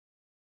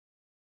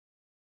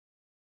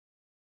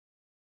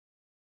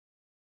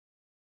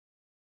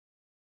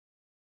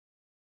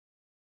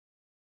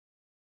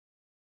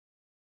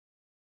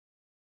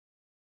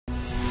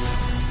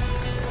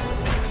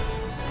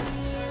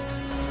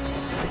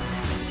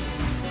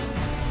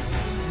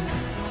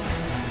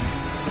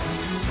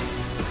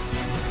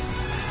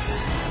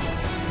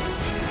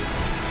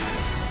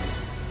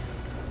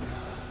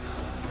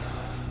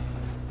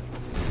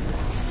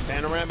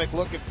panoramic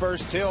look at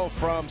First Hill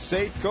from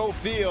Safeco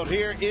Field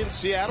here in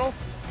Seattle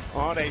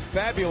on a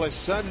fabulous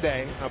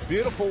Sunday. A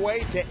beautiful way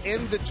to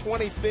end the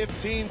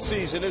 2015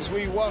 season as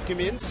we welcome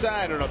you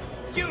inside on a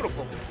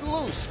beautiful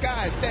blue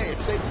sky day at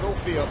Safeco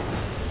Field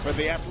for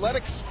the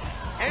Athletics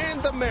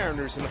and the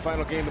Mariners in the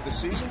final game of the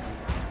season.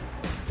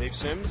 Dave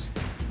Sims,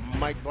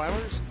 Mike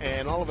Blowers,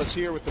 and all of us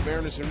here with the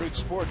Mariners and Root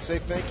Sports say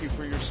thank you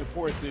for your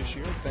support this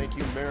year. Thank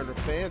you, Mariner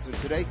fans. And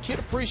today, Kid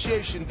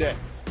Appreciation Day.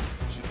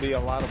 Should be a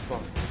lot of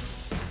fun.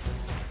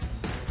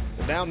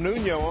 And now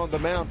Nuno on the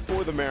mound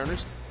for the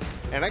Mariners.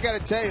 And I got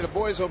to tell you, the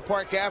boys on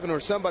Park Avenue,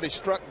 somebody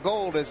struck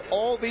gold as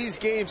all these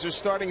games are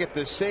starting at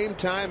the same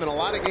time, and a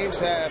lot of games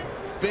have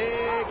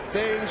big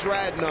things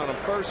riding on them.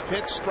 First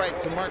pitch strike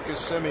to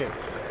Marcus Semien.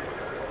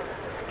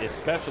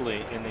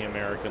 Especially in the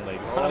American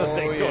League. A lot of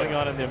things going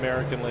on in the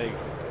American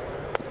Leagues.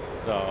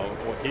 So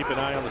we'll keep an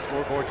eye on the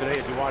scoreboard today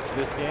as you watch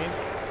this game.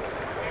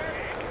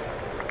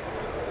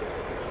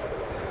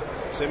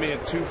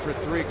 Semien 2 for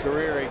 3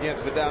 career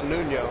against Vidal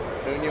Nuno.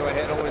 Nuno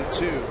ahead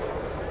 0-2.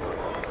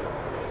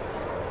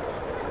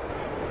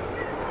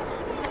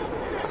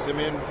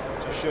 Semien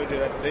just showed you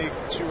that big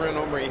 2-run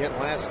homer he hit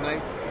last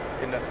night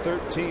in the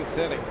 13th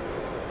inning.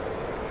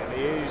 And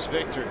the A's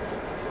victory.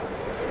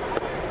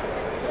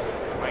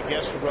 Mike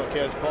Estabrook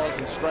has balls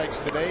and strikes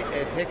today.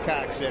 Ed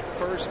Hickox at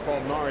first,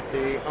 Paul Nart,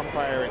 the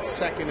umpire, at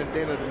second, and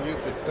Dana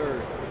DeMuth at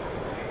third.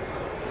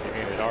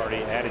 Semien had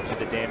already added to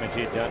the damage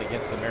he had done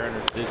against the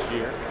Mariners this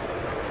year.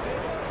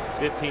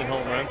 15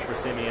 home runs for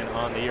Semien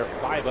on the year,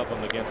 5 of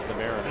them against the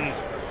Mariners.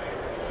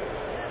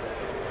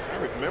 I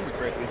remember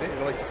correctly,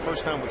 like the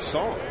first time we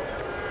saw him.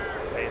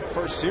 In the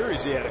first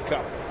series, he had a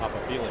couple. Off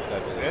of Felix, I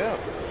believe. Yeah.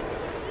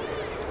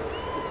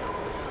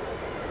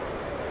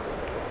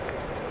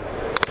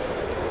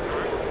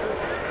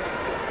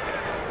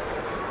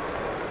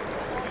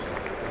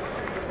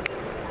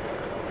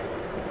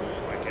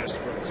 I guess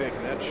we're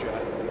taking that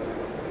shot.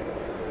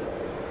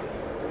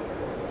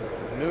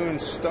 Noon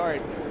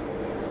start.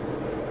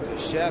 The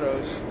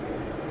shadows.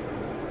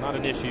 Not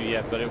an issue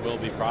yet, but it will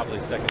be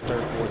probably second,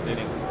 third, fourth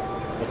innings.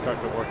 They'll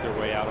start to work their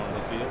way out on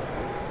the field.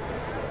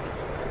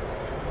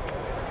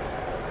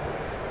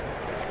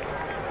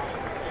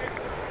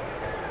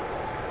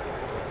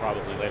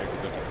 Probably later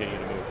because they'll continue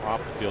to move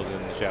off the field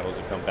and the shadows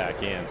will come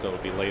back in. So it'll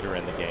be later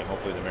in the game.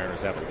 Hopefully the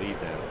Mariners have a lead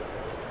then.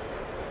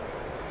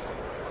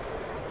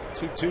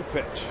 2-2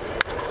 pitch.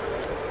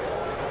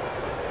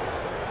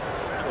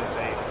 It is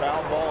a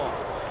foul ball.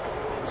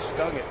 He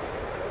stung it.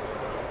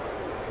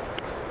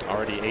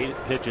 Already 8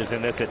 pitches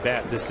in this at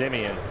bat to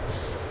Semien.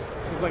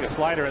 Seems like a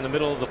slider in the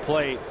middle of the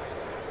plate.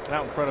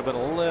 Out in front of it a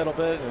little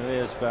bit, and it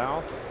is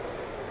foul.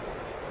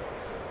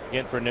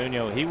 Again for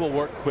Nuno, he will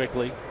work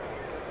quickly.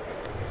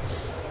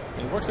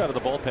 He works out of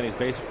the bullpen. He's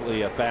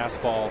basically a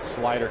fastball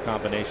slider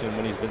combination.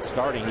 When he's been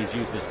starting, he's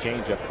used his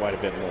changeup quite a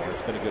bit more.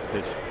 It's been a good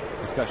pitch,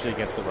 especially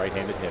against the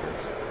right-handed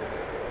hitters.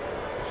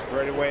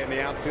 Straight away in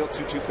the outfield,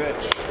 2-2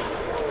 pitch.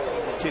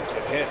 This kid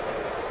can hit.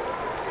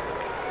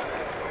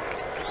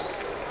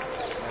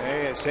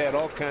 He has had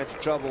all kinds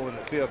of trouble in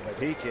the field, but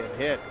he can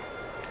hit.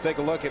 Take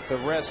a look at the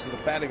rest of the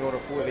batting order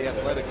for the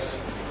Athletics.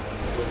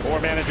 For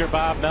manager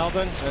Bob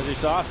Melvin, as you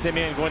saw,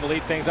 Semien going to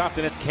lead things off.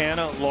 Then it's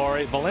Canna,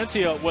 Laurie,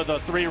 Valencia with a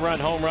 3-run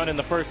home run in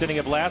the first inning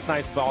of last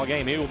night's ball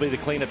game. He will be the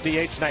cleanup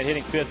DH tonight,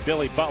 hitting fifth.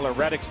 Billy Butler,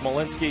 Reddick,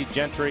 Smolinski,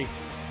 Gentry,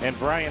 and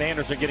Brian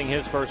Anderson getting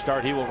his first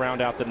start. He will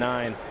round out the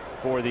 9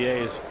 for the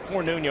A's.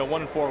 For Nuno,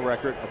 1-4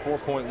 record, a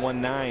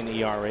 4.19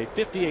 ERA,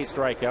 58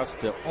 strikeouts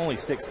to only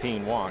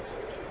 16 walks.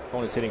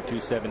 Opponent's hitting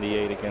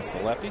 .278 against the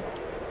lefty.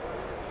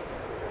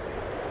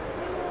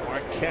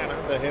 Mark Canna,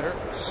 the hitter,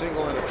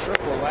 single and a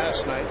triple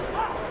last night.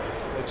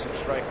 It's a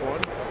strike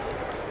one.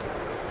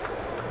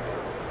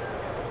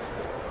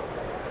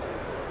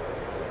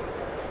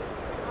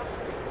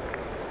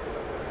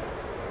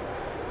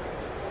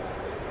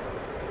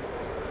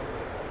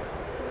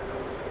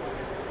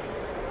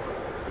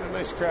 A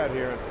nice crowd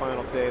here on the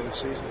final day of the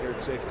season here at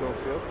Safeco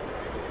Field.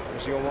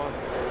 There's your one.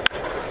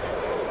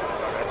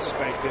 That's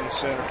spanked in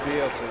center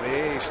field, so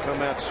the A's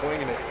come out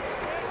swinging it.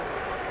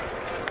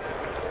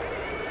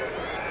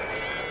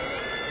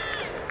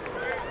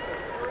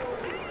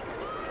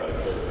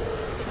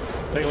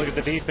 Take a look at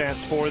the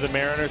defense for the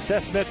Mariners.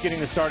 Seth Smith getting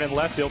the start in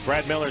left field.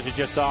 Brad Miller, as you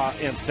just saw,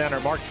 in center.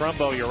 Mark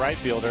Trumbo, your right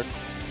fielder.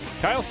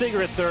 Kyle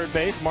Seager at third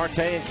base. Marte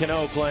and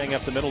Cano playing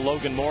up the middle.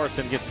 Logan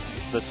Morrison gets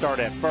the start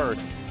at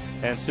first.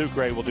 And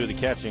Sucre will do the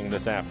catching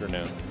this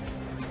afternoon.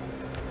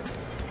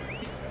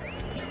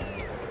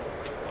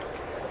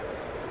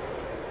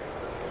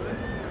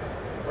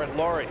 Brett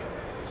Laurie,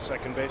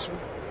 second baseman.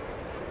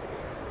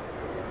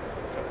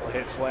 A couple of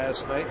hits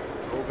last night.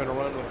 Drove in a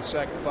run with a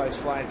sacrifice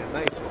fly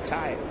tonight to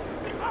tie it.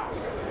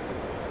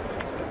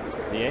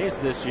 The A's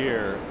this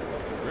year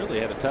really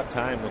had a tough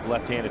time with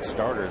left-handed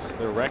starters.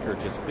 Their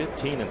record just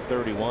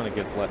 15-31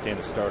 against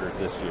left-handed starters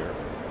this year.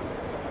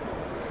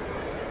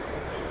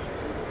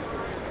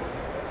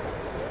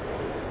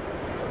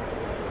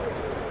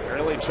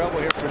 Early trouble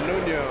here for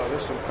Nuno.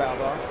 This one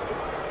fouled off.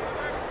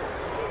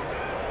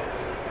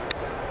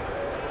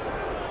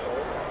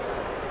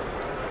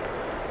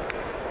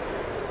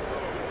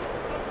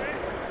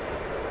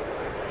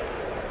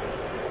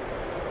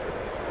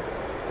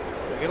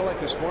 You gotta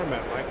like this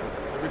format, Mike.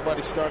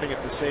 Everybody starting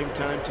at the same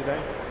time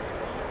today.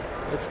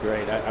 It's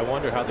great. I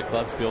wonder how the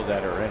clubs feel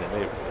that are in it.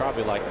 They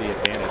probably like the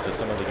advantage of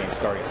some of the games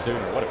starting sooner.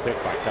 What a pick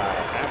by Kyle.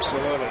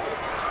 Absolutely.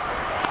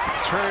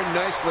 Turned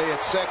nicely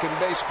at second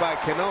base by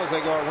Cano as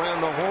they go around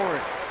the horn.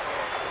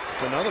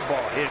 Another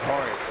ball hit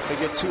hard. They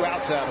get 2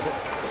 outs out of it.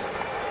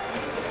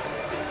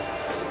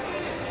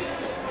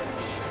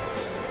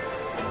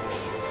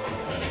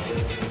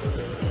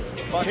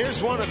 Well,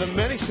 here's one of the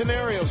many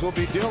scenarios we'll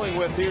be dealing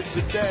with here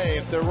today.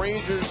 If the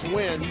Rangers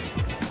win,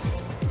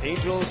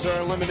 Angels are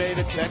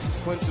eliminated. Texas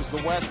clinches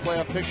the West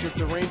playoff picture. If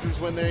the Rangers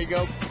win, there you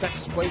go.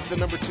 Texas plays the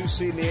number 2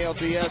 seed in the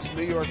ALDS.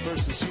 New York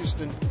versus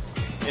Houston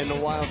in the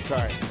wild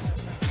card.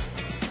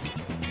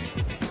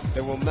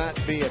 There will not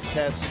be a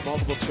test,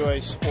 multiple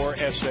choice, or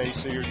essay,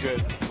 so you're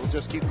good. We'll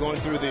just keep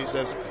going through these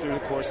through the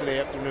course of the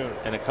afternoon.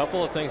 And a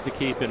couple of things to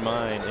keep in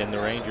mind in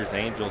the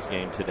Rangers-Angels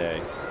game today.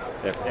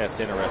 That's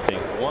interesting.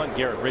 One,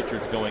 Garrett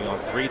Richards going on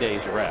 3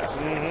 days rest.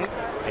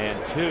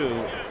 And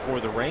 2,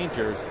 for the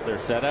Rangers, their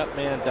setup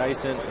man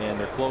Dyson and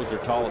their closer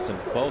Tollison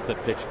both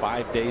have pitched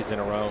 5 days in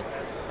a row.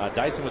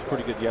 Dyson was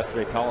pretty good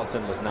yesterday.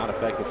 Tollison was not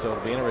effective, so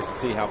it'll be interesting to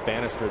see how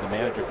Bannister, the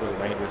manager for the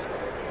Rangers,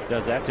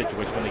 does that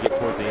situation when they get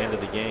towards the end of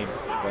the game.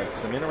 But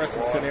some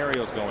interesting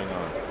scenarios going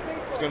on.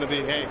 It's going to be,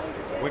 hey,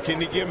 what can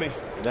you give me?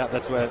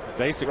 That's what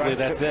basically right.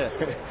 That's it.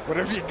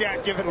 Whatever you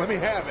got, give it. Let me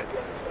have it.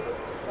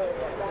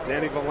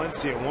 Danny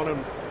Valencia,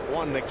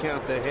 1-1 to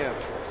count to him.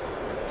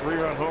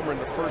 3-run homer in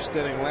the first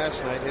inning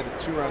last night. Hit a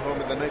 2-run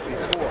homer the night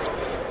before.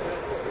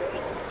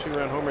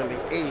 2-run homer in the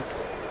 8th.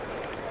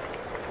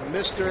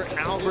 Mr.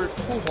 Albert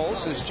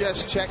Pujols has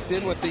just checked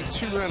in with the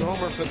 2-run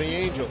homer for the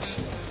Angels.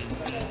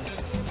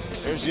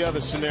 Here's the other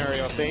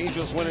scenario. If the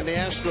Angels win and the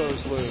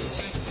Astros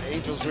lose, the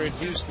Angels are at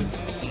Houston.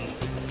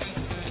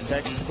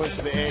 Texas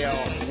clinches the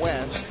AL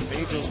West. If the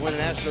Angels win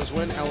and Astros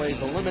win,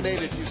 LA's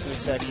eliminated. Houston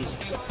and Texas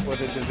for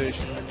the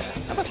division.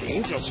 How about the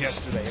Angels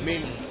yesterday? I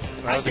mean,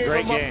 that was a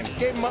great game.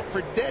 Gave them up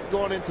for dead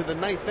going into the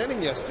 9th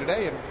inning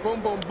yesterday, and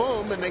boom, boom,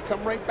 boom, and they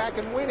come right back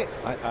and win it.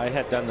 I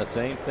had done the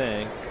same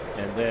thing,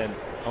 and then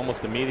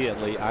almost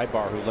immediately,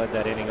 Ibar, who led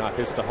that inning off,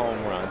 hits the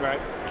home run. Right.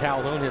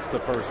 Calhoun hits the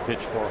first pitch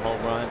for a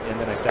home run, and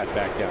then I sat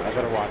back down. I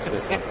better watch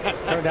this one.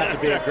 Turned out to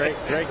be a great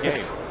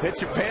game.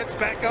 Hit your pants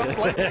back up.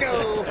 Let's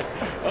go.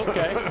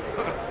 Okay.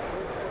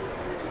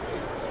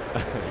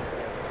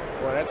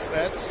 Well,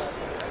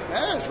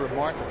 that is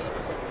remarkable,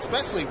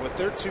 especially with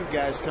their 2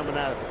 guys coming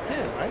out of the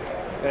pen, right?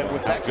 And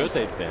with Texas,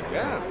 how good they've been.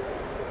 Yeah.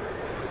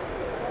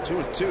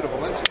 2-2 to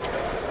Valencia.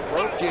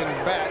 Broken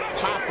bat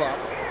pop up.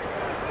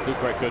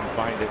 Sucre couldn't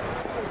find it.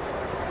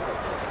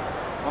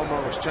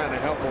 Momo was trying to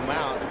help him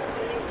out.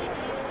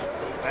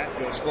 Bat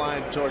goes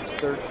flying towards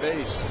third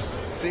base.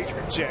 Seager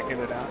checking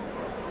it out.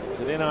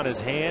 So then on his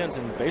hands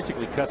and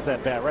basically cuts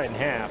that bat right in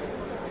half.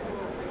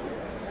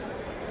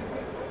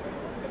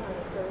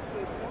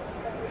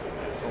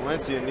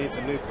 Valencia needs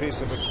a new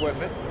piece of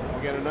equipment.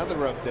 We got another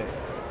update.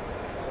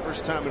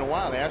 First time in a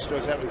while the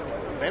Astros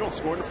they don't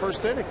score in the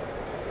first inning.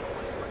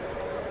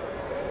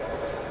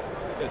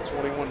 They had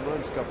 21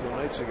 runs a couple of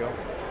nights ago.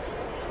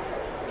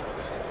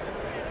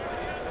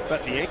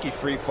 But the Yankee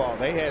free fall,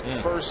 they had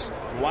first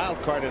wild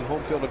card and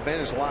home field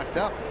advantage locked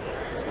up.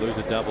 Lose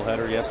a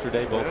doubleheader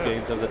yesterday, both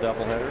games of the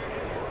doubleheader.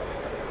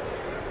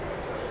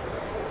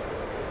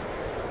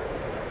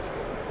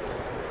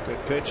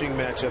 Good pitching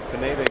matchup.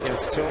 Pineda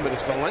against Tillman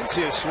as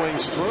Valencia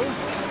swings through.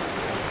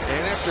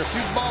 And after a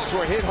few balls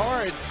were hit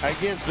hard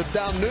against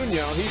Vidal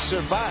Nuno, he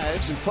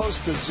survives and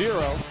posts a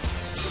 0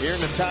 here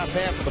in the top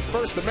half of the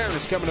first. The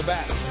Mariners coming to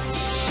bat.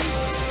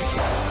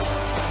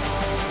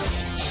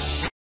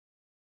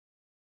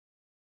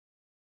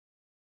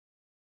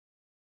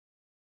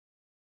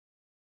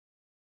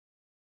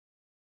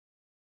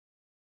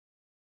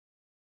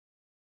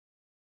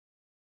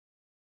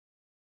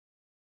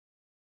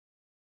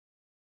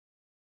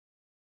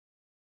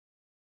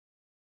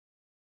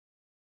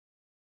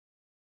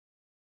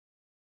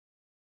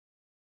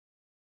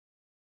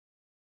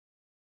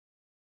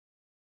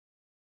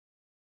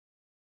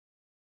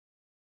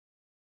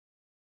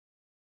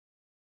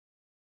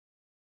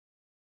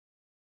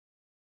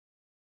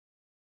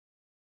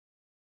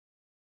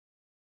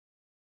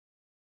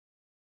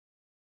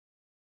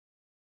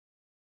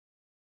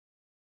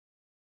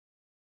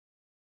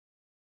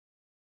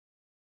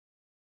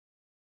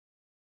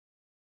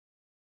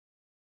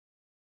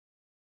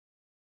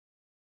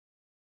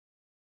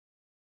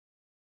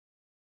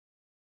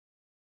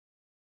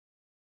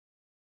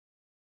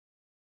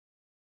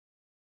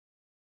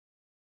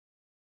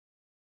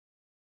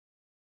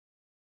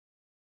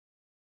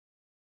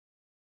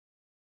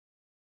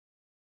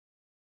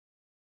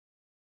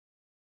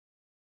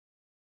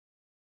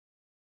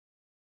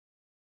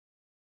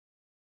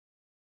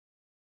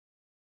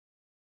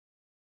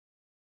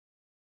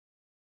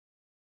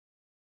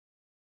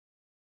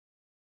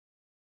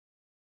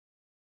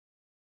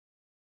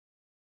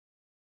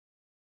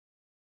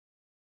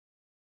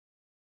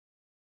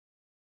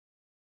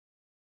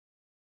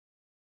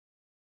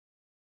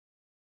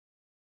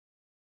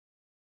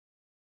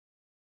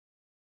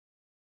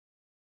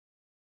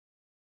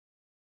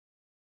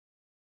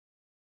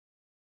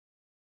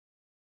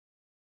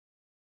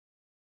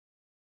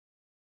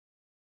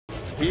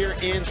 here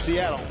in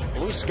Seattle.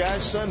 Blue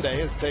Skies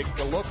Sunday. Let's take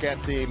a look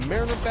at the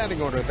Mariner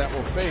batting order that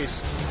will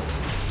face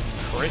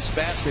Chris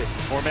Bassett.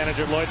 For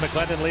manager Lloyd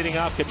McClendon leading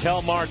off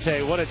Ketel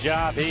Marte. What a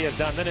job he has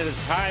done. Then it is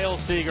Kyle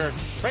Seager.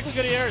 Franklin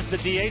Gutierrez, the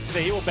DH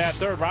today. He will bat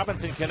third.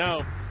 Robinson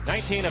Cano,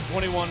 19 of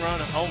 21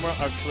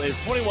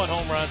 his 21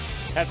 home runs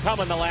have come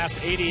in the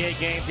last 88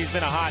 games. He's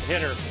been a hot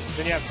hitter.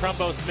 Then you have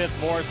Trumbo, Smith,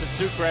 Morrison,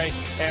 Sucre,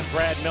 and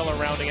Brad Miller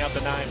rounding out the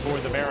 9 for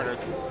the Mariners.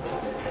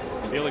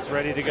 Felix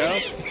ready to go.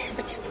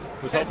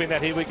 Was hoping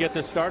that he would get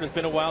this start. It's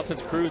been a while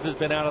since Cruz has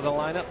been out of the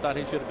lineup. Thought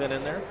he should have been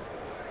in there.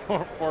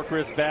 For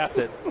Chris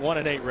Bassett,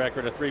 1-8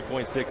 record, a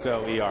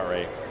 3.60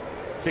 ERA.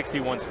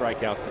 61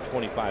 strikeouts to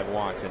 25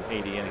 walks in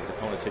 80 innings.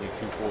 Opponents hitting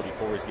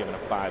 .244. He's given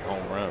up 5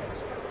 home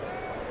runs.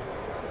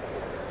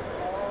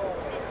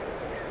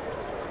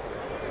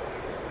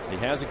 He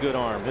has a good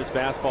arm. His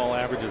fastball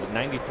averages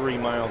 93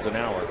 miles an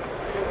hour.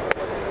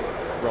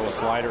 Throw a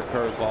slider,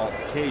 curveball,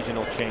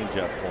 occasional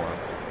changeup for him.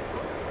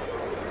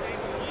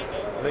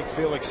 I think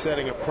Felix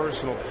setting a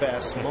personal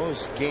best.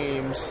 Most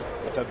games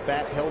with a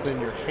bat held in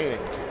your hand.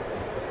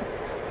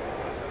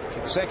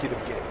 Consecutive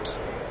games.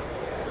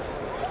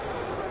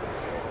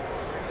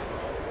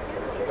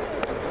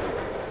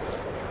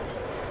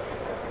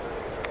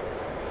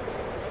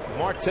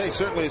 Marte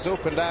certainly has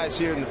opened eyes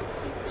here in the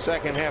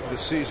second half of the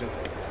season.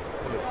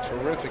 A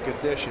terrific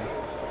addition.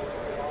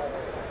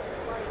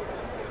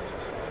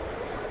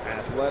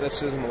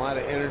 Athleticism, a lot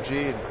of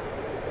energy, and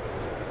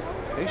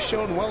he's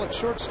shown well at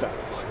shortstop.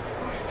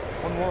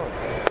 1-1.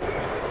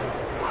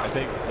 I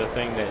think the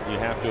thing that you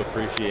have to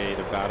appreciate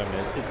about him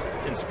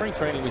is in spring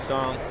training we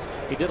saw him.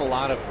 He did a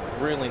lot of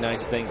really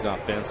nice things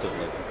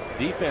offensively.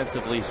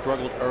 Defensively, he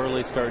struggled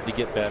early, started to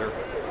get better.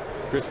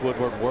 Chris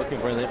Woodward working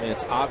for him, and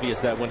it's obvious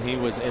that when he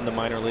was in the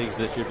minor leagues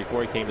this year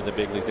before he came to the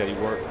big leagues that he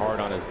worked hard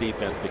on his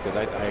defense, because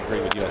I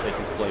agree with you. I think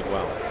he's played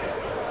well.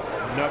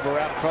 Number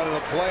out in front of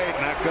the plate,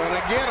 not going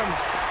to get him.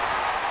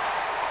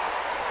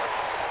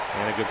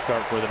 And a good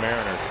start for the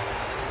Mariners.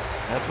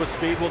 That's what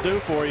speed will do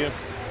for you.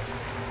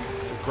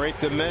 It's a great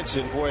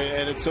dimension, boy,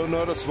 and it's so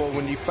noticeable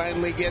when you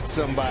finally get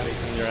somebody.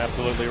 You're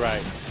absolutely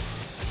right.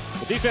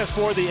 The defense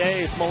for the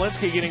A's,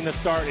 Smolinski getting the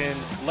start in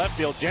left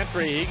field.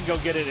 Gentry, he can go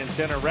get it in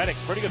center. Reddick,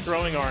 pretty good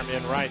throwing arm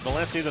in right.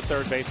 Valencia, the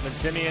third baseman.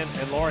 Simeon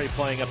and Laurie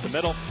playing up the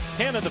middle.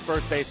 Hanna, the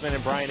first baseman,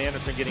 and Brian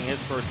Anderson getting his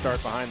first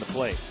start behind the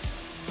plate.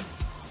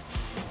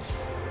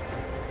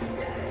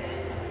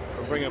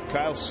 We'll bring up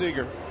Kyle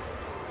Seager.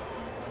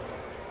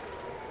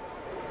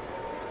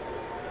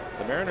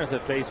 The Mariners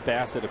have faced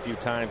Bassett a few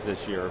times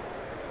this year.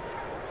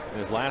 In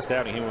his last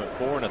outing, he went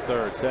 4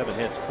 1/3, 7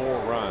 hits, 4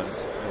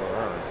 runs were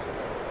earned.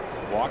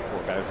 Walked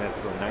 4 guys, had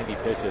to throw 90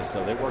 pitches,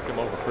 so they worked him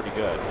over pretty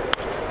good.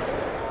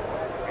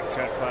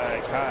 Cut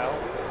by Kyle,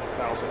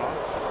 fouls it off.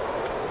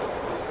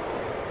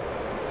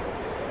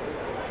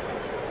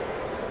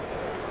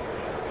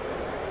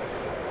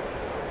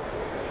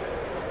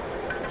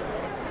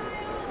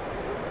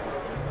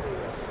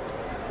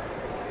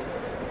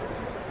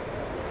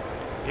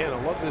 Again,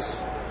 I love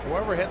this.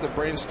 Whoever had the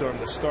brainstorm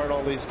to start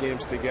all these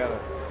games together.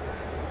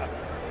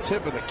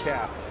 Tip of the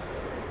cap.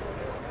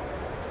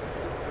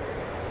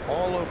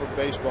 All over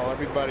baseball,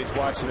 everybody's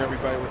watching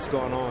everybody, what's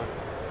going on.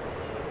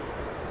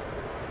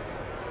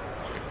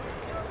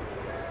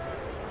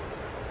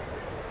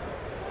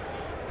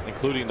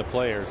 Including the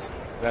players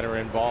that are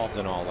involved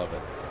in all of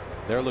it.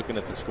 They're looking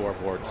at the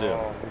scoreboard too.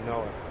 Oh, we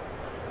know it.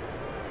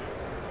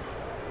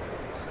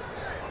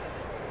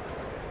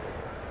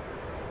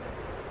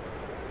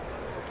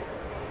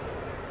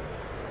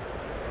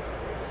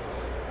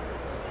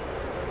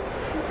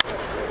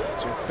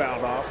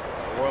 Fouled off.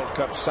 World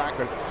Cup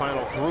soccer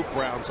final group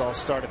rounds all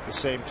start at the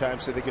same time,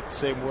 so they get the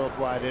same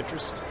worldwide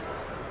interest.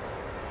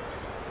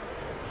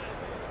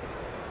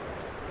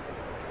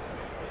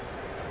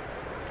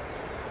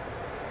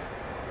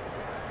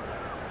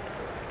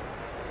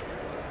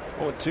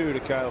 Oh, 2 to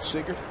Kyle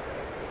Seager.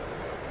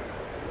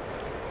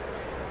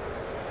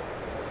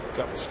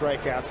 Couple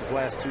strikeouts his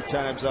last 2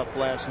 times up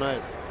last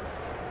night.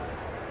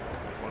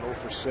 1-0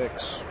 for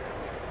 6.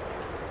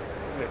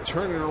 Gonna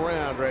turn it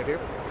around right here.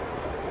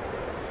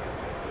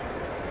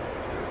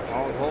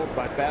 Long hold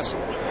by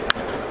Bassett.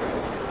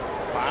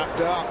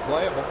 Popped up,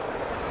 playable.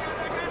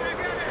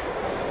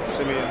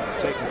 Simeon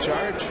taking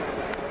charge.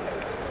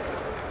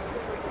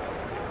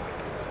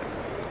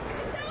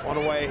 On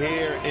the way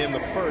here in the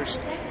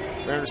first.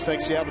 Mariners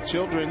thank Seattle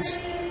Children's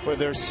for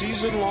their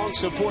season-long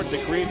support to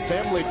create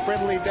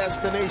family-friendly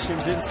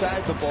destinations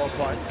inside the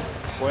ballpark.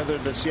 Whether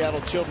the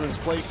Seattle Children's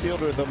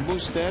Playfield or the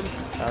Moose Den,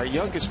 our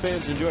youngest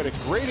fans enjoyed a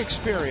great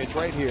experience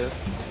right here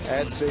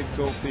at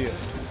Safeco Field.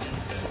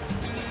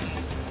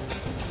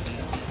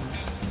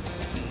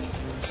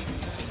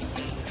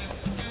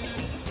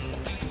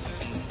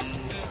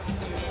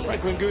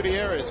 Franklin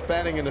Gutierrez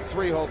batting in the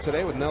 3-hole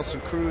today with Nelson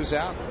Cruz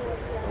out.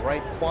 The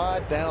right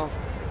quad now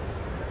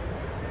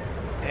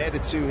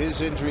added to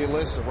his injury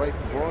list. The right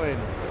groin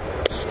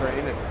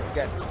strain. It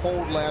got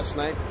cold last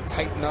night.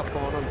 Tightened up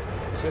on him.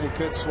 Said he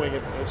could swing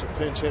it as a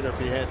pinch hitter if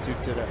he had to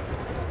today.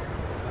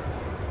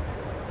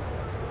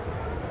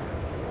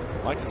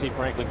 I'd like to see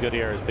Franklin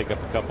Gutierrez pick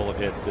up a couple of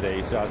hits today.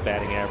 You saw his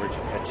batting average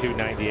at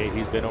 298.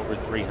 He's been over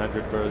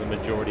 300 for the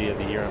majority of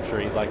the year. I'm sure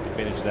he'd like to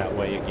finish that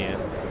way again.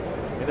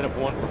 Ended up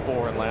 1 for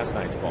 4 in last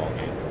night's ball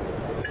game.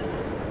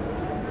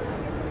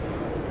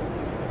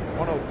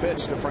 1-0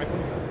 pitch to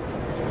Franklin.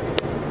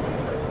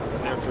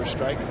 There for a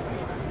strike.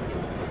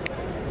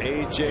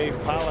 A.J.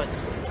 Pollock,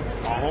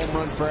 a home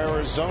run for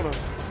Arizona,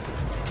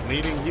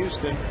 leading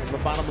Houston in the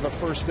bottom of the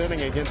first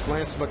inning against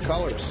Lance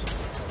McCullers.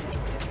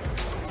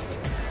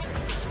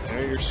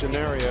 There are your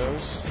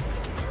scenarios.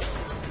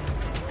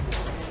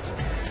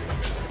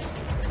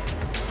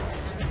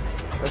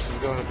 This is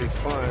going to be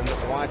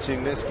fun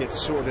watching this get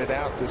sorted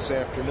out this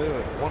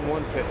afternoon.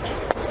 1-1 pitch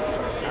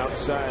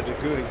outside to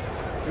Goody.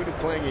 Goody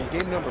playing in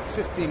game number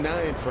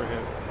 59 for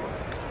him.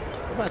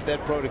 How about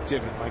that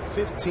productivity? Like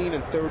 15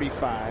 and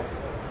 35.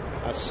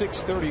 A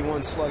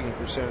 .631 slugging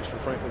percentage for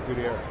Franklin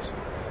Gutierrez.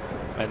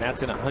 And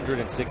that's in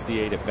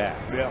 168 at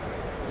bats. Yeah.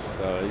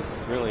 So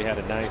he's really had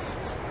a nice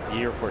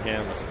year for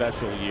him, a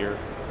special year.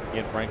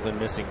 Again, Franklin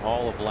missing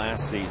all of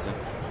last season.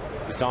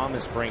 We saw him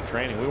in spring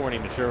training. We weren't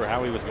even sure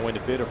how he was going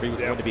to fit or if he was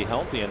going to be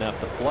healthy enough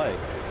to play.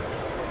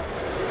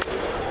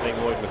 I think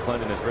Lloyd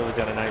McClendon has really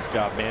done a nice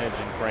job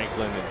managing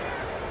Franklin, and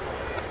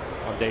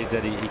on days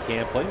that he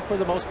can't play. For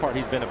the most part,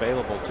 he's been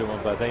available to him,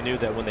 but they knew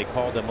that when they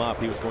called him up,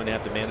 he was going to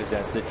have to manage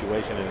that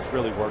situation, and it's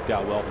really worked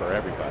out well for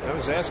everybody. I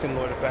was asking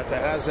Lloyd about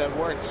that. How does that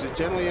work? He said,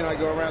 generally, I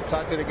go around,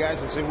 talk to the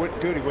guys, and say,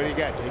 Goody, what do you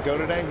got? Can you go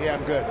today? Yeah,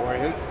 I'm good. Or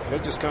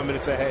he'll just come in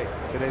and say, hey,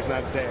 today's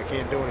not a day. I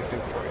can't do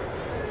anything for you.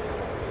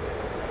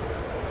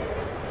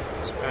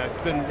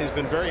 He's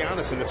been very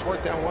honest, and it's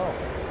worked out well.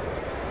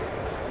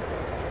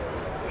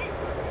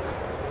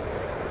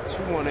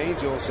 2-1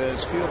 Angels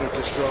as Fielder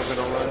just drove in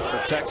a run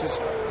for Texas.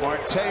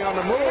 Marte on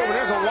the move, and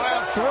there's a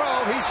wild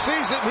throw. He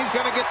sees it, and he's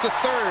going to get the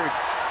third.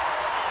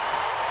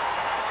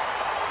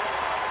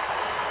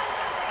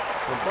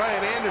 Well,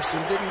 Brian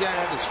Anderson didn't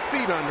have his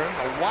feet under him.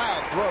 A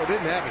wild throw,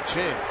 didn't have a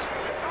chance.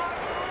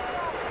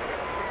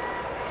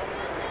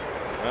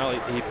 Well,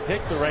 he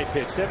picked the right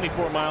pitch.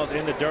 74 miles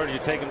in the dirt. You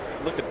take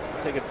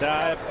a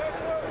dive.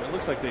 It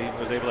looks like he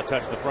was able to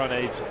touch the front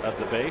edge of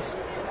the base.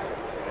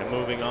 And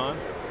moving on.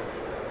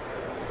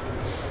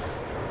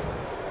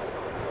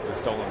 The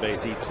stolen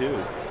base E2.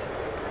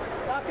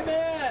 Knock him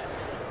in.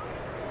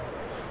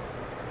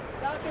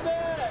 Knock him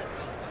in.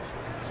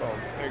 So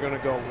they're going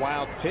to go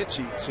wild pitch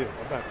E2.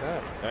 How about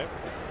that? Okay.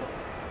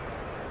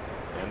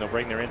 And they'll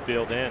bring their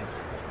infield in.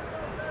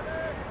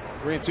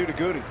 3-2 to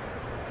Goody.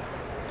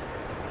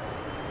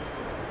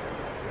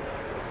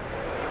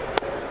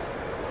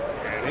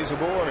 And he's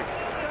aboard.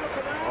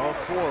 All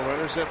 4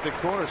 runners at the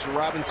corners for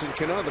Robinson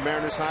Cano, the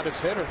Mariners' hottest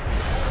hitter.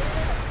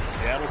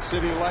 Seattle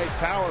City Light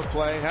power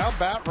play. How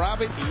about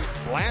Robbie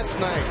last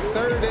night?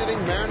 3rd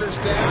inning, Mariners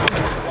down.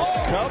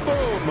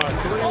 Kaboom! A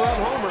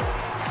 3-run homer.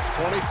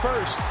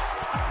 21st.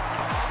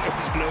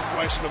 There's no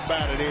question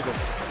about it either.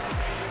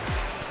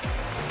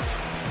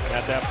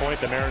 At that point,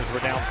 the Mariners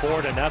were down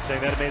 4-0.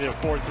 That made it a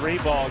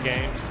 4-3 ball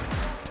game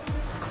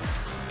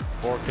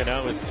for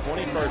Cano. His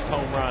 21st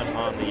home run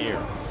on the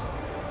year.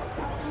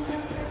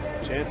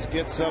 Chance to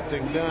get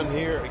something done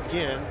here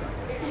again.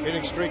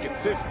 Hitting streak at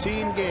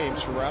 15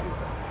 games for Robbie.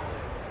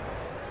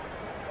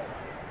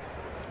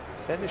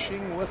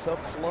 Finishing with a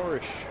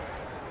flourish.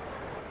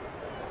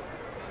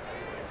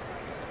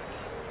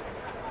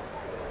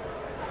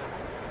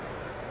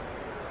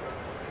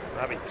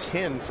 Robbie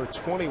 10 for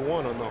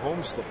 21 on the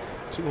homestand.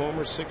 2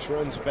 homers, 6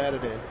 runs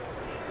batted in.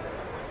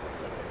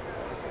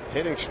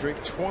 Hitting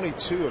streak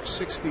 22 of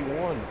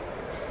 61.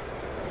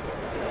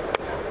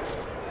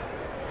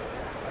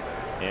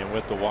 And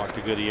with the walk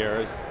to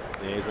Gutierrez,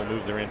 the A's will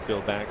move their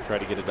infield back, try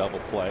to get a double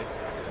play.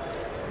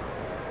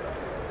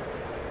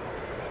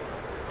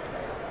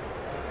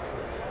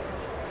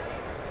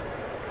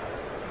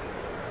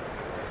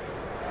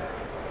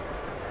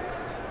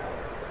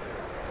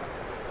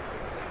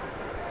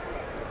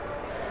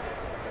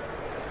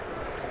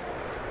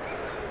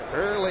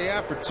 Early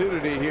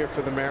opportunity here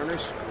for the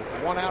Mariners.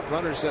 With 1 out,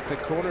 runners at the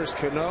corners.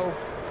 Cano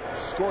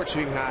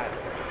scorching hot.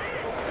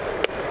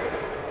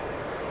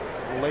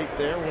 Late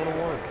there,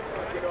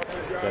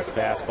 1-1. Best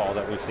fastball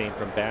that we've seen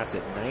from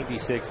Bassett,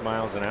 96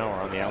 miles an hour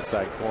on the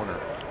outside corner.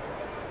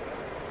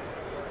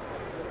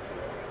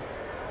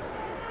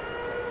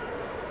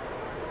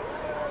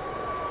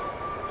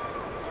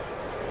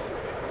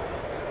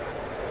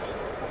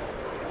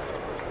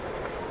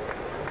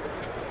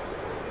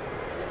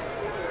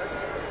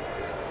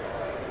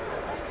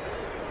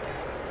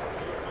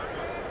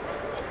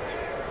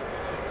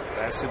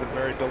 Bassett at a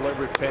very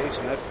deliberate pace,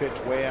 and that pitch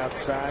way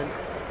outside.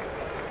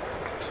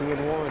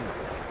 2-1.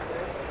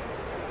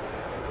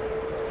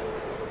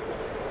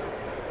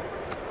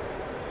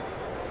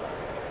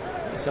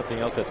 Something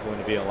else that's going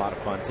to be a lot of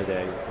fun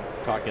today.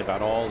 Talking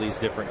about all these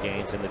different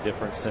games and the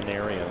different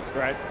scenarios.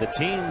 Right. The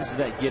teams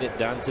that get it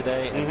done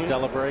today and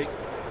celebrate,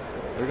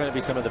 they're going to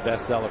be some of the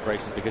best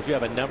celebrations because you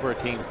have a number of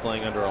teams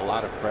playing under a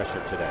lot of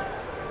pressure today.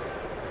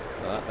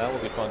 So that will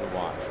be fun to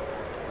watch.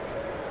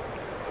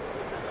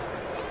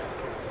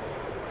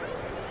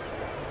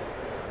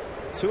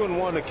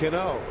 2-1 to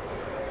Cano.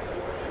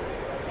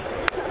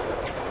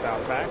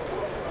 Out back.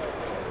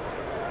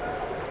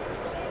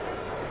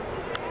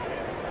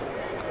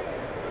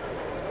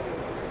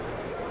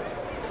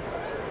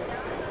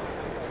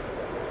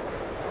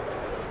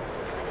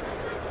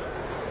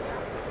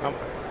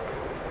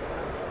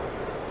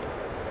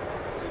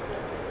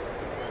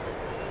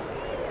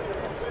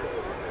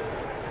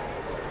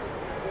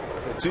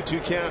 So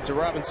 2-2 count to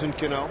Robinson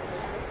Cano.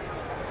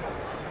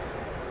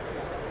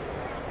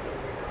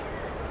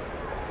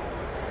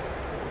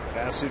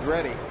 Bassett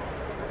ready.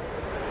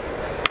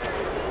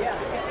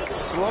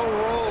 Slow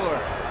roller.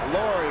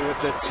 Laurie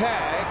with the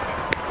tag.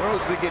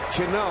 Throws to get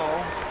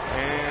Cano.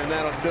 And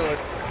that'll do it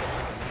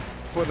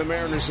for the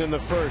Mariners in the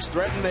first.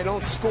 Threaten, they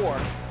don't score.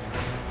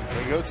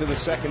 They go to the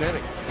second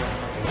inning.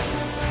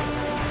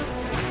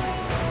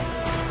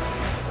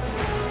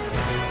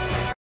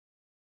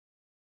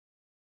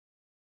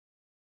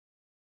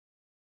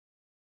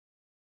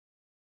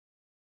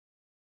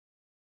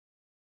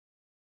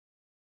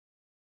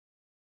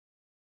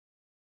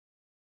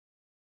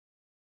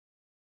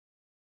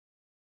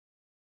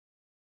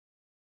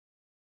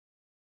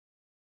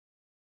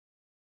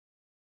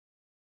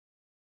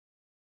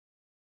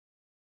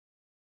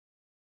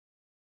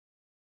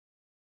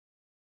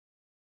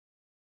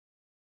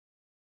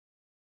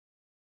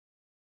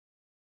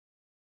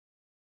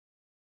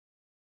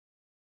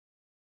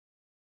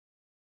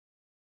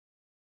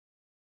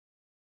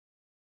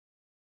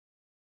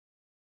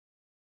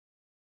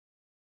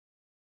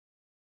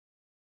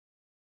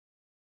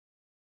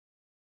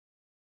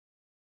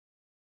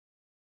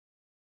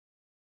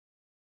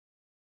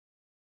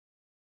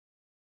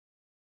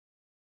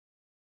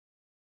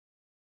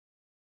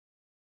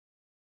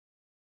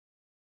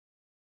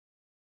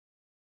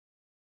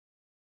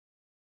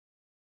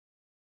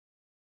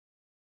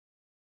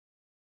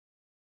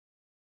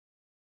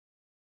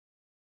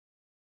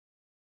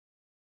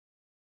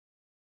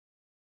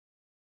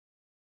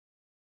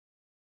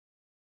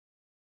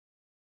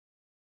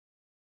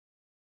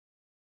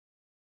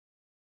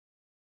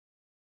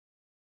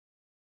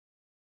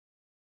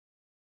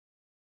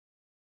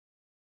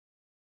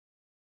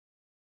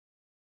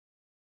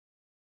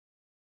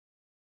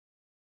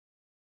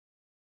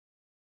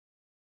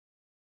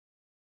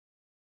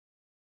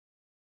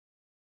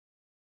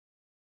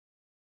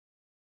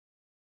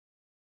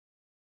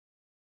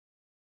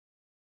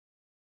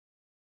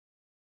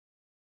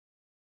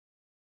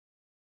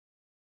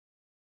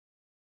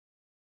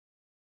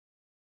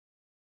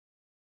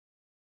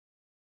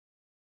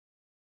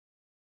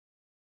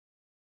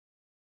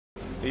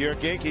 The New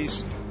York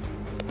Yankees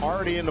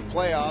already in the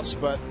playoffs,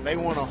 but they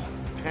want to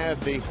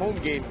have the home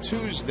game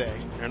Tuesday.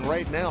 And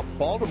right now,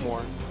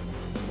 Baltimore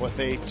with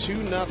a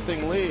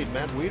 2-0 lead.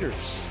 Matt Wieters,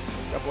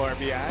 a couple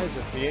RBIs.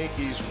 If the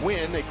Yankees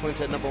win, they clinch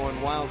that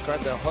 #1 wild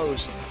card. They'll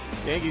host.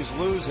 The Yankees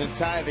lose and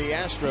tie the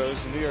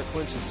Astros. And New York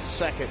clinches the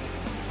second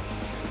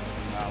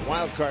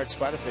wild card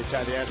spot if they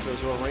tie the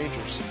Astros or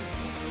Rangers.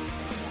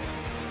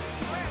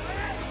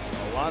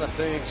 A lot of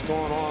things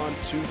going on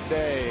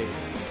today.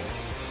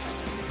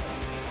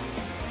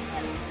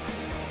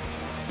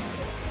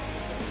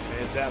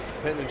 Hands out the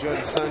pen, enjoy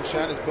the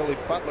sunshine as Billy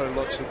Butler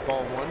looks at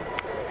ball one.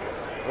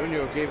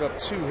 Munoz gave up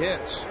 2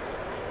 hits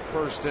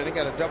first inning,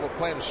 got a double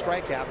play and a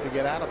strikeout to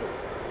get out of it.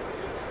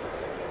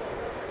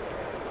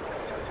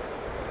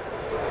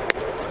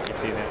 You've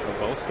seen that from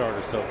both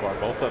starters so far.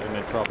 Both of them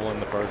in trouble in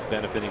the first,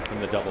 benefiting from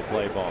the double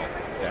play ball.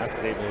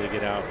 Bassett able to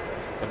get out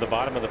of the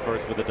bottom of the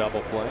first with a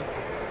double play.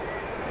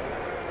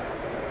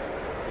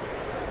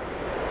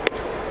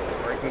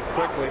 Breaking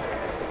quickly.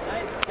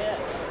 Nice catch.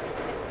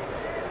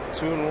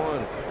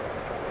 2-1.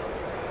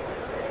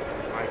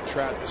 Mike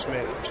Trout just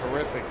made a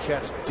terrific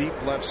catch deep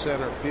left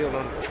center field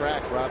on the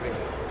track, robbing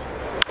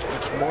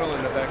Mitch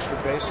Moreland of extra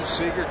bases.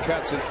 Seager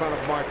cuts in front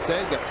of Marte.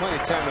 Got plenty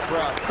of time to throw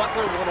out.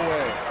 Butler one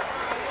away.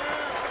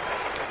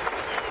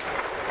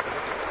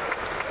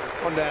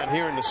 One down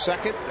here in the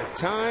second. The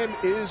time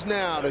is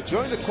now to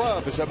join the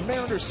club as a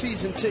Mariners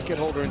season ticket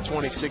holder in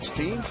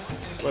 2016.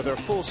 Whether a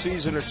full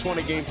season or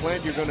 20-game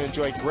plan, you're going to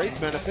enjoy great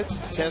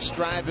benefits. Test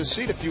drive a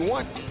seat if you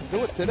want.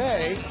 Do it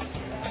today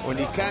when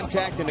you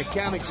contact an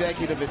account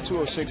executive at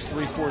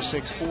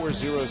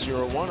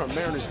 206-346-4001 or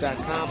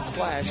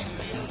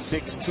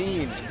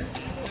mariners.com/16.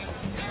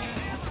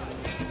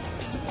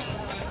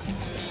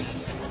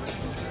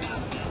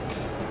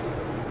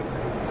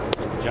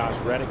 Josh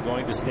Reddick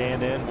going to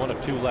stand in, one of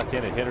 2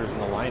 left-handed hitters in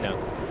the lineup.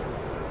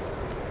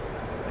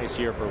 Nice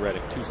year for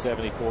Reddick.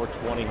 274,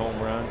 20 home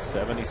runs,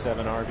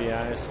 77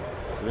 RBIs.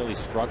 Really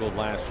struggled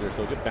last year,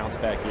 so a good bounce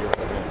back year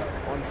for him.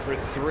 1 for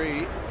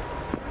 3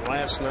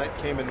 last night.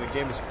 Came into the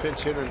game as a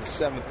pinch hitter in the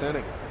 7th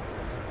inning.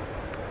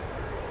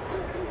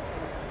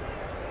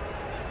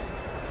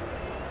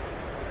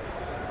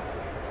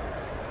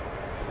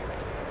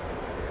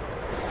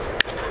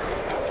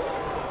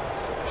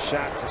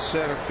 Shot to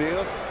center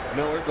field.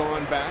 Miller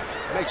going back,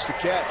 makes the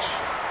catch.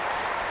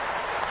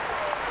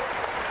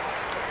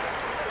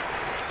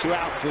 2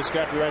 outs. This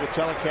copyrighted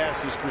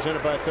telecast is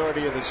presented by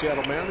authority of the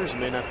Seattle Mariners and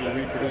may not be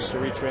reproduced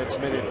or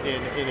retransmitted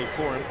in any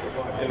form.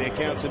 And the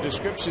accounts and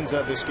descriptions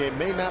of this game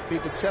may not be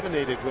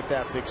disseminated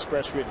without the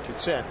express written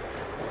consent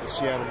of the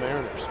Seattle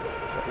Mariners.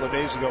 A couple of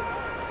days ago,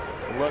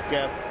 a look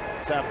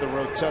at top of the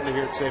rotunda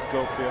here at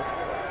Safeco Field.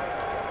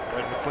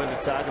 Brad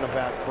McClendon talking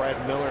about Brad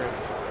Miller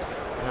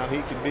and how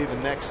he can be the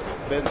next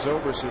Ben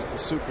Zobrist as the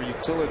super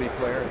utility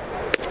player.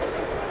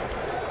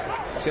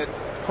 He said,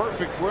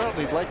 perfect world,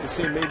 he'd like to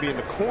see him maybe in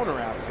the corner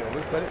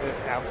outfielders, but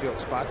outfield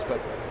spots,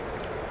 but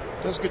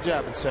does a good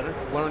job in center,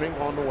 learning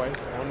on the way,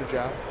 on the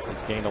job.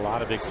 He's gained a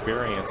lot of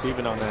experience,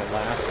 even on that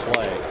last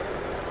play.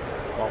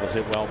 Ball was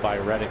hit well by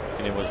Reddick,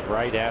 and it was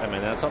right at him,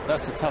 and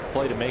that's a tough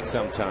play to make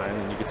sometime.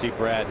 And you can see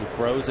Brad, he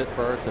froze it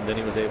first, and then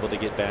he was able to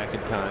get back in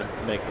time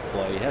to make the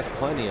play. He has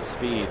plenty of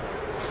speed.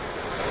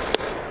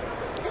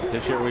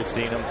 This year we've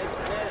seen him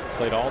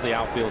played all the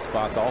outfield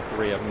spots, all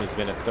 3 of them. He's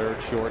been at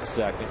third, short,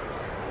 second.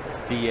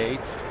 He's DH'd,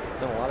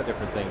 done a lot of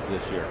different things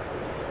this year.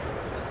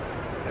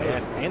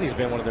 And he's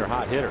been one of their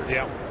hot hitters.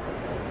 Yeah.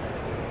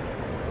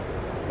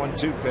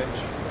 1-2 pitch.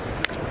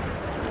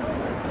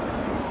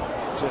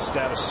 Just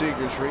out of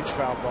Seager's reach,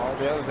 foul ball.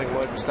 The other thing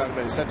Lloyd was talking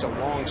about, he's such a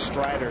long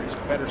strider. He's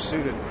better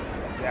suited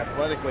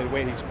athletically the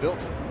way he's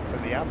built for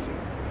the outfield.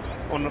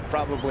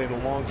 Probably in the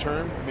long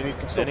term. I mean, he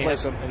can still play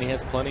some. And he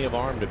has plenty of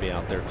arm to be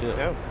out there, too.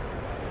 Yeah.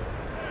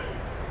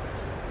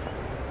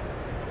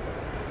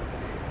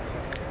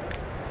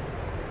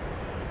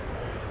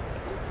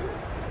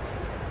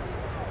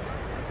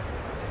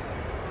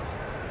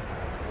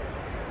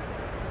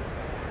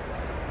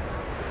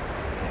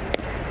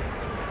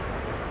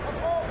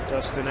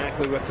 Dustin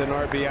Ackley with an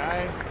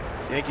RBI.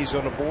 Yankees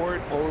on the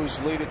board. O's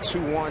lead at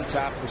 2-1,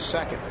 top of the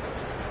second.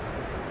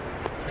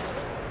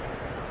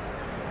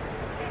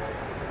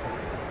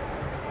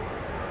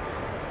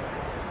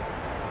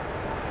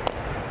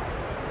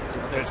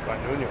 There's by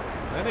Nuno.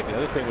 I think the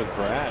other thing with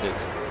Brad is,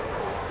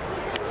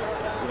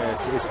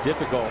 it's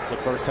difficult the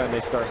first time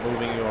they start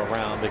moving you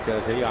around,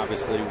 because he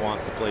obviously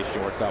wants to play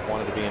shortstop,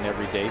 wanted to be an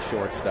everyday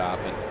shortstop,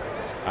 and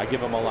I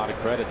give him a lot of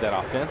credit that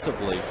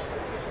offensively, I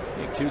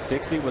think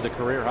 260 with a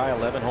career high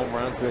 11 home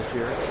runs this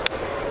year,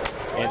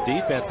 and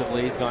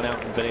defensively he's gone out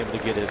and been able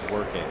to get his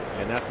work in,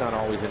 and that's not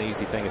always an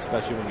easy thing,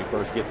 especially when you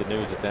first get the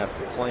news that that's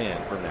the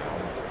plan for now.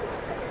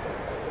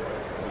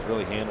 He's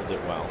really handled it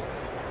well.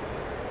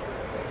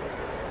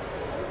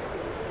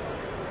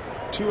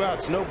 2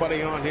 outs,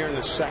 nobody on here in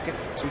the second.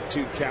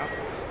 2-2 count.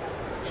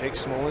 Jake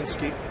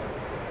Smolinski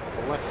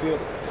to left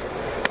field.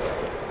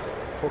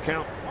 Full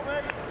count.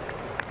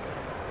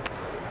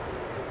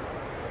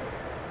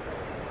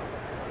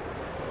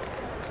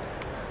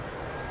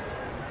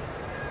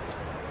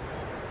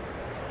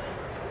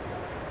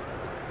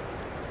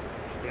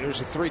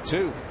 Here's a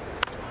 3-2.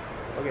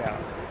 Look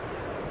out.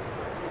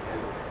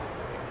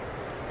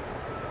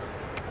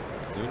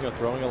 Nuno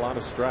throwing a lot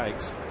of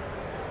strikes.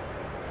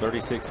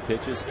 36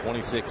 pitches,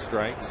 26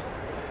 strikes.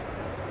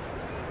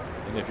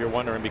 And if you're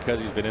wondering,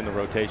 because he's been in the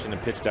rotation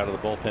and pitched out of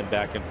the bullpen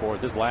back and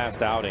forth, his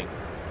last outing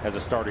as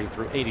a starter he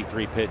threw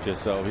 83 pitches,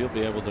 so he'll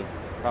be able to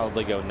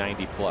probably go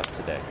 90 plus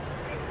today.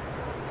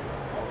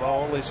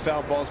 All these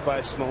foul balls by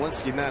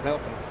Smolinski not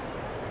helping.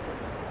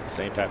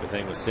 Same type of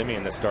thing with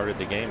Simeon that started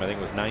the game. I think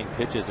it was 9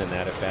 pitches in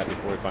that at bat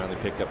before he finally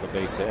picked up a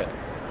base hit.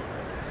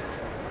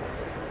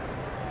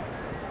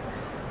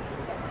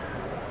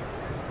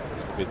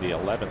 Be the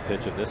 11th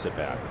pitch of this at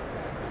bat.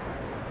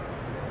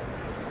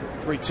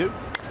 3-2.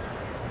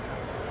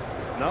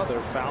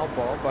 Another foul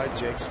ball by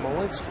Jake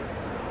Smolinski.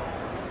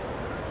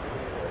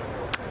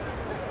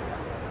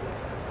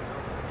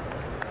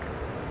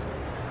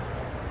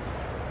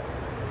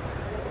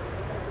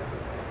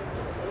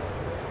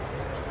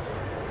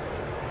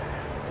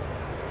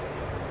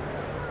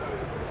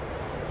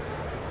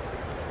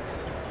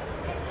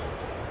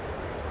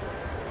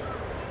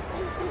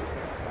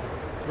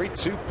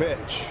 Three-two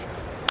pitch.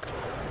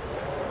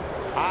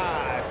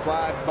 High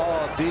fly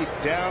ball deep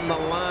down the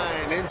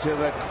line into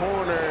the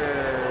corner.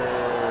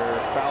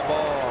 Foul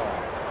ball.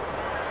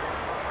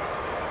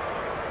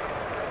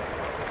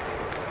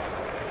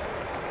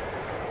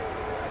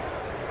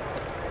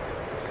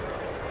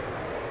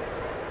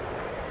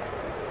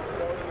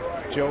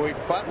 Joey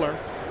Butler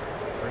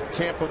for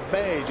Tampa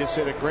Bay just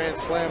hit a grand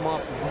slam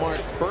off of Mark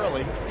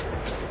Burley.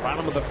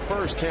 Bottom of the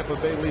first, Tampa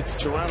Bay leads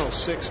Toronto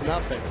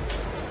 6-0.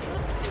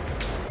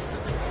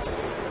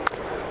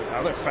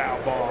 Another foul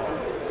ball.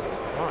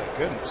 My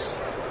goodness.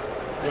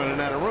 Running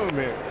out of room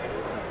here.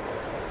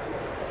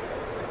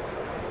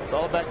 It's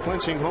all about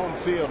clinching home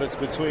field. It's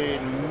between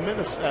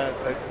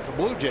Minnesota, the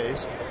Blue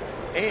Jays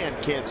and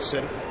Kansas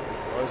City.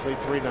 Royals lead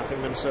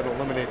 3-0. Minnesota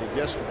eliminated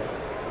yesterday.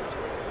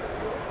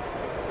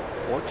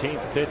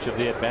 14th pitch of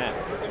the at bat.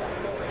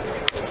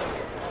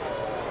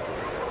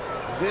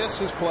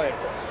 This is playable.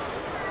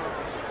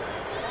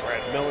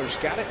 Brad Miller's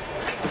got it.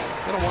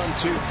 And a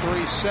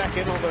 1-2-3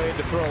 second, although they had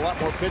to throw a lot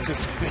more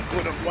pitches than they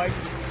would have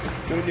liked.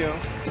 Nuno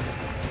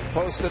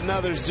posts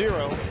another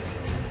 0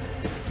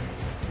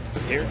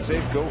 here at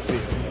Safeco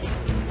Field.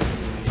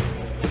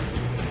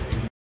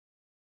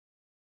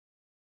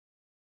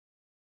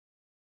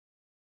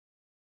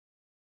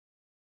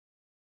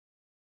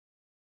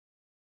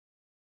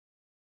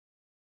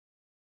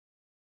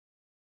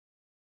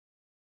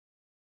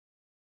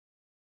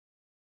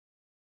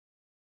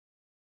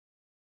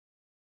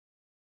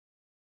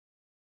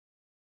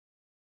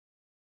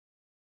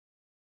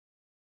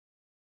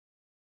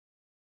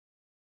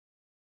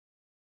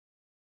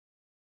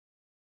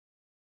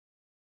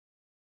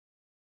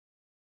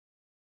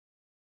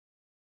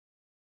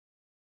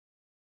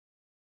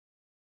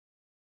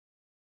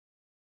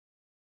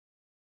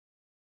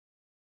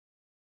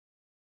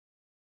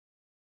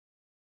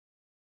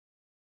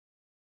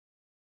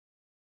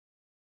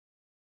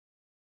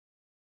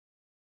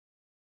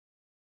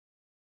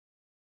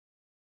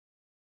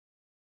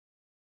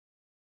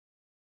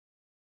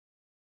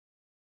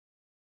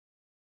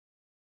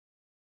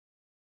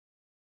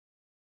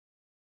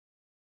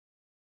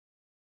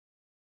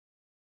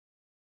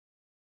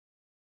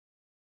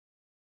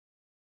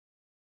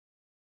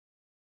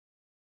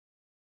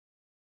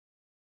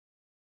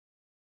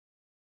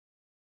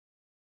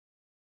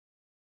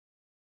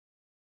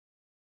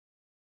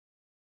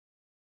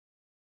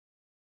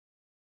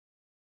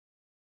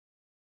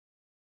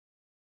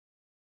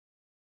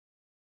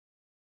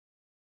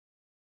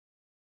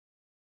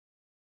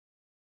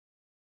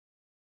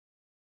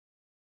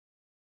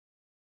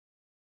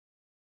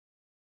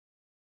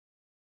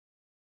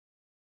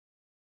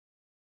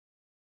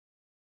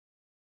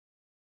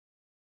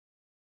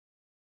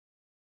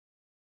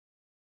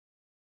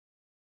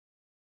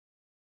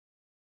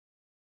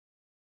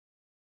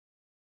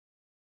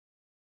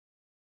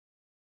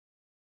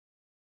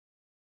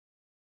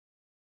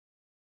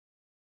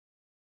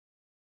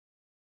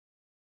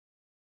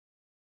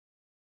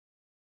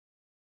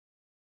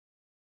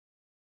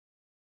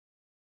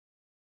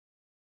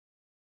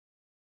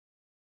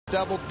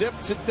 double dip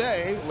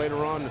today.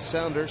 Later on, the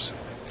Sounders.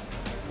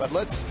 But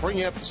let's bring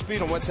you up to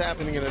speed on what's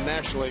happening in the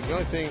National League. The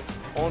only thing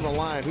on the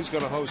line, who's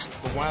going to host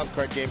the wild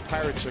card game,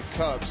 Pirates or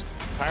Cubs?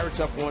 Pirates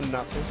up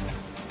 1-0.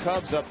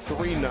 Cubs up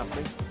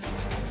 3-0.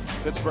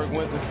 Pittsburgh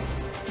wins it.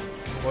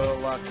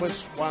 Will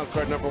clinch wild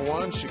card number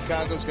 1.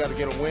 Chicago's got to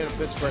get a win if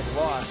Pittsburgh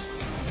lost.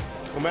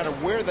 No matter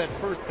where that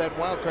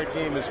wild card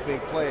game is being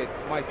played,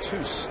 my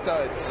two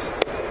studs,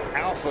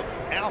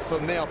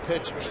 alpha male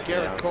pitchers,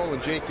 Garrett Cole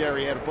and Jake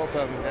Arrieta, both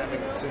of them having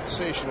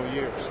sensational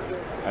years.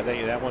 I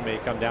think that one may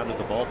come down to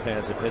the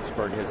bullpens, and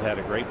Pittsburgh has had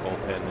a great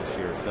bullpen this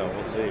year, so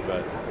we'll see.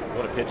 But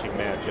what a pitching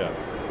matchup.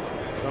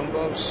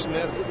 Jumbo,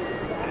 Smith,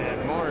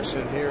 and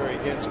Morrison here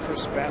against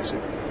Chris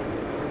Bassett.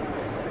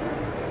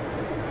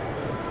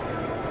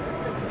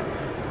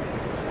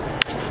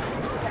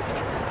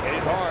 Hit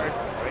it hard.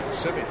 Right to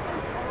Simeon.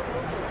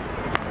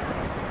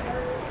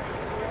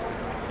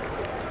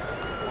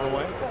 One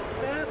away.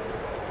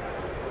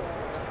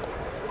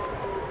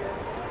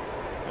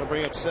 They'll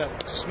bring up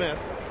Seth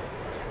Smith.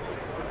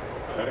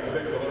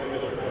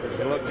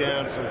 You look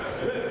down from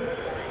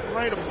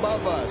right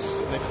above us,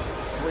 the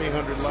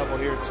 300 level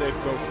here at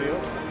Safeco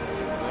Field.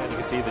 And you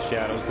can see the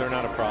shadows. They're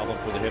not a problem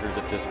for the hitters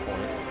at this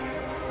point.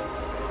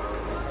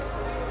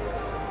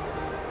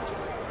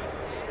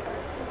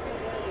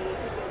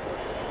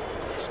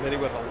 Smitty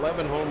with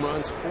 11 home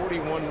runs,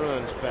 41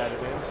 runs batted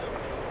in.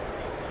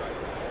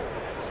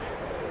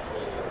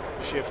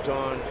 Shift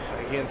on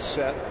against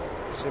Seth.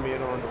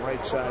 Simeon on the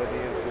right side of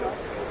the infield.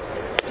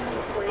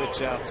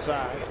 Pitch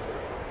outside.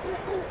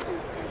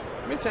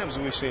 How many times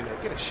have we seen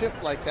it? Get a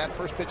shift like that.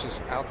 First pitch is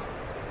out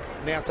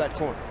in the outside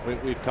corner.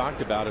 We've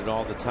talked about it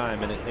all the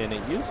time, and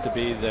it used to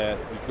be that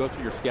you go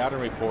through your scouting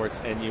reports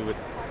and you would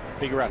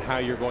figure out how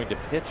you're going to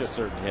pitch a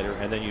certain hitter,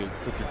 and then you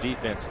put your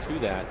defense to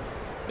that.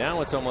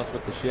 Now it's almost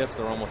with the shifts,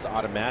 they're almost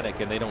automatic,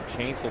 and they don't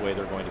change the way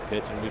they're going to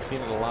pitch, and we've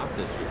seen it a lot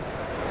this year.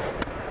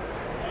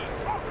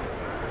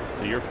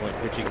 To your point,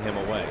 pitching him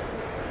away.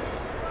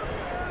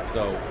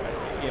 So,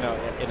 you know,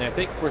 and I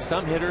think for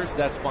some hitters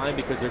that's fine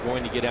because they're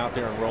going to get out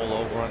there and roll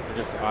over on. They're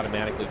just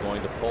automatically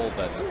going to pull.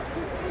 But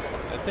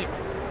I think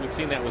we've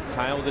seen that with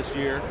Kyle this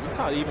year. We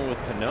saw it even with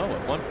Cano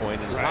at one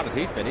point, and as hot as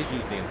he's been, he's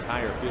used the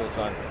entire field.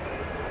 So I'm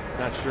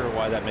not sure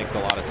why that makes a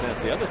lot of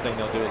sense. The other thing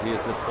they'll do is he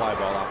hits this fly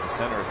ball out to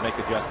center, is make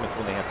adjustments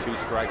when they have 2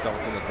 strikes. All of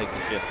a sudden they'll take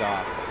the shift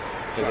off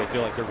because they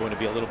feel like they're going to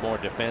be a little more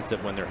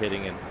defensive when they're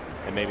hitting and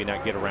maybe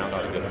not get around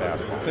on a good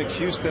fastball. I think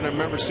Houston, I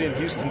remember seeing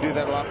Houston do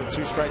that a lot with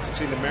 2 strikes. I've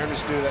seen the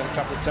Mariners do that a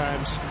couple of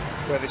times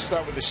where they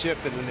start with the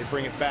shift and then they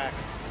bring it back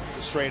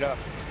to straight up.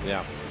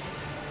 Yeah.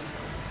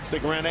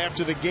 Stick around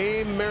after the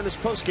game. Mariners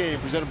post game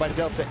presented by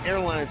Delta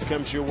Airlines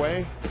comes your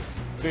way.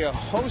 Be a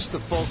host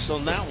of folks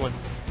on that one.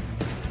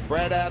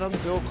 Brad Adam,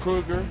 Bill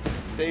Kruger,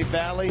 Dave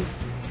Valley,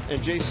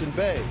 and Jason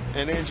Bay,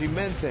 and Angie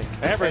Menting.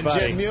 Everybody.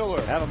 And Jen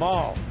Mueller. Have them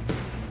all.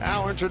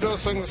 Now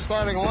introducing the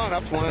starting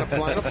lineups.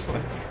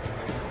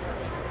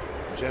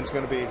 Jen's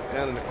going to be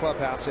down in the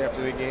clubhouse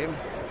after the game,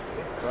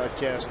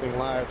 broadcasting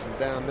live from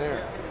down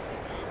there.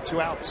 2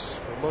 outs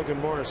for Logan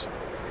Morrison.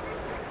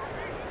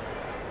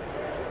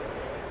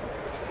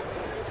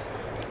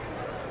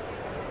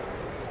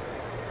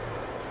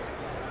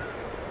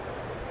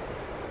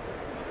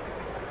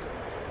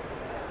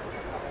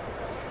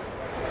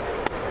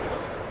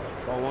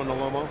 Ball 1 to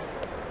Lomo.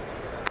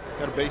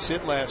 Got a base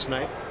hit last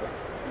night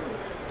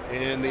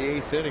in the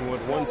 8th inning,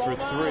 went 1 for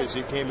 3 as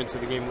he came into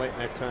the game late in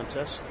that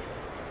contest.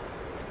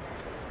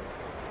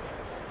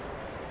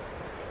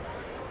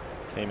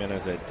 Came in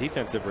as a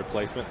defensive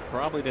replacement.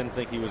 Probably didn't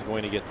think he was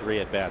going to get 3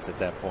 at bats at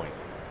that point.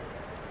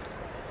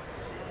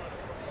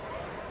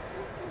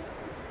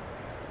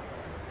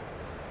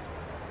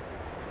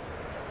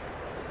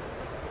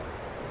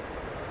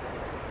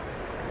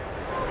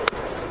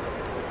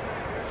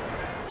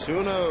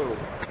 It'll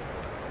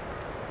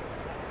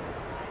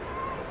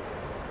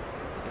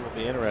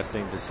be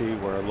interesting to see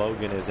where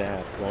Logan is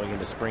at going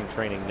into spring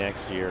training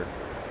next year.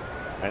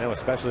 I know,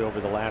 especially over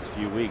the last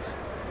few weeks,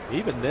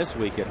 even this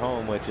week at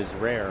home, which is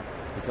rare,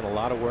 he's done a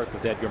lot of work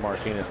with Edgar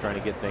Martinez trying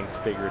to get things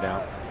figured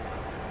out.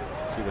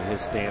 See what his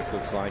stance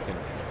looks like and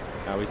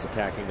how he's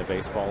attacking the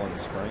baseball in the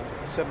spring.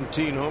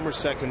 17 homers,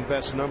 second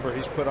best number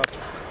he's put up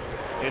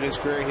in his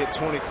career. He hit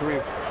 23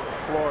 for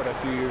Florida a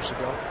few years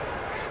ago.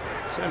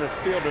 Center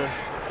fielder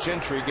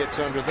Gentry gets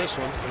under this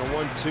one, and a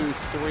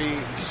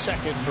 1-2-3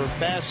 second for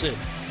Bassett.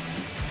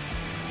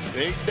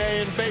 Big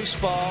day in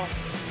baseball,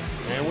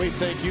 and we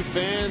thank you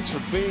fans for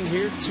being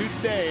here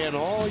today and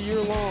all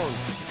year long.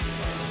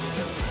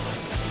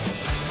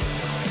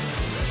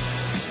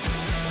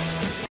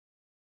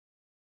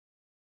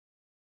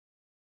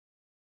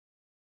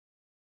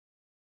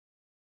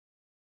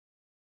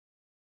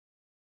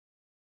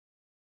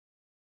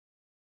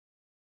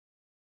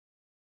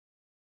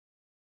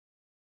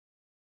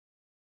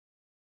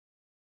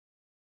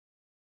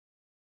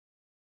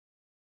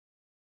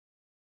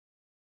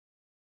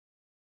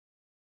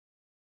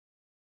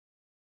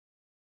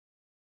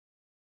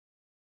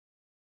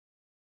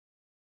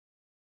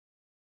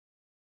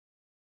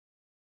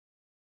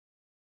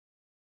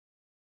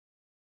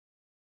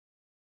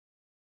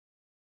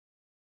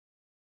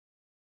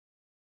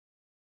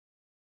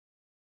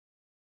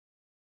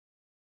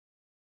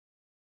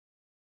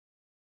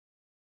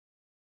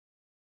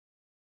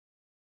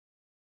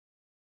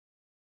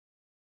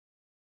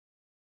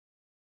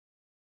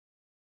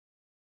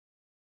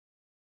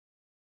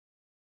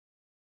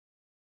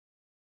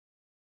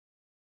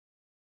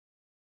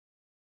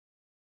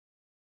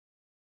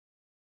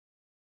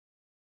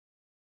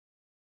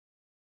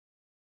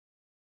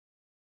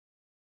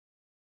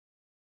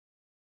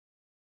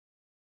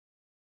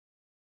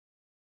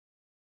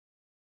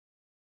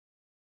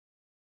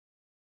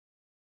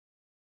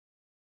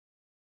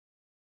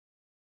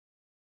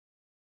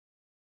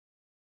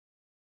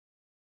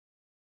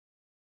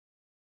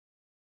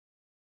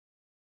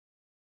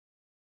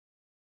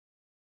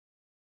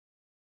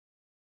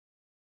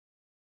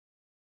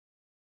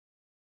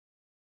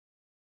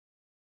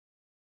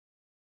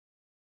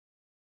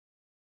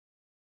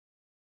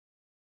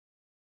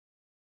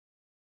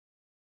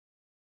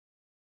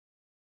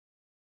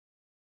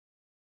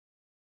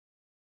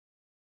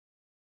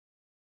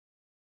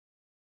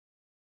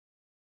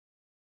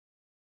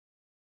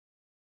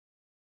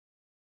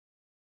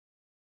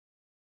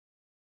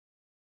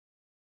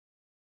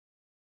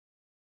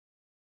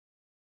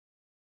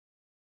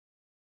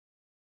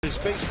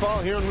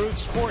 baseball here on Root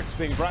Sports,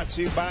 being brought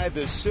to you by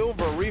the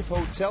Silver Reef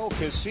Hotel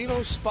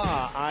Casino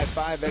Spa,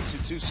 I-5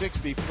 exit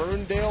 260,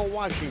 Ferndale,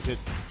 Washington.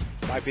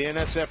 By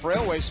BNSF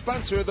Railway,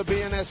 sponsor of the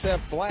BNSF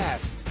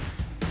Blast.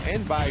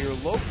 And by your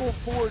local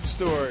Ford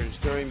stores.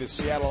 During the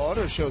Seattle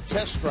Auto Show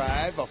test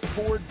drive, a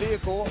Ford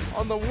vehicle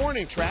on the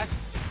warning track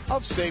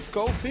of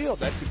Safeco Field.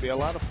 That could be a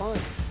lot of fun.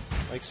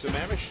 Like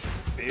Sammamish,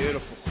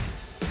 beautiful.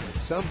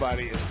 And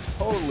somebody is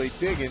totally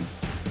digging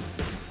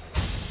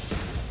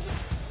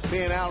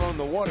being out on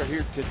the water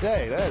here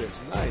today. That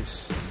is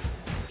nice.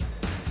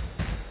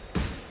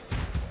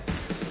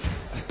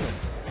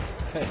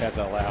 I had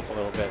to laugh a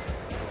little bit.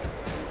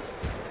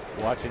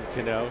 Watching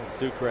Cano,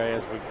 Sucre,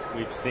 as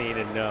we've seen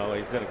and know,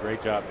 he's done a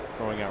great job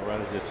throwing out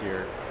runners this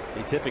year.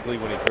 He typically,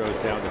 when he throws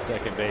down to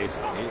second base,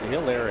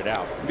 he'll air it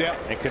out. Yeah.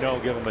 And Cano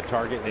will give him a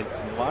target, and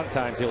a lot of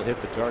times he'll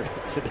hit the target.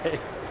 Today,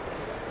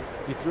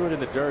 he threw it in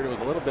the dirt. It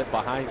was a little bit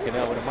behind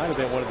Cano, and it might have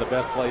been one of the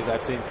best plays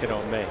I've seen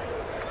Cano make.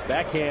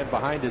 Backhand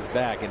behind his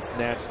back and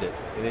snatched it.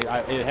 And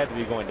it had to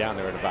be going down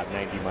there at about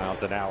 90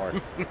 miles an hour.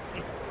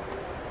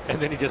 And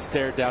then he just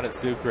stared down at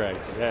Sucre.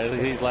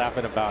 He's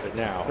laughing about it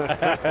now.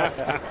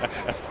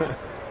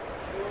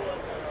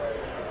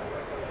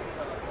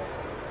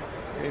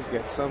 He's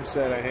got some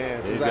set of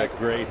hands. He's got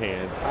great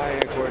hands.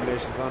 Eye-hand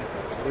coordination's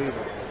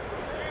unbelievable.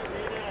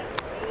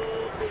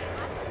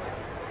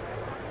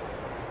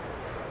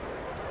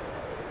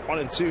 One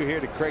and two here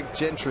to Craig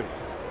Gentry.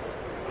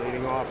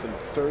 Leading off in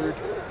third.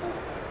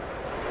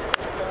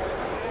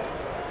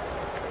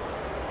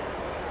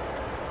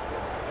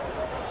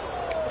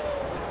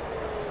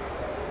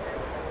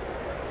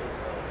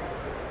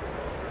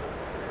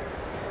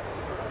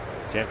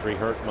 Gentry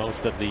hurt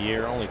most of the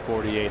year, only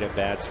 48 at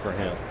bats for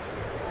him.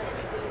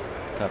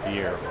 Tough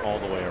year all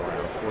the way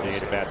around.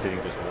 48 at bats,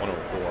 hitting just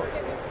 104.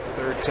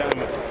 Third time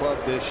at the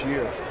club this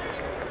year.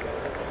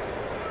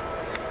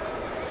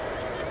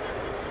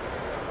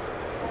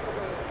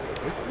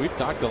 We've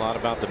talked a lot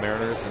about the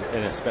Mariners,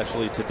 and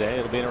especially today.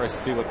 It'll be interesting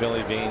to see what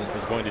Billy Beane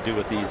is going to do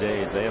with these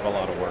A's. They have a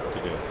lot of work to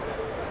do.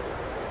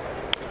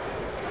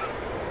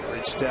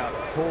 Reached out,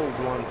 pulled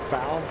one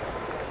foul.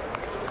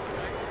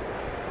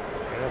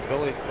 Yeah,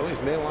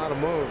 Billy's made a lot of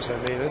moves. I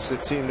mean, this is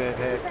a team that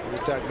had, we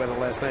talked about it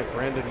last night,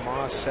 Brandon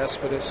Moss,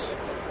 Cespedes,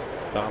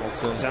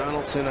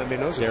 Donaldson. I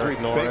mean, those are Derek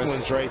three Norris. big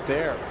ones right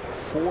there.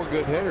 Four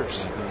good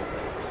hitters.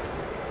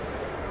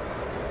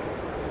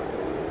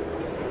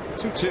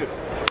 2-2.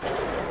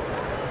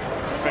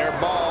 Fair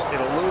ball. It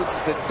eludes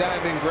the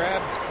diving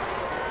grab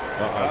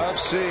of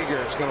Seager.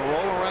 It's going to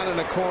roll around in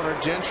the corner.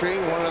 Gentry,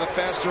 one of the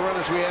faster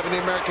runners we have in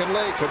the American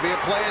League. Could be a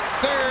play at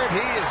third.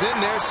 He is in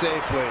there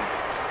safely.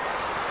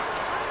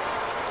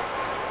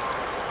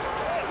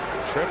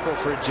 Triple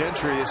for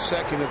Gentry, his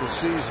second of the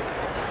season.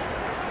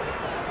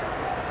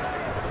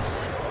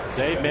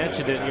 Dave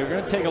mentioned it. You're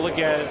going to take a look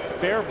at it.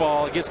 Fair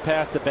ball. It gets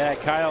past the bat.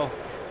 Kyle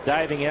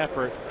diving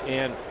effort.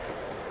 And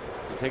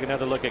take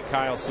another look at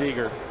Kyle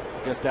Seager.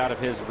 Just out of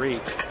his reach.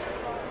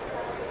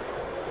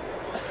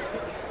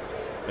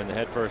 And the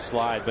head first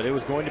slide. But it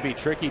was going to be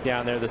tricky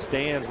down there. The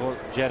stands will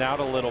jet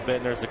out a little bit.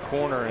 And there's a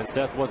corner. And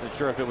Seth wasn't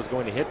sure if it was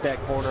going to hit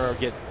that corner or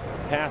get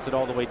past it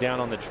all the way down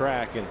on the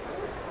track. And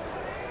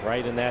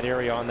right in that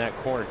area on that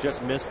corner,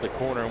 just missed the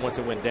corner, and once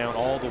it went down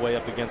all the way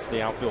up against the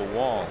outfield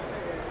wall,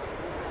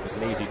 it was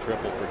an easy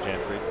triple for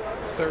Gentry.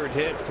 Third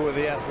hit for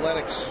the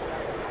Athletics.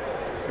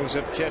 Brings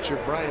up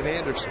catcher Brian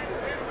Anderson.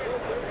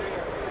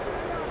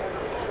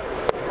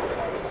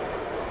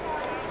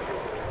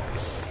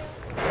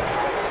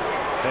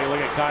 Take a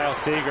look at Kyle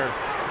Seager.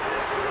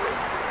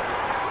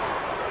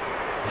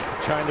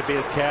 Trying to be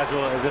as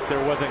casual as if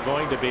there wasn't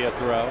going to be a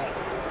throw.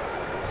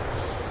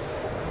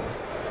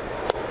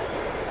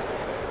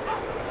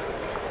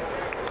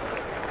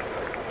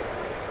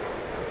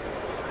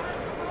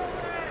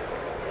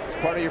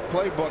 Part of your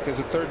playbook as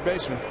a third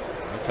baseman.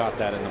 I taught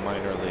that in the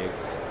minor leagues.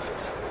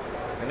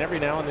 And every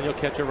now and then you'll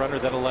catch a runner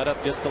that'll let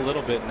up just a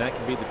little bit, and that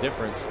can be the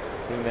difference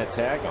putting that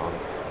tag on.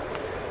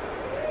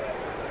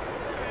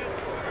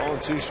 All in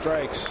 2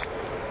 strikes.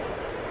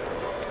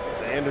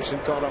 Anderson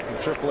called up from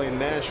AAA in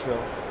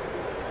Nashville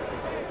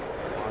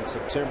on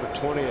September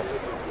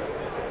 20th.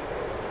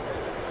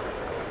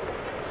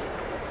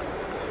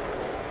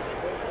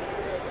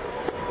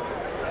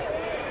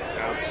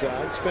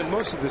 Outside. Spent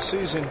most of the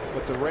season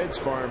with the Reds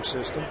farm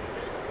system.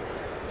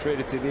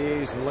 Traded to the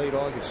A's in late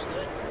August.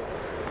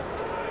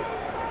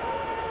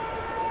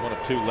 One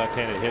of 2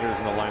 left-handed hitters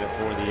in the lineup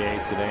for the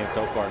A's today, and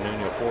so far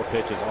Nuno 4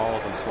 pitches, all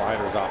of them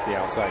sliders off the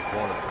outside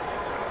corner.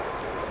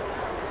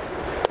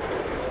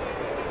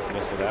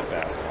 Missed with that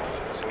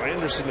fastball. So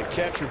Anderson, the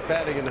catcher,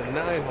 batting in the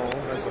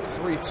 9-hole, has a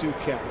 3-2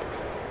 count.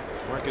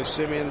 Marcus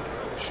Semien,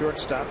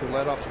 shortstop, who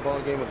led off the ball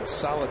game with a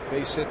solid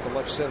base hit to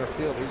left center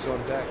field. He's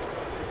on deck.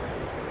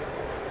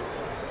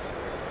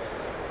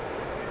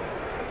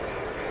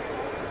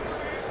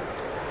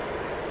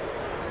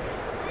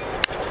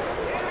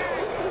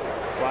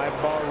 Fly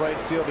ball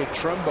right fielder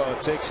Trumbo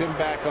takes him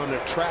back on the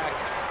track.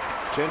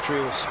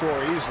 Gentry will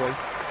score easily.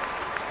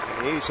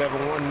 A's have a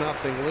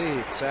 1-0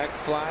 lead. Sac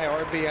fly,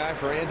 RBI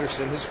for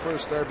Anderson. His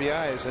first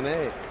RBI as an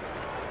A.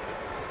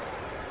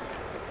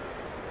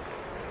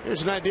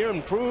 Here's an idea to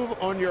improve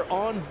on your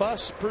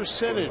on-bus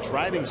percentage.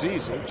 Riding's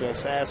easy.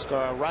 Just ask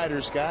our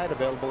rider's guide,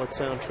 available at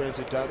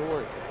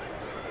soundtransit.org.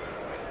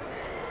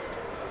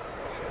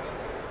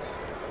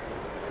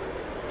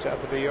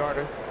 Top of the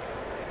order.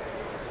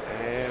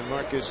 And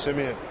Marcus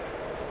Semien.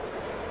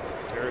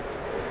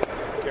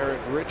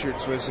 Garrett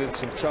Richards was in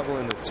some trouble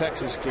in the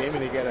Texas game,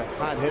 and he got a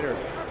hot hitter,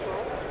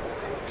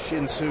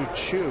 Shin-Soo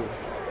Choo.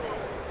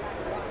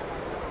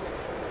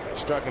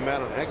 Struck him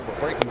out on a heck of a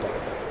breaking ball.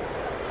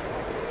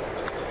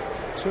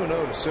 2-0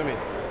 to Semien.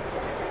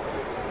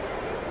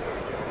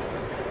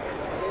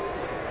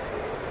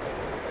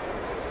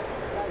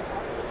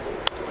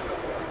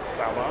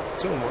 Foul off,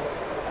 2-1.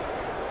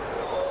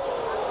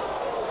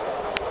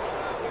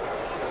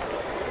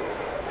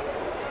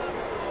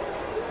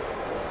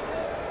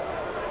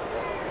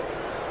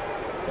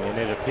 And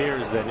it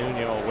appears that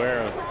Nuno, aware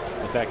of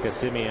the fact that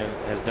Semien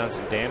has done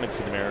some damage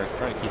to the Mariners,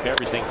 trying to keep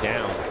everything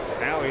down.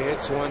 Now he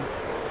hits one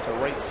to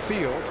right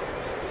field.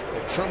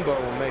 And Trumbo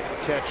will make the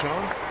catch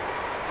on.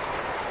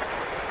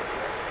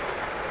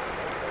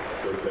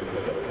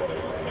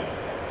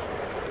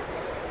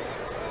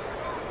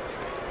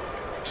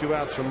 Two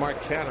outs for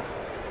Mark Canha.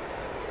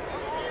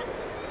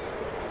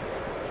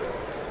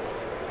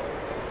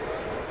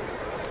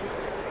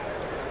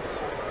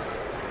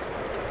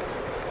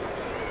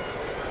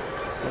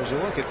 As you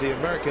look at the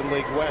American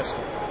League West,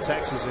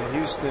 Texas and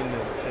Houston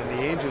and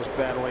the Angels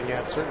battling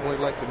out, certainly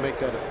like to make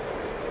that a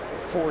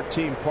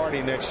 4-team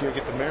party next year,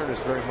 get the Mariners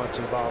very much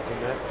involved in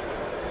that.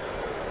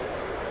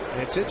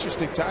 And it's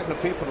interesting talking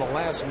to people in the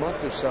last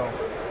month or so,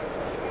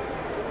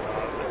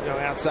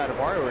 outside of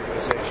our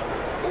organization.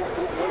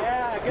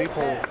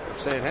 People are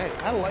saying, hey,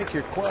 I like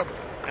your club,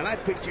 and I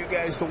picked you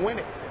guys to win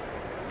it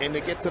and to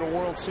get to the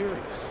World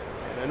Series.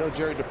 And I know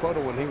Jerry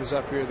DiPoto, when he was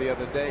up here the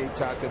other day, he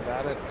talked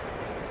about it.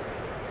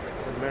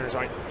 The Mariners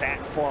aren't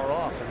that far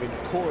off. I mean,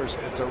 the core,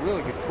 it's a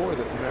really good core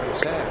that the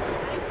Mariners have.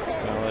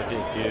 Well, if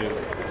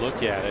you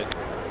look at it,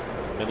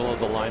 middle of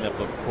the lineup,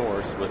 of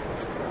course, with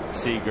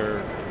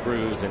Seager,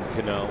 Cruz, and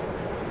Cano.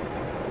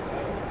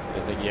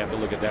 I think you have to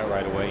look at that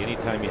right away.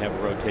 Anytime you have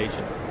a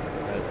rotation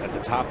at the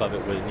top of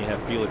it, when you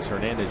have Felix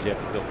Hernandez, you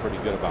have to feel pretty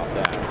good about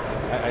that.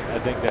 I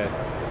think that,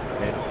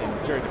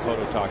 and Jerry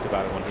DiPoto talked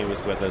about it when he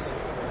was with us,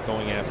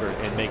 going after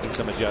and making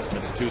some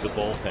adjustments to the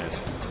bullpen.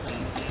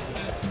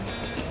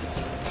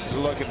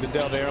 Look at the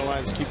Delta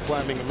Airlines keep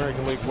climbing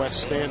American League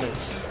West standings.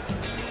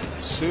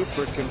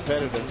 Super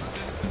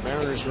competitive.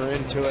 Mariners were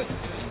into it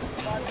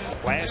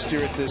last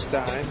year at this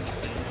time.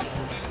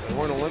 They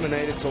weren't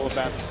eliminated till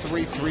about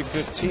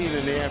 3:15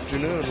 in the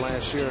afternoon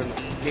last year in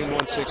game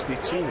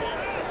 162.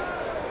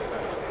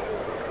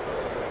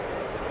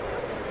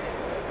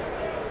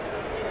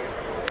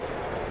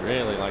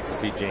 Really like to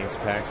see James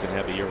Paxton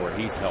have a year where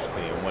he's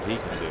healthy and what he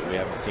can do. We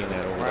haven't seen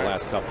that over the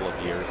last couple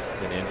of years.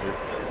 Been injured.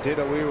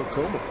 Ditto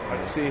Iwakuma. I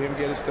can see him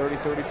get his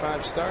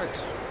 30-35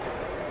 starts.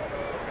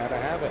 Gotta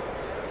have it.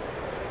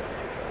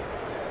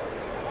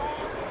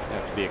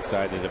 Have to be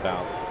excited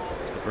about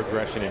the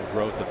progression and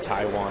growth of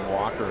Taijuan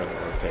Walker in the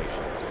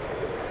rotation.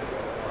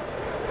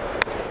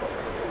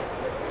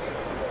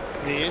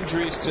 The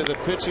injuries to the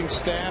pitching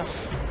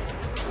staff.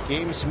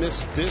 Games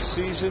missed this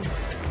season.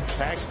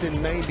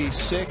 Paxton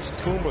 96,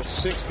 Kuma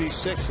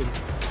 66, and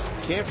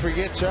can't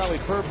forget Charlie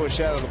Furbush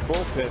out of the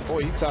bullpen. Boy,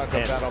 you talk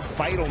about a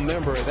vital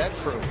member of that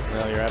crew.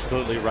 Well, you're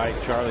absolutely right.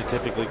 Charlie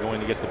typically going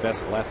to get the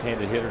best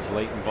left-handed hitters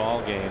late in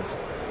ball games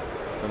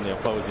from the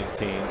opposing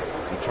teams.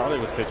 So Charlie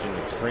was pitching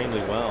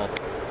extremely well.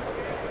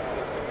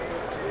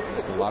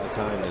 Missed a lot of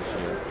time this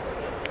year.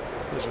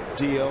 Those are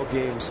DL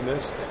games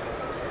missed.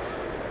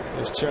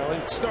 There's Charlie.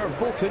 Star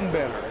bullpen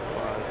banner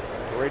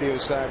on the radio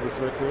side with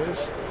Rick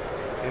Riz.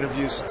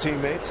 Interviews with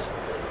teammates.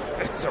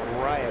 It's a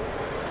riot.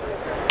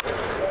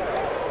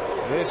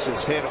 This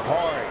is hit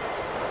hard.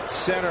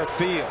 Center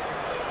field.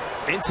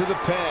 Into the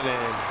pen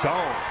and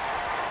gone.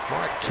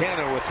 Mark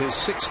Canha with his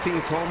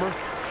 16th homer.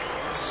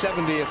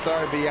 70th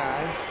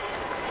RBI.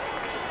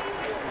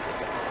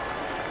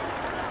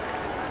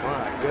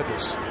 My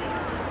goodness.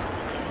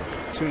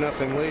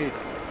 2-0 lead.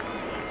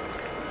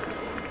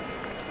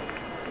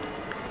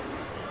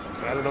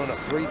 Got it on a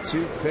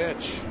 3-2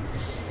 pitch.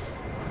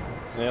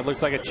 Yeah, it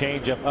looks like a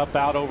changeup up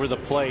out over the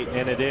plate,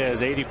 and it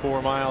is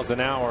 84 miles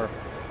an hour.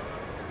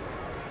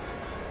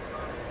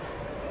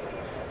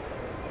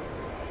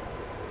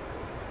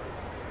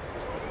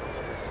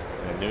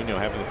 And Nuno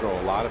having to throw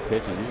a lot of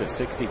pitches. He's at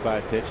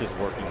 65 pitches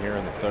working here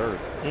in the third.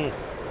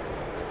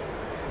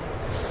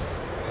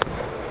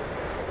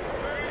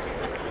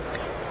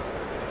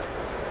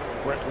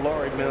 Brett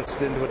Laurie mounts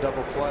into a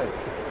double play.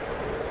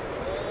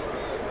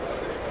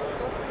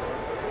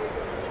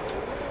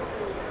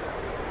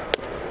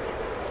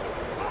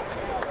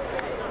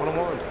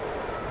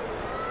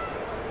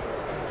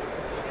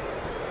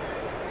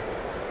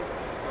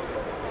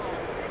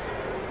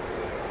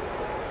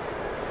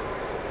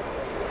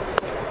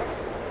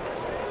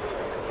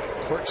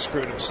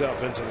 corkscrewed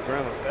himself into the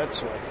ground with that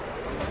swing.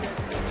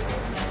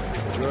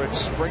 George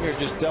Springer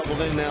just doubled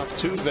in now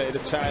Tuve to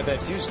tie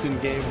that Houston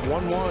game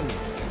 1-1.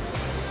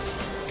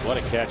 What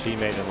a catch he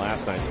made in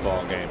last night's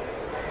ball game.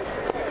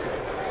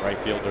 Right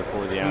fielder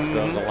for the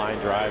Astros. A line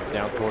drive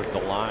down towards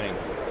the line.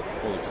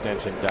 Full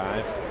extension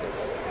dive.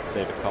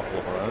 Save a couple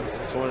of runs.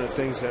 It's one of the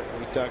things that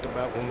we talk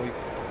about when we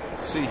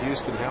see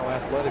Houston, how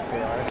athletic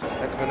they are. It's a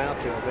heck of an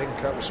outfield. They can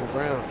cover some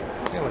ground.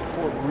 They got like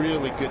 4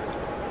 really good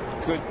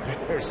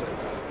pairs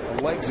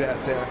of legs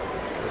out there.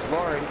 As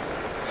Laurie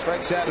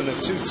strikes out in a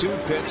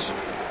 2-2 pitch.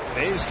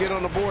 A's get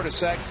on the board. A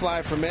sac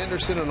fly from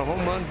Anderson and a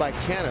home run by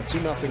Canna.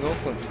 2-0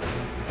 Oakland.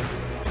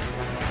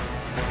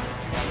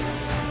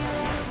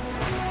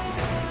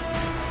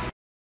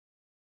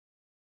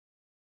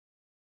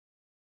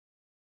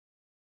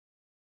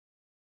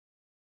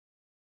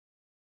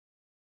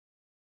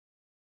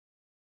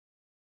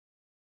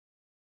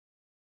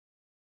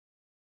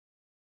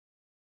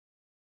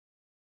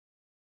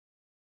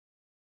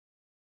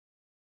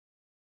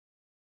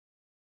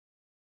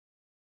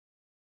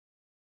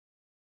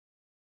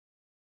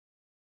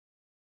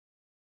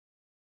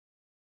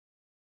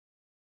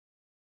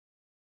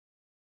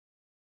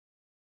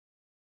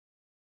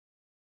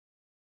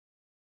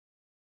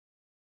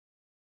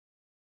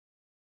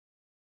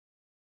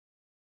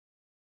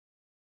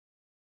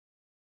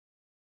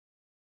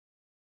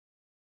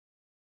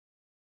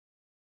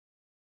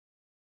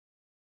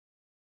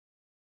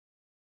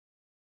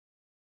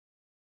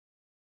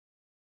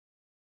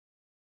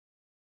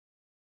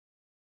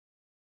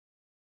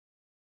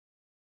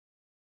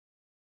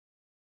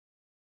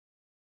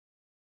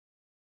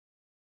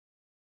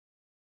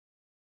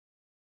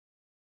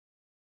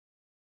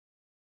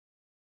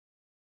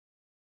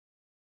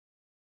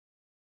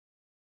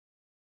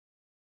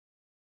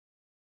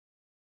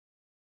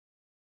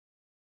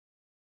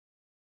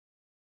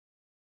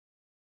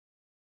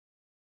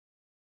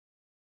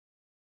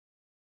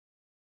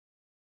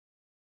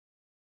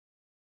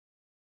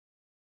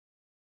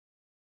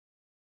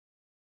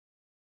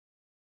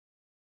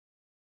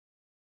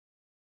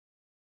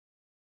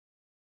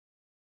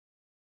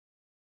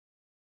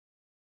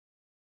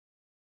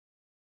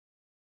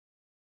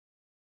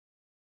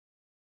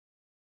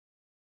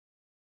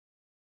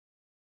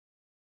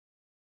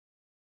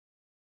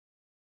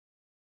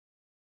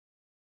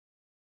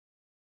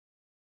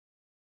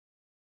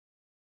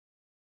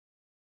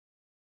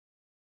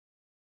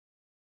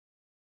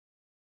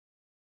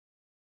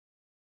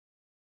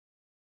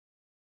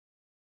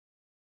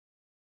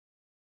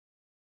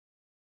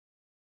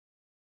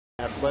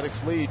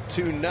 Athletics lead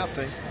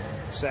 2-0.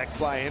 Sac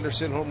fly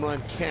Anderson, home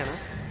run Canna.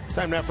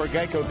 Time now for a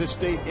Geico This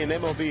Date in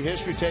MLB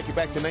history. Take you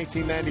back to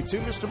 1992.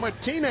 Mr.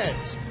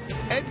 Martinez.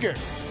 Edgar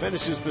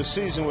finishes the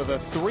season with a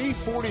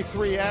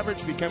 .343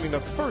 average, becoming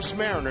the first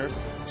Mariner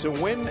to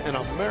win an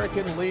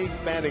American League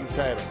batting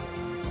title.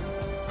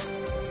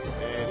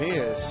 And he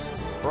has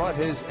brought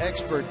his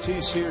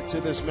expertise here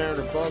to this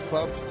Mariner ball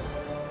club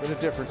in a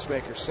difference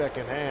maker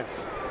second half.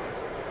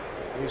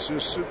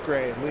 Jesus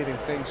Sucre leading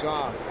things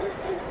off.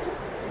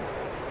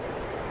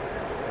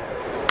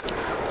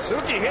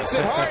 Suki hits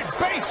it hard.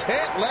 Base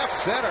hit left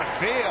center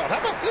field. How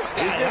about this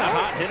guy? He's been a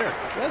hot hitter.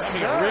 Yes,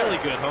 having sir. a really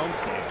good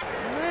homestand.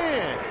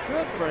 Man,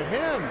 good for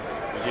him.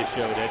 We just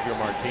showed Edgar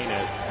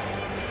Martinez.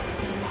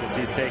 Since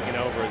he's taken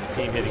over, the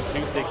team hitting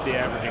 .260,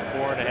 averaging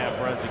 4.5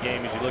 runs a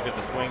game. As you look at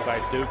the swing by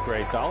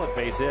Sucre, solid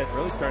base hit.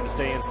 Really starting to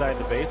stay inside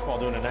the baseball,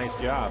 doing a nice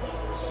job.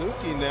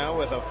 Suki now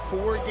with a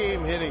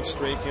 4-game hitting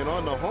streak, and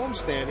on the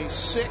homestand, he's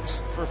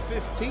 6 for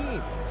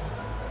 15.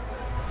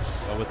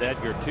 But with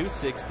Edgar,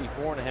 .260,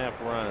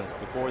 4.5 runs.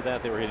 Before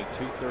that, they were hitting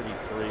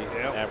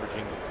 .233,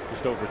 averaging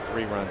just over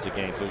 3 runs a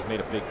game. So he's made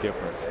a big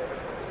difference.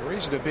 The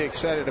reason to be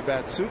excited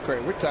about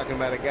Sucre, we're talking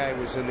about a guy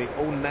who was in the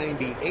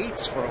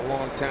 098s for a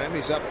long time.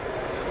 He's up,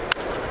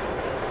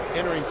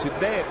 entering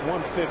today at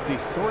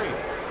 153.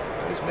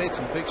 He's made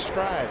some big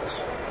strides.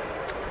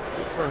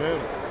 Good for him.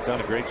 He's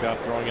done a great job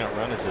throwing out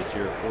runners this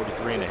year,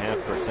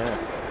 43.5%.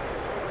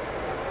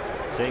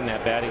 Seeing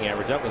that batting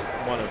average, that was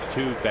one of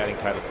 2 batting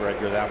titles for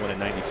Edgar. That one in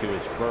 '92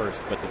 is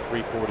first, but the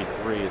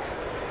 .343,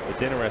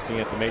 it's interesting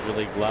at the major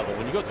league level.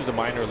 When you go through the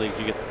minor leagues,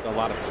 you get a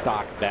lot of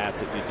stock bats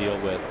that you deal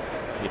with.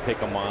 You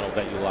pick a model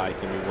that you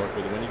like and you work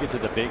with it. When you get to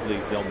the big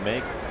leagues, they'll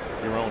make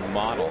your own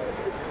model.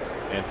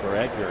 And for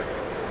Edgar,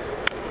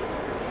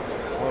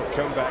 a little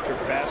comebacker,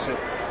 Bassett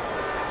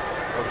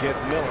will get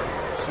Miller.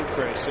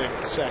 Sucre saved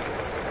the second.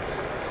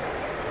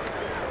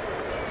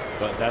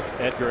 But that's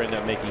Edgar ended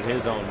up making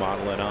his own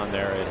model, and on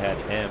there it had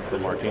him. For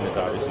Martinez,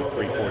 obviously,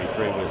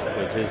 .343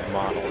 was his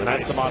model, and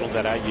that's the model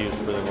that I used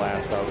for the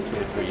last 2 or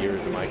 3 years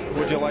of my career.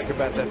 What did you like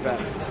about that bat?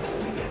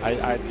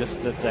 I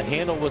just the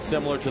handle was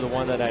similar to the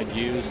one that I'd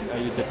used. I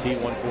used a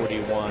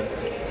T141,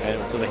 and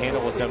so the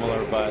handle was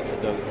similar, but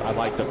I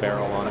liked the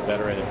barrel on it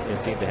better, and it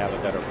seemed to have a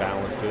better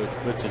balance to it,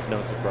 which is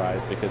no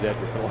surprise because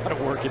Edgar put a lot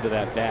of work into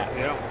that bat.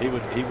 Yeah. He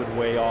would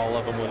weigh all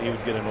of them when he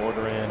would get an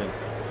order in, and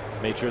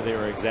made sure they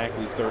were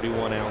exactly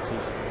 31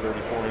 ounces,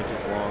 34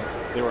 inches long.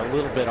 They were a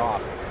little bit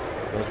off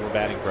Those were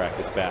batting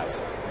practice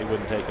bats. He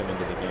wouldn't take them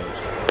into the game.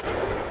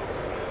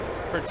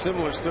 Heard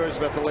similar stories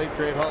about the late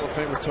great Hall of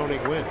Famer Tony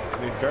Gwynn. I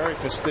mean, very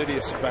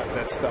fastidious about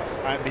that stuff.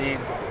 I mean,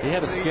 he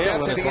had a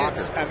scale in his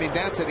locker. I mean,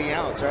 down to the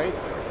ounce, right?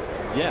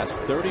 Yes,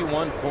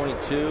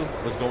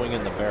 31.2 was going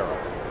in the barrel.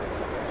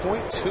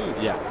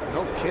 0.2? Yeah.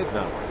 No kidding.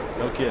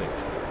 No kidding.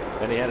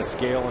 Then he had a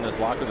scale in his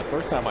locker. The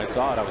first time I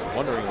saw it, I was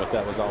wondering what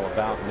that was all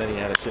about. And then he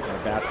had a shit in the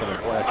bats going,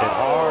 boy, I said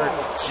hard.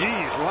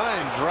 Jeez,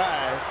 line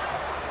drive.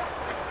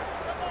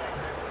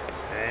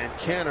 And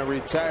Canna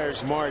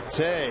retires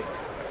Marte.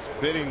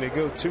 Bidding to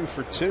go 2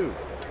 for 2.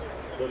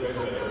 You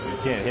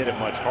can't hit it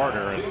much harder.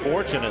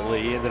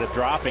 Unfortunately, he ended up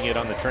dropping it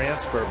on the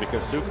transfer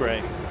because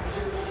Sucre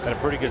had a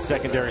pretty good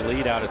secondary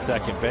lead out at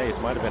second base.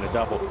 Might have been a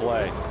double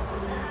play.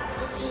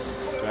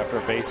 After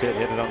a base hit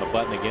it on the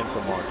button again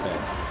for Marte.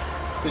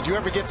 Did you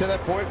ever get to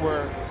that point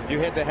where you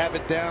had to have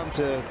it down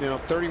to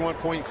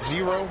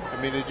 31.0?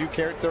 I mean, did you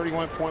carry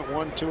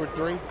 31.1, 2, or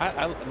 3?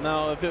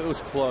 No, if it was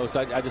close,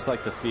 I just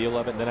like the feel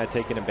of it. And then I'd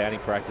take it in batting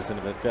practice, and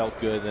if it felt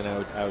good, then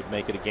I would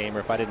make it a game. Or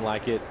if I didn't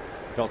like it,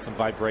 felt some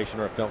vibration,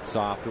 or it felt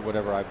soft, or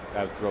whatever, I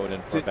would throw it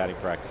in for batting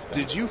practice.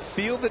 Did you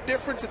feel the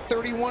difference at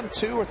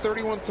 31.2 or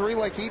 31.3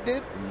 like he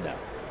did? No.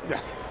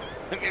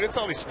 I mean, it's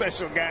only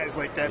special guys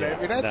like that. Yeah, I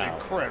mean, that's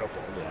incredible.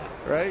 Yeah.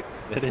 Right?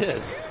 It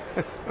is.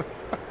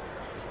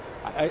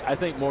 I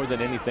think more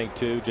than anything,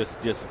 too,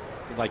 just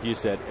like you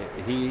said,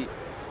 he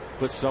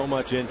put so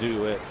much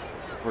into it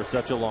for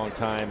such a long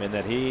time, and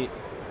that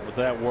with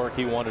that work,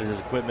 he wanted his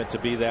equipment to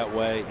be that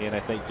way. And I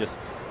think just,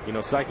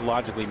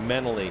 psychologically,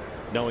 mentally,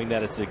 knowing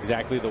that it's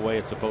exactly the way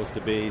it's supposed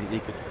to be, he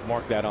could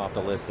mark that off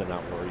the list and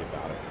not worry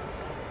about it.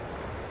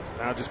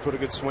 Now just put a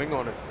good swing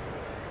on it.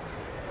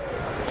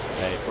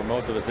 Hey, for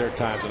most of us, there are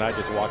times when I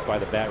just walk by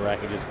the bat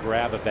rack and just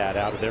grab a bat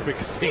out of there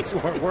because things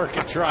weren't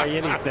working. Try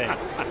anything.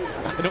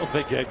 I don't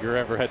think Edgar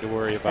ever had to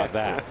worry about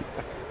that.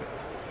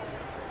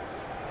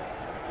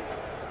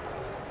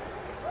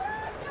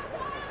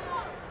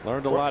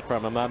 Learned a lot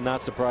from him. I'm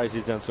not surprised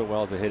he's done so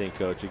well as a hitting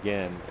coach.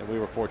 Again, we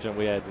were fortunate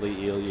we had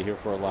Lee Elia here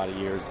for a lot of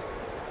years,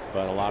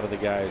 but a lot of the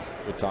guys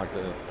would talk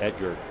to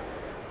Edgar.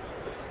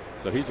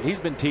 So he's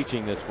been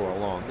teaching this for a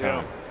long time.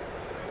 Yeah.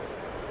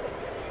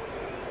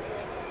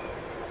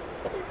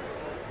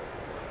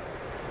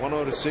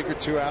 1-0 to Seager,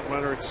 2 out,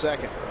 runner at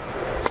second.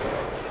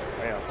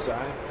 Way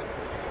outside.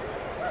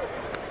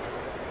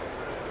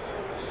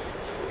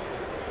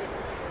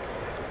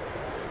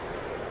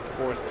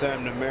 Fourth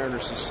time the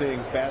Mariners are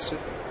seeing Bassett.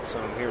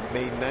 Saw him here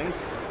May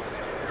 9th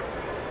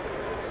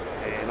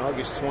and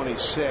August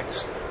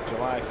 26th,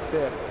 July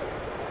 5th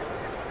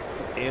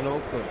in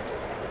Oakland.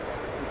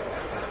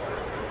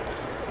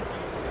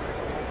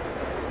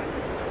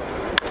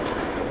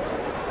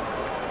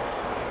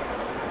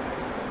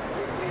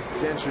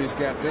 Gentry's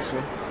got this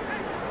one.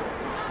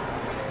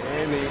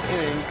 And the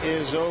inning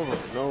is over.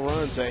 No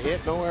runs, a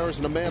hit, no errors,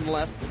 and a man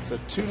left. It's a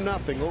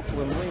 2-0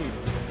 Oakland lead.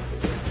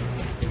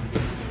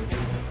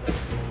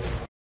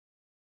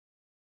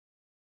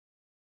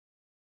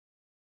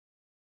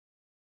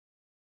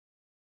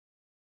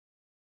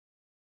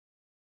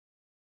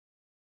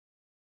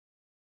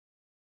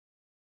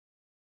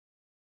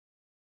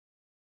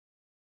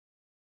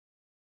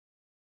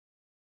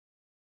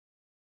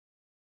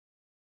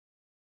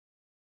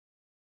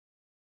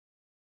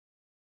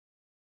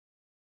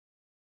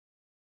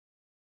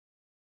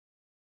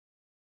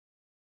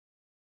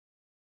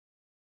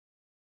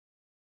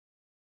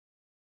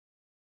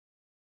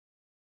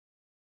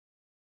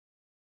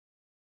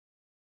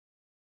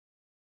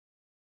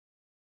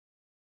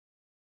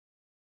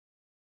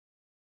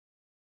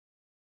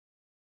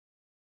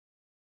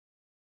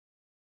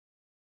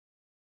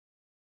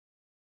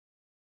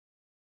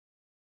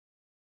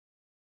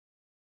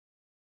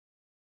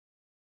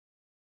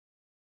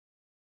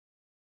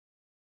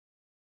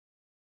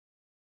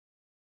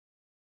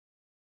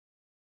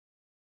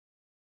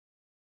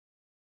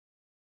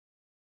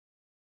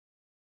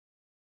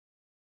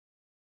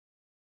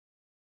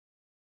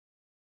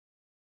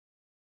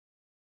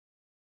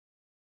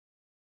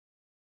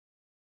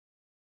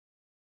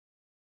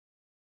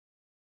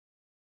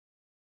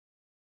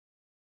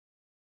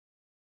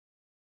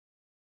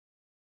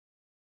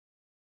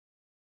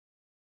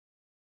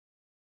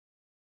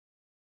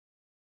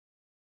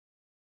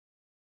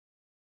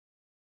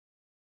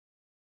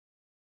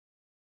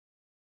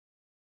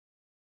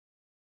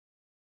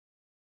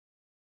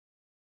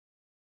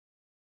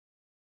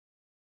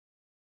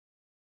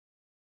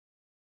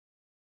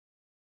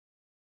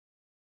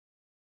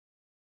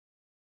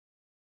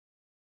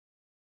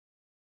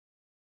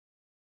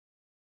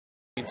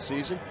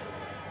 Season.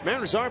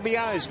 Mariners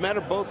RBIs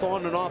matter both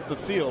on and off the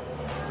field.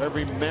 For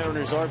every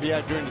Mariners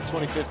RBI during the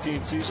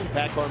 2015 season,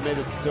 PACCAR made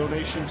a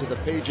donation to the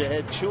Page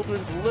Ahead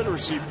Children's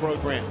Literacy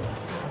Program.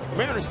 The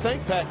Mariners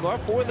thank PACCAR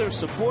for their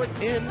support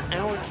in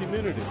our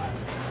community.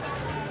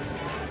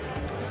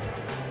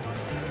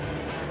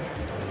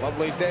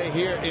 Lovely day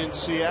here in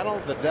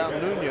Seattle. The Del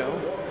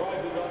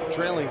Nuno,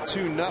 trailing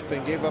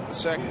 2-0, gave up a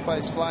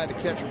sacrifice fly to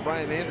catcher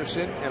Brian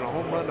Anderson and a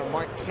home run to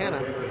Mark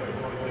Canna.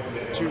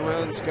 2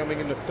 runs coming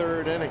in the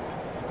third inning.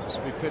 This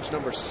will be pitch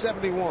number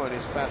 71.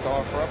 He's about to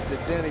offer up to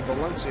Danny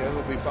Valencia, who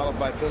will be followed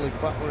by Billy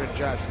Butler and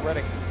Josh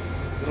Reddick.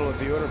 Middle of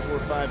the order, 4,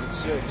 5, and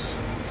 6.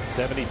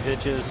 70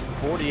 pitches,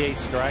 48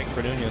 strikes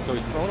for Nunez. So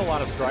he's thrown a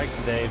lot of strikes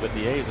today, but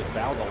the A's have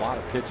fouled a lot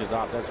of pitches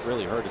off. That's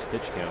really hurt his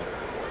pitch count.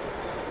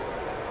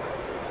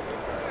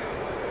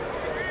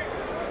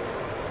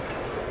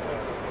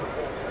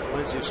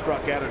 Valencia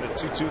struck out at a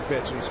 2-2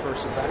 pitch in his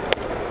first at bat.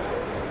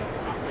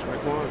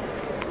 Strike one.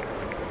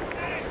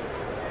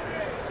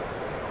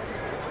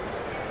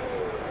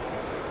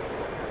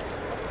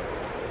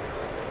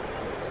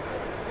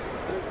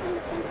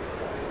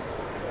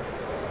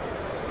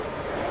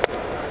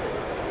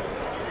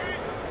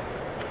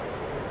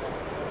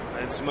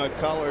 And some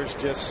McCullers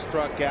just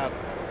struck out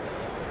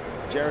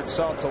Jared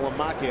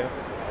Saltalamacchia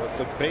with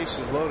the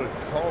bases loaded,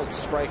 called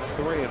strike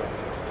 3, and a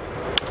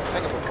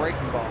heck of a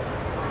breaking ball.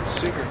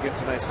 Seager gets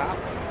a nice hop,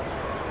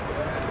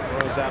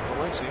 throws out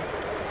Valencia.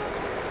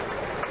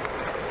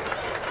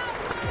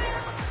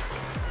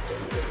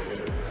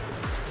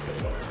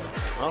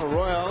 Well, the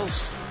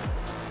Royals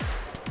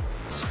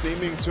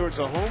steaming towards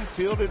a home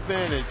field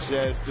advantage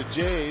as the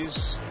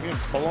Jays get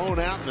blown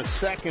out in the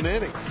second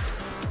inning.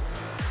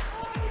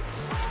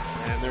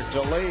 And they're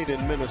delayed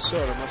in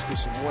Minnesota. Must be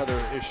some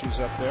weather issues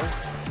up there.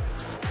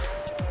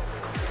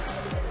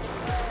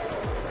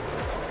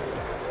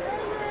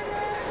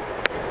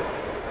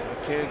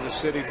 The Kansas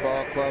City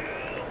Ball Club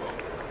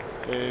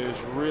is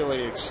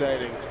really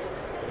exciting.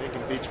 They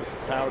can beat you with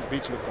the power,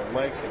 beat you with the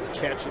legs, they can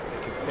catch it,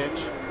 they can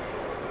pitch.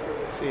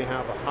 See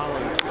how the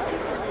Holland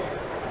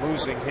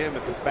losing him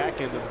at the back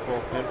end of the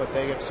bullpen, but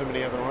they have so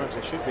many other arms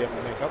they should be able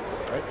to make up for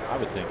it, right? I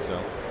would think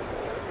so.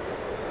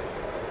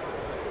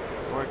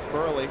 Frank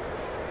Burley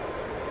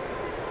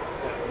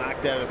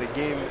knocked out of the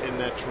game in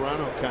that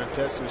Toronto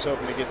contest. He was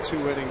hoping to get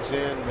 2 innings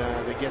in.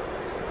 They get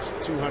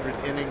 200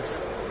 innings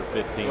for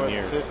 15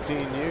 years.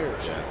 15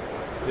 years. Yeah.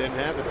 Didn't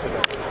have it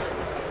today.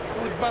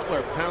 Billy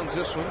Butler pounds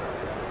this one.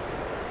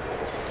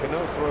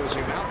 Cano throws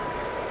him out.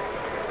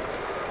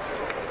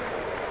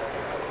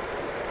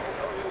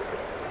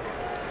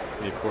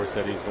 He of course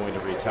said he's going to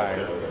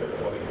retire.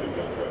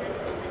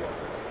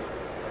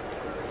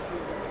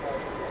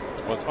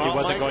 He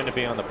wasn't going to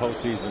be on the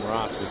postseason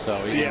roster,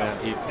 so he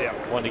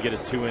wanted to get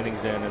his 2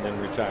 innings in and then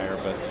retire,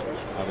 but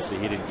obviously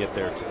he didn't get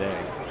there today.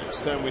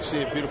 Next time we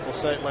see a beautiful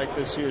sight like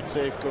this here at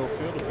Safeco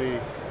Field, it'll be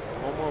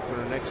home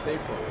opener next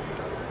April.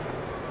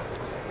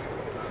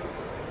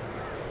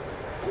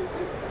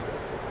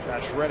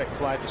 Josh Reddick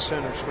fly to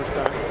center his first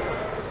time.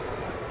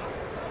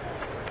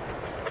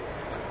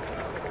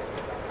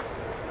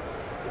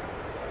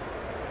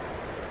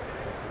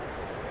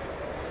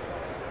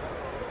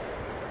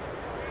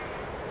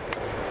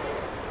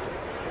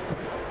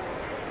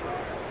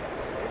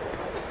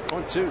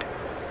 Two.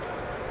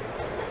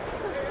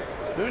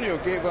 Nuno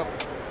gave up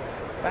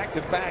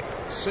back-to-back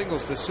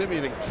singles to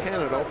Simeon and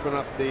Cannon to open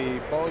up the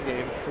ball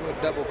game. Threw a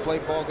double play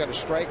ball, got a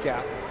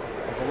strikeout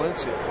of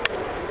Valencia.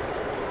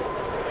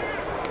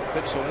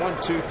 Pitched a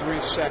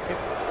 1-2-3 second.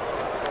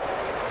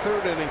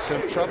 Third inning,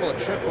 some trouble. A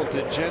triple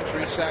to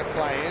Gentry, sac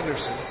fly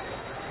Anderson,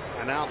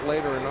 and out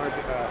later an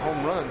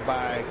home run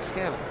by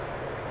Cannon.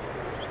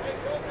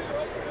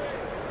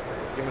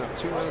 He's given up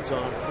 2 runs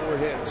on 4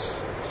 hits.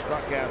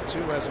 Struck out 2,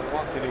 hasn't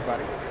walked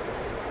anybody.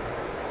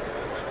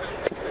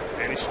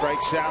 And he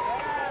strikes out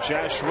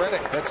Josh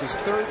Reddick. That's his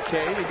 3rd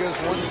K. He goes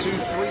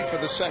 1-2-3 for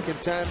the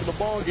 2nd time in the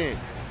ball game.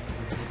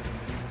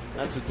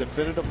 That's a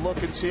definitive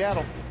look in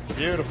Seattle.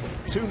 Beautiful.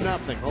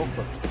 2-0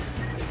 Oakland.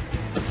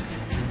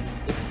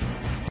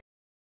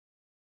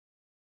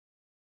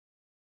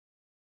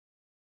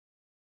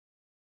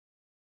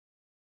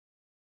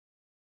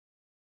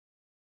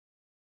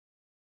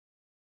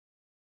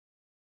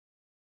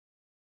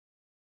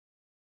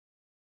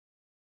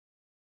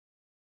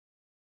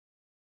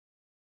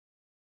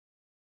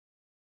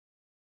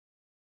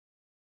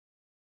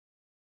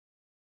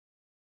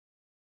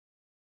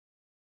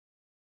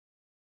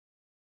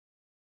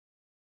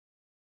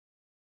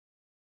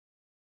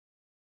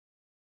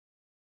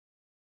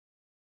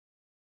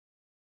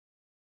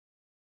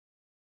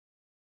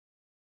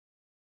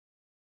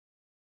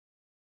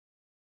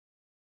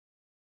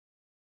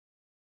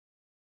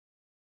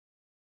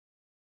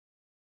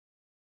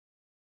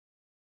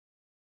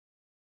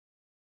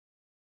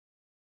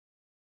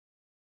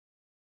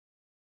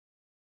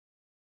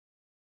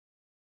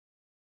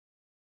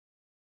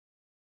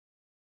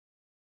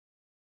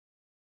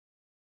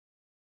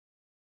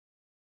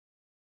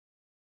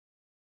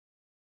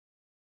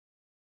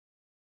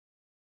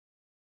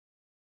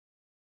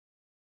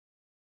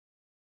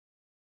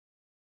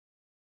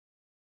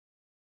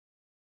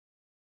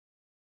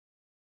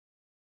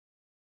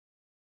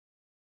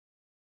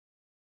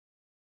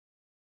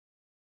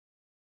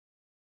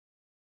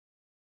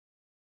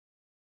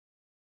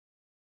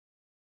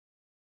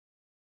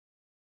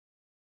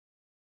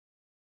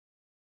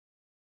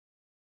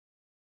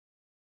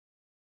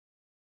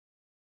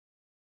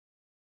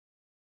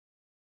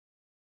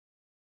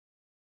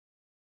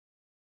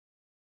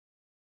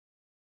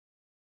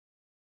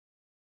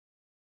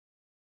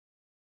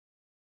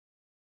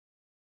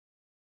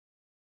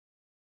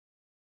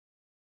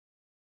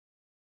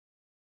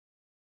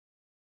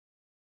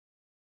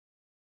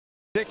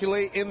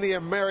 particularly in the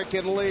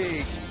American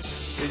League.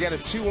 You got a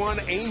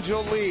 2-1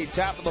 Angel lead,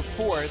 top of the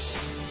fourth.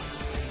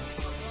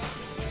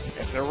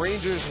 If the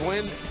Rangers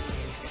win,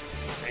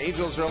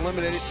 Angels are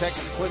eliminated.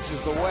 Texas clinches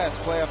the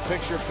West. Playoff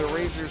picture if the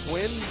Rangers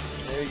win.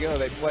 There you go.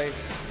 They play.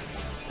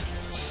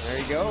 There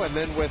you go. And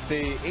then with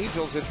the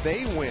Angels, if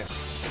they win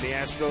and the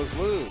Astros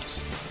lose,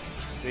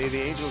 today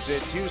the Angels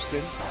at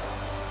Houston.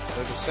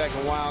 They're the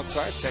second wild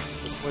card.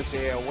 Texas will clinch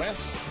the AL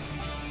West.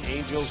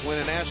 Angels win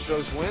and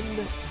Astros win.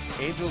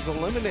 Angels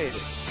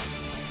eliminated.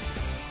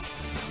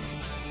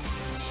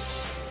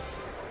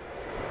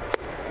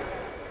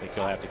 I think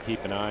you'll have to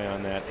keep an eye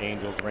on that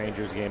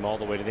Angels-Rangers game all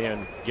the way to the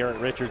end. Garrett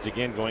Richards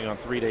again going on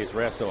 3 days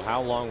rest, so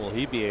how long will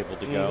he be able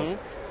to go?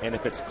 And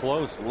if it's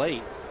close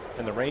late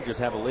and the Rangers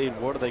have a lead,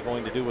 what are they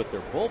going to do with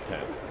their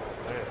bullpen?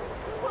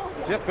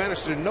 Jeff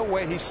Bannister, no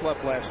way he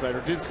slept last night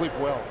or did sleep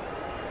well.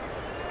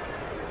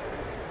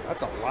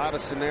 That's a lot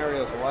of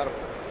scenarios, a lot of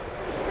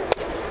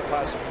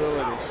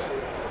possibilities.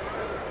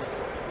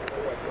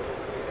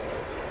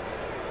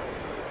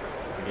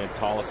 Again,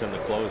 Tollefson, the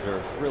closer,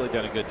 has really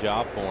done a good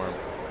job for him.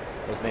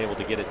 Wasn't able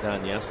to get it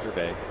done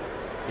yesterday.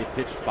 He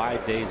pitched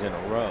 5 days in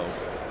a row.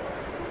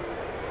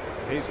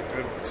 He's a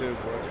good one too,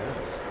 boy.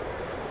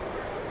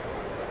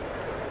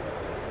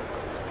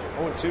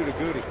 Yeah. 0-2 to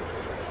Goody.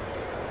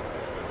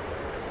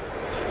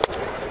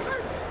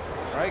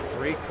 Strike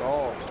three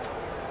called.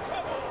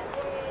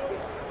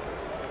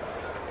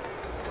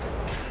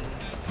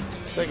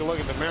 Let's take a look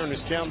at the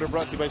Mariners calendar,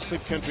 brought to you by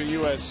Sleep Country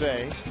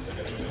USA.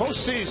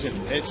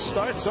 Postseason, it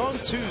starts on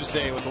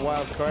Tuesday with a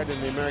wild card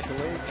in the American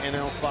League.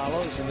 NL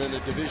follows, and then a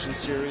division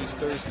series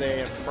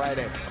Thursday and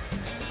Friday.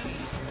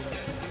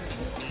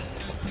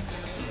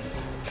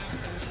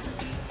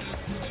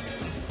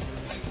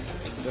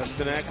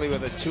 Dustin Ackley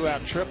with a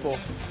 2-out triple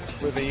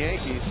for the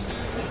Yankees.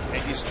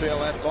 Yankees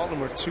trail at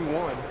Baltimore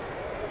 2-1.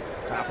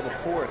 Top of the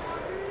fourth.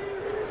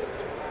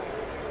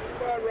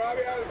 Come on,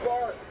 Robbie, out of the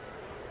bar.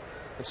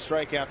 A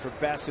strikeout for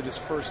Bassett, his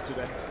first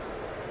today.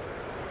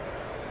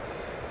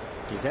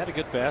 He's had a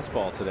good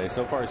fastball today.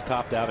 So far, he's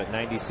topped out at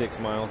 96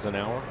 miles an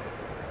hour.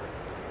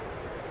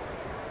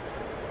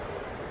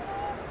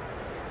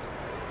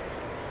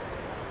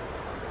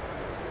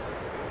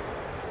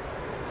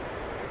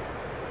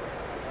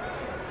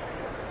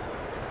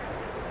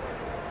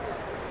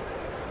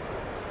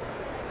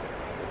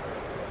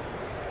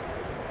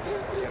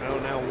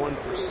 Now 1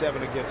 for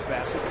 7 against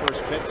Bassett.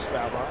 First pitch,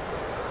 foul off.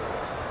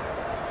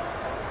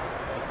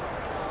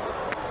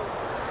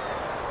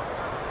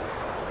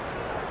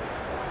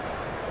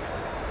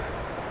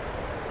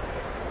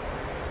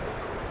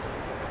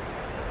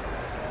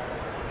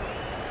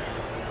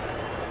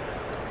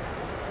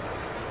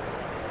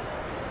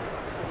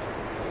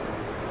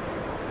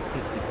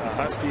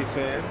 Husky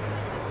fan.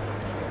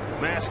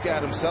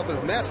 Mascot himself.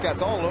 There's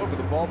mascots all over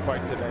the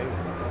ballpark today.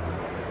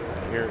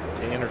 Here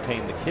to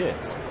entertain the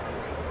kids.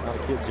 A lot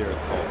of kids here at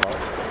the ballpark.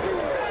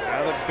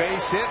 Another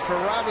base hit for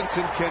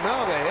Robinson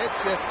Cano. The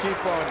hits just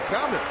keep on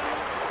coming.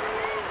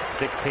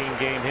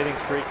 16-game hitting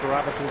streak for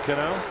Robinson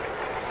Cano.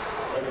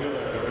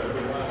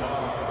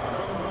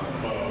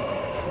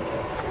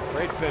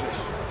 Great finish.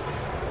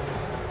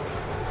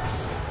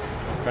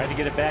 Trying to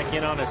get it back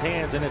in on his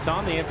hands, and it's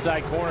on the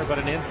inside corner, but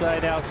an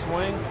inside-out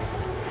swing.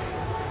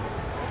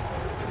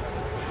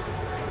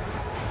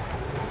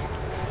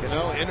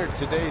 Cano entered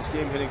today's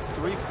game hitting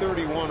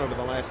 .331 over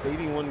the last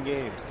 81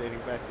 games, dating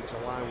back to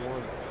July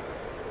 1.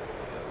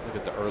 Look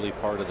at the early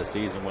part of the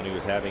season when he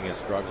was having his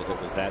struggles. It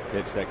was that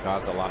pitch that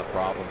caused a lot of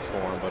problems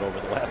for him, but over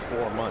the last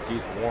 4 months,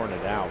 he's worn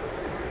it out.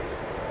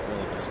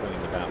 Really been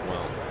swinging the bat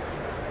well.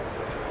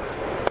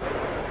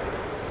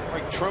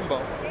 Like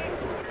Trumbo.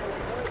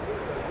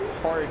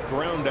 Hard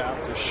ground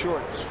out to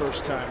short his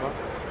first time up.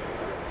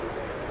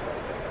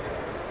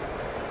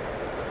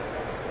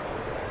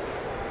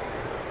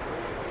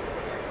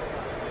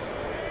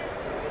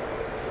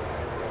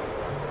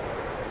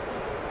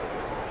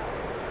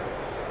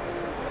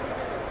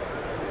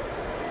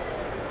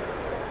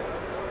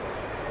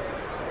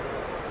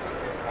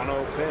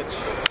 Pitch.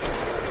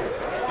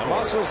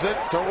 Muscles it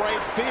to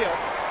right field.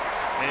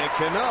 And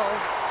Cano,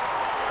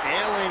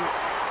 ailing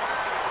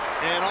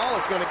and all,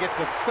 is going to get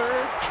the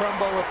third.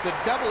 Trumbo with the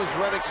double as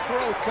Reddick's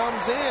throw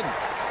comes in.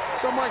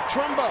 So Mike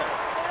Trumbo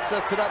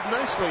sets it up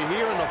nicely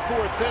here in the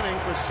fourth inning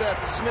for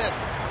Seth Smith.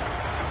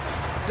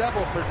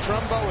 Double for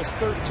Trumbo is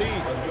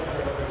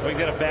 13th. So he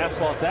get a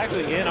fastball. It's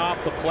actually in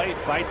off the plate.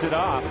 Fights it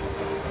off.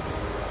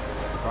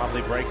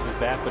 Probably breaks his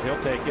bat, but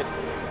he'll take it.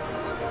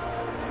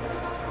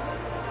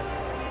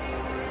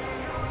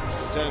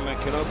 Telling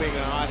that Cano being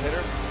a hot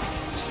hitter.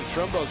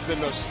 Trumbo's been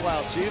no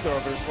slouch either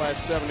over his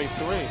last 73.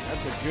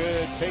 That's a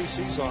good pace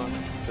he's on.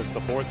 Since the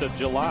 4th of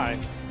July,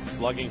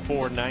 slugging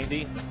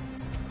 .490,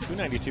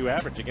 .292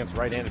 average against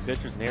right-handed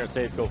pitchers, and here at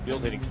Safeco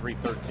Field hitting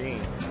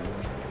 .313.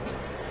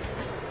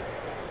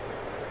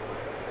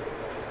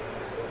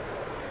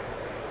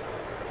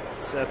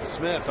 Seth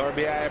Smith,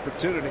 RBI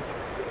opportunity.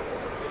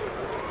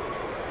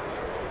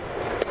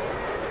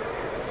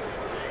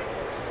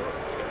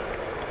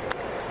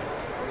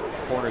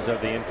 Corners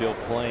of the infield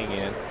playing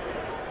in.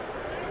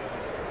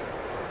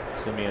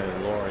 Simeon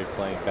and Laurie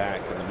playing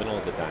back in the middle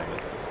of the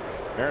diamond.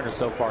 Mariners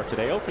so far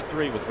today 0 for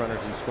 3 with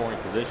runners in scoring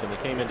position. They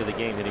came into the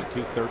game hitting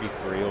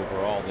 .233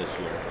 overall this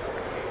year.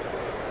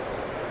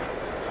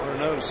 Want to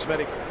know to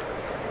Smitty.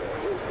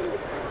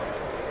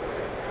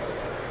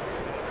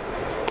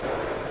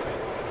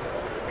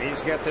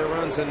 He's got their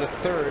runs in the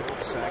third.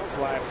 Sac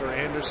fly for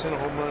Anderson, a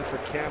home run for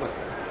Cannon.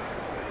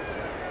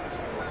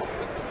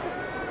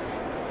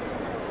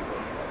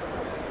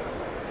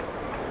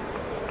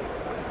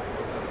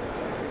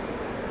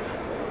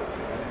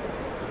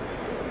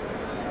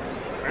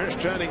 Mariners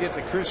trying to get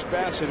to Chris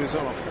Bassett, who's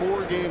on a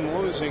 4-game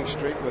losing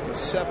streak with a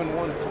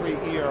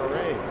 7.13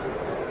 ERA.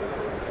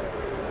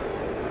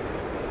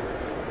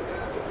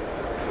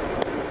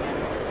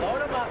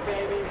 Load him up,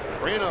 baby.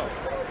 3-0.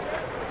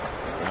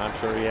 I'm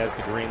sure he has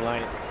the green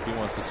light. He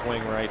wants to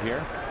swing right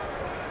here.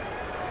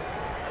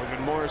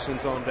 Logan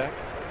Morrison's on deck.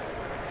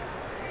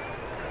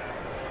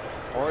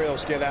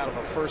 Orioles get out of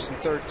a first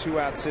and third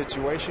 2-out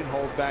situation.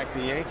 Hold back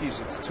the Yankees.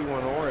 It's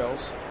 2-1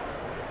 Orioles.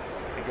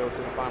 They go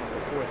to the bottom of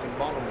the fourth in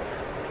Baltimore.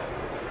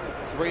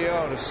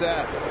 3-0 to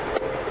Seth.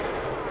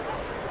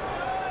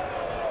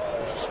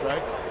 There's a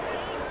strike.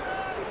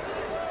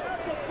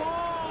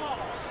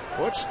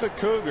 What's the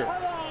Cougar?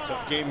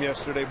 Tough game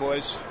yesterday,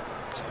 boys.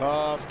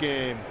 Tough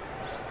game.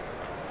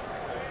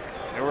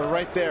 They were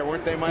right there,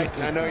 weren't they, Mike?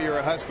 I know you're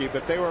a Husky,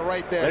 but they were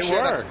right there. Should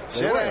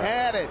have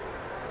had it.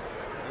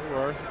 They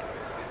were.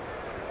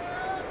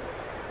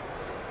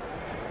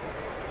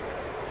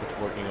 It's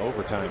working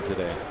overtime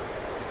today.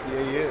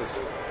 Yeah, he is.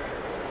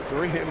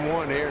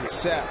 3-1 here to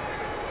Seth.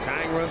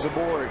 Tying runs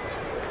aboard.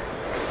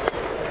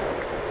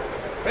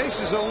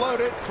 Bases are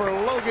loaded for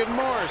Logan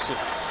Morrison.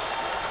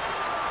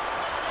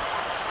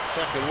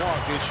 Second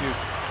walk issued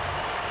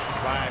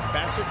by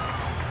Bassett.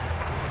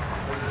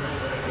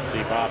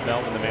 See Bob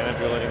Melvin, the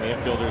manager, letting the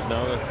infielders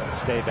know to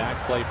stay back,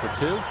 play for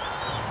 2.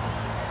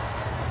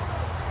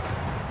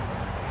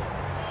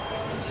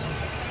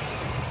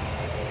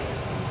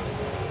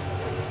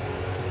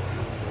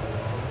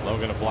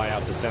 Logan to fly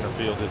out to center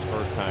field his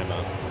first time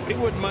up. He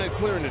wouldn't mind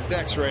clearing the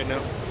decks right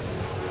now.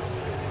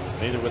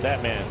 Neither would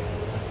that man.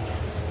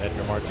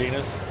 Edgar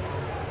Martinez.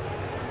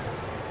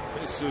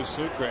 Jesus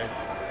Sucre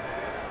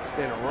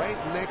standing right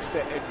next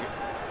to Edgar.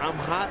 I'm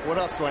hot. What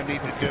else do I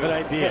need to do? Good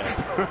idea.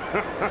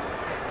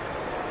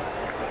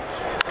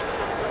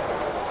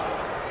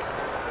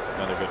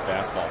 Another good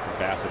fastball from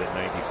Bassett at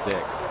 96.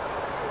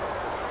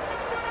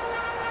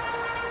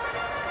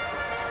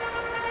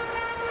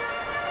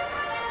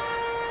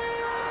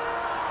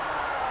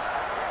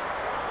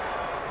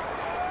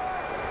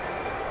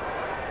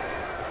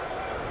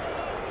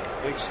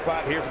 Big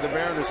spot here for the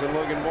Mariners and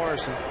Logan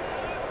Morrison.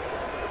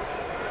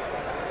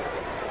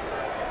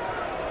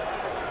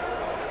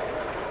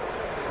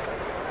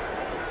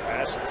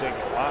 Bassett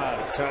taking a lot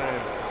of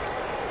time.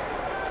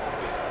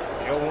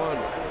 0-1.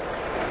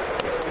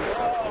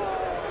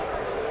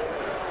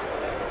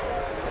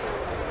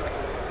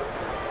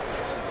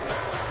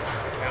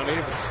 Count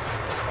evens.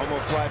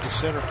 Almost fly to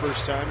center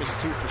first time. His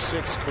 2 for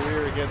 6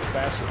 career against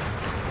Bassett.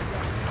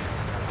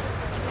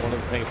 One of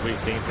the things we've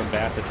seen from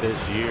Bassett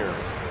this year.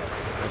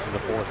 This is the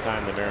 4th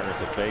time the Mariners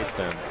have faced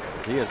him.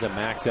 He is a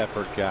max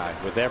effort guy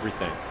with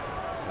everything.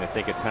 And I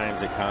think at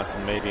times it costs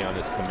him maybe on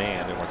his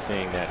command, and we're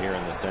seeing that here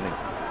in this inning.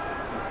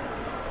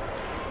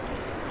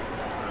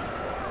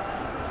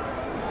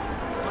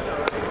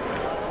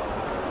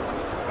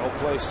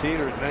 Well-placed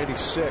heater at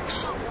 96.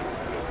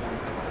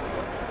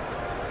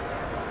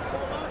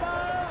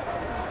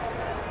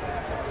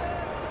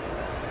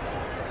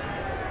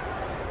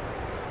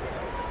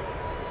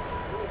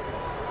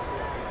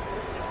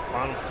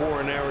 On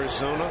 4 in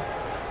Arizona.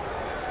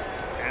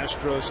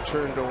 Astros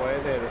turned away.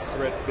 They had a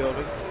threat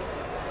building.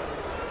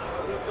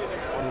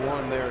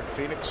 1-1 there in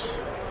Phoenix.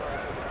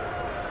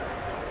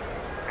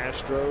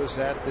 Astros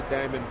at the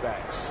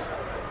Diamondbacks.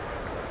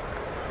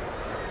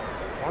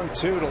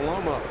 1-2 to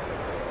Loma.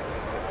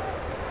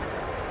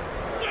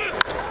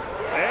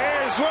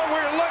 There's what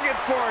we're looking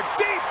for.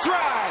 Deep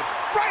drive.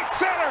 Right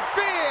center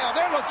field.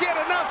 It'll get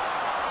enough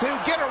to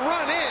get a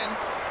run in.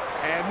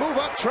 And move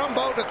up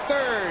Trumbo to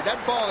third.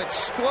 That ball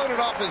exploded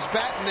off his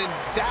bat and then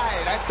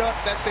died. I thought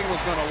that thing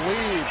was going to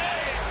leave.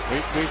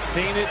 We've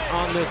seen it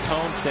on this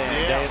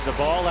homestand. Yeah. The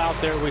ball out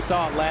there, we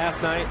saw it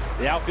last night.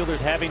 The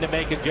outfielders having to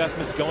make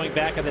adjustments, going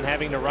back and then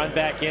having to run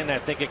back in. I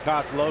think it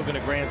cost Logan a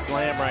grand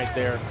slam right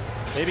there.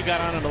 Maybe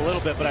got on him a little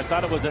bit, but I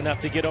thought it was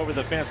enough to get over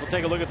the fence. We'll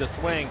take a look at the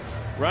swing.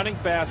 Running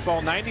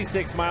fastball,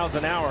 96 miles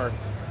an hour.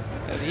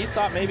 And he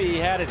thought maybe he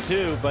had it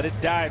too, but it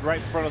died right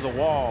in front of the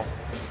wall.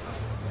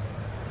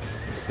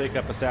 Pick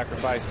up a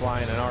sacrifice fly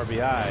and an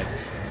RBI. I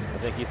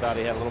think he thought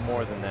he had a little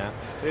more than that.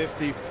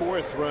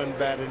 54th run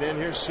batted in.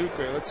 Here's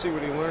Sucre. Let's see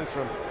what he learned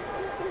from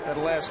that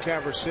last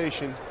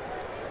conversation.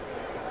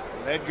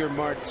 Edgar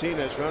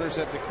Martinez. Runners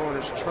at the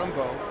corners,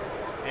 Trumbo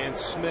and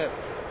Smith.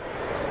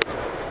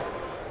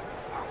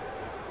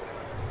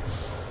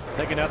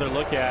 Take another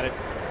look at it.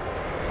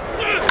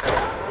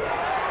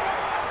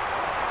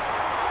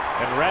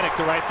 And And Reddick,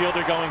 the right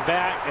fielder, going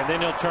back, and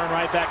then he'll turn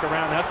right back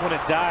around. That's when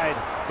it died.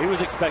 He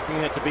was expecting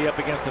it to be up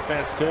against the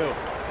fence too.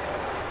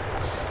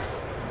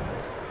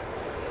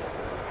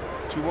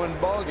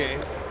 2-1 ball game.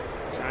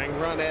 Tying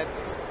run at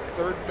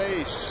third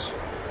base.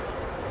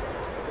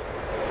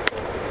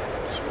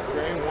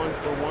 Gray 1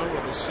 for 1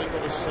 with a single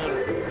to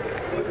center.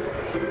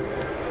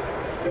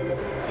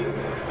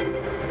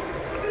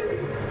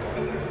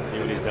 See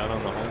what he's done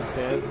on the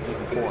homestand.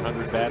 Even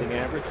 400 batting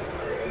average.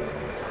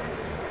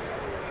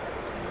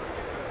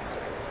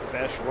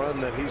 Best run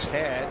that he's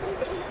had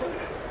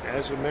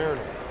as a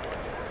Mariner.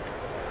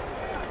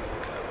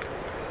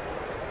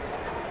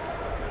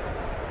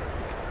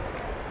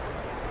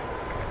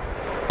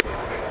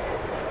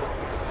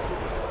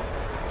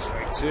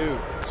 Strike 2.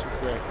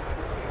 Super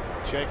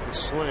checked his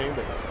swing,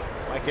 but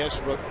Mike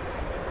Estabrook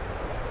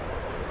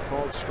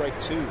called strike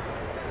 2.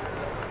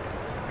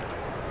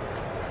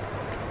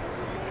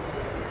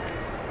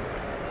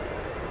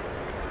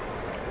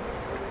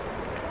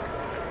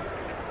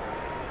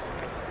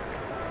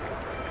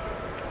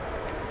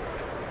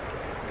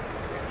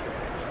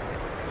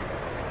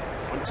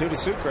 Two to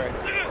Sucre.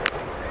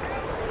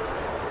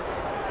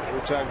 We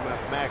were talking about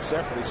max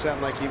effort. He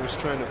sounded like he was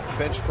trying to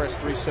bench press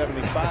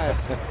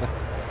 375.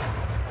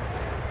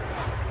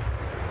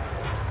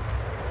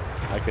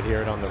 I could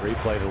hear it on the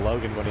replay to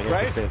Logan when he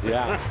hit the pitch.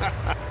 Yeah.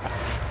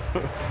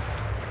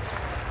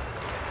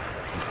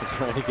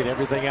 Trying to get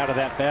everything out of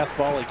that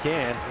fastball he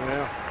can.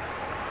 Yeah.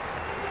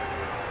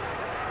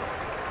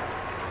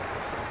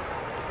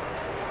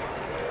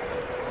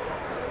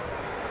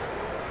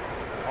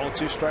 All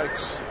 2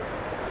 strikes.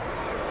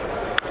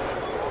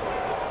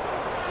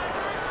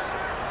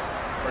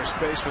 First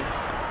baseman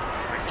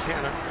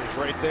McKenna is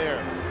right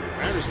there.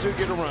 Mariners do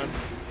get a run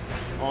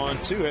on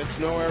 2 hits,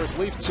 no errors,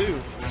 leave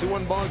 2.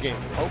 2-1 ball game.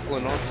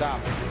 Oakland on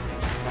top.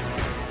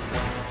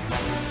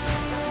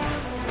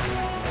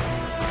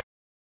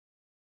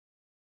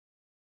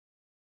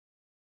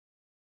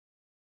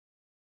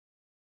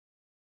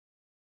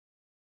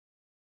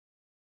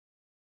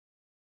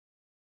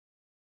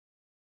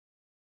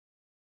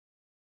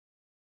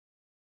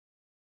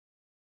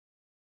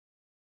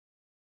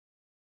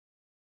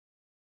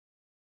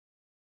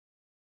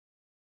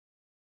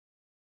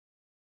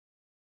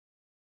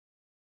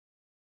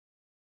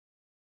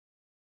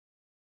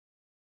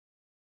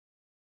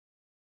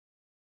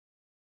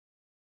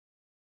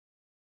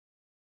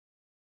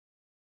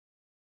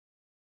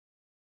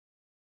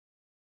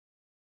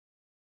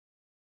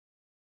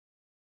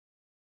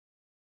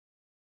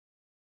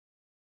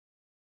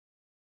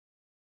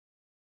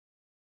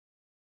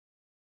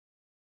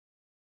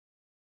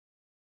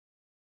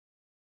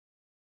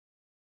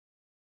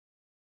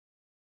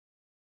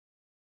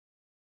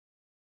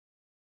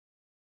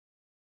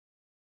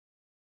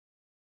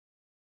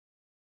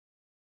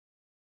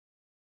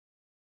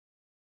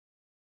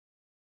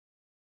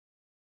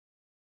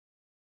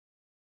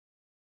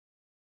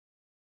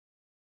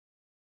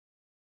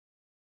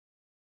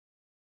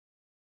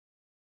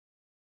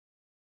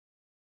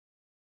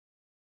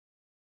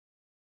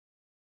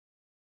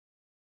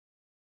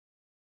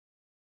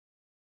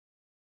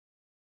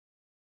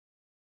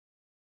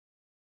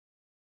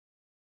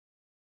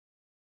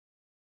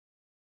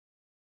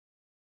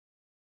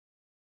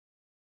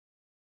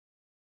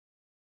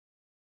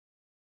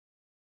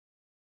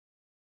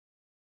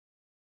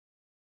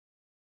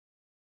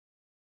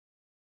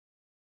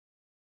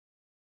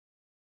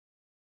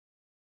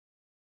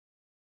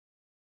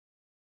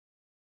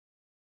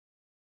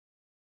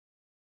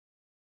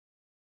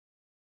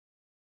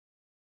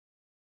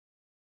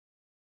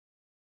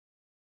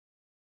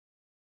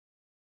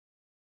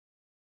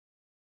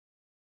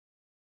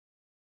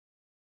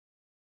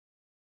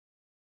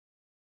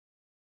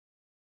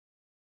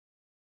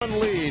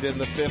 Lead in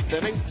the 5th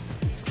inning.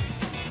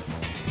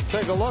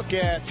 Take a look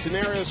at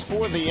scenarios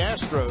for the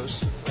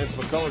Astros. Lance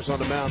McCullers on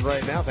the mound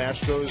right now. The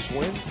Astros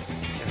win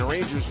and the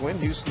Rangers win.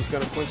 Houston's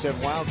going to clinch that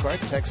wild card.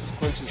 Texas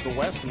clinches the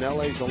West and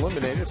LA's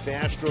eliminated. If the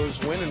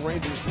Astros win and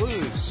Rangers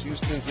lose,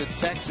 Houston's at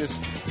Texas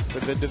for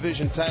the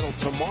division title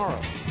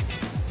tomorrow.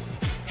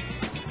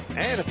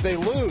 And if they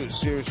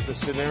lose, here's the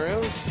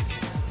scenarios.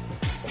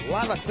 There's a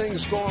lot of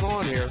things going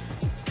on here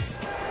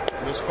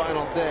on this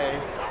final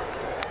day.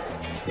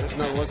 There's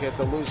no look at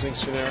the losing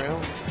scenario.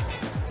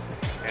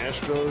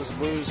 Astros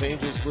lose,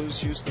 Angels lose,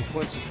 Houston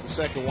clinches the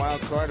second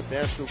wild card. If the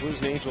Astros lose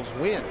and the Angels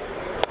win,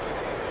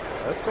 so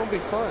that's going to be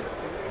fun.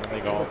 I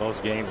think all those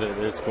games,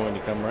 it's going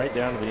to come right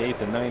down to the 8th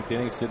and 9th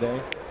innings today.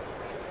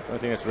 The only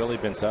thing that's really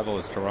been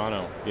settled is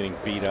Toronto getting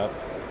beat up.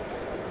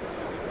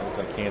 Looks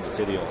like Kansas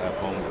City will have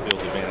home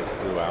field advantage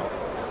throughout.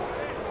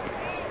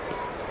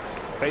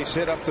 Base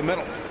hit up the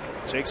middle.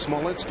 Jake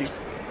Smolinski.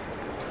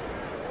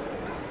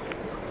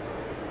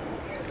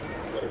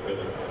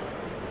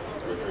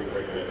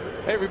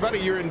 Hey everybody,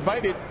 you're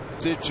invited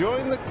to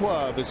join the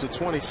club as a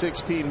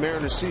 2016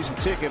 Mariners season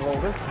ticket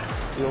holder.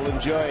 You'll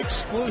enjoy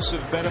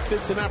exclusive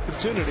benefits and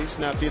opportunities.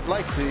 Now if you'd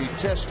like to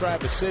test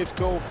drive a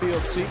Safeco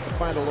Field seat to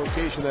find a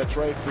location that's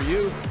right for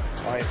you,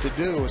 all you have to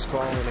do is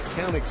call an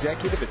account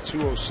executive at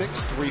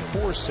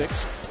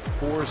 206-346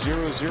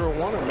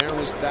 4001 or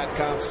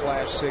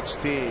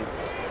Mariners.com/16.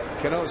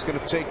 Cano's going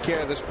to take care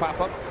of this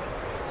pop-up.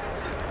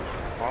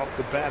 Off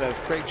the bat of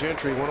Craig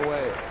Gentry, one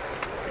away.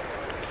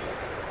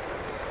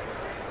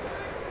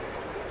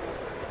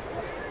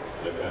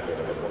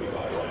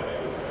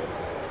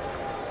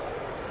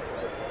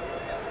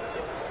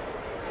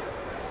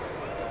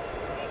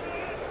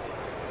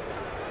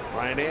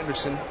 Ryan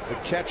Anderson, the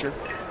catcher.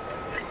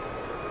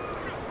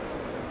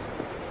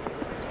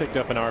 Picked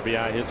up an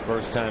RBI his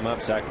first time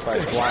up,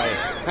 sacrifice fly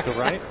to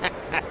right.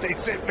 They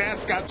said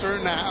mascots are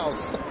in the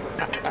house.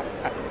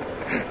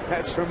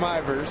 That's from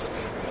Ivers.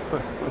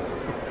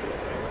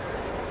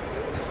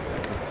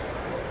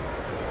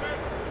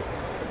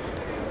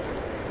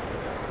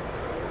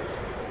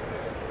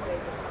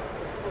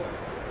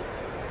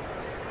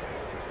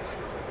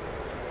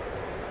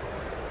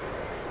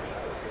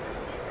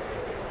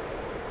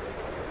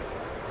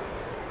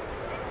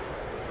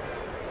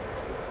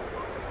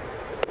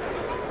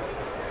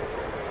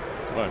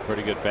 Well, a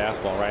pretty good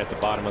fastball right at the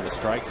bottom of the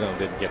strike zone.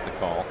 Didn't get the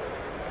call.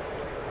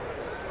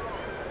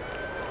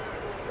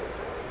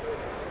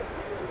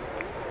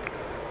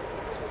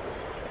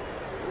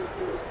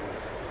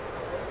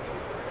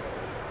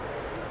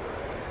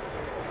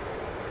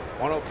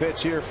 One 0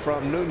 pitch here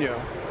from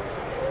Nuno.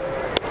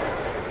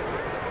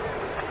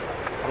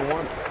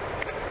 1-1.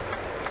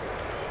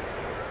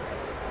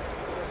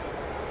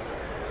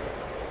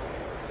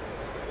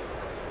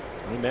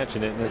 He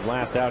mentioned it in his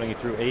last outing. He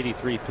threw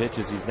 83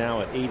 pitches. He's now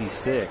at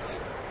 86. This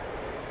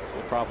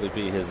will probably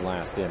be his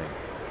last inning.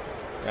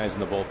 Guys in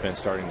the bullpen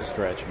starting to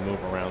stretch and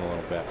move around a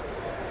little bit.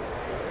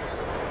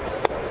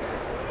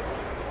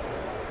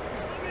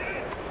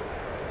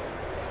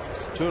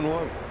 Two and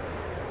one.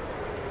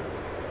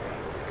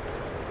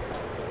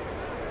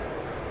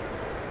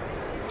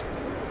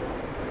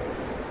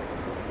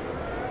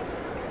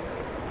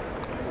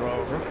 Throw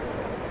over.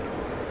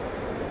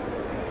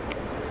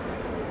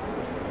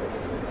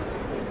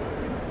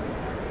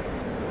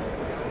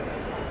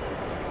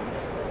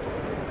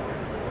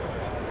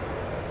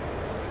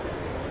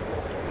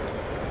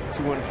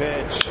 One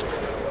pitch,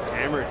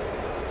 hammered,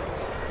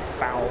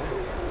 foul,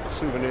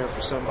 souvenir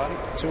for somebody.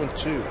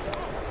 2-2.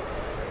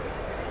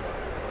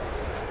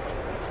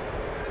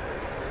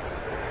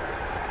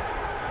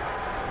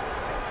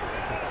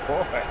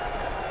 Boy,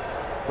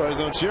 by his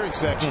own cheering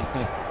section.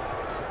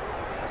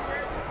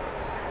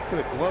 Get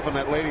a glove on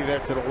that lady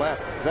there to the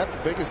left. Is that the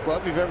biggest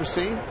glove you've ever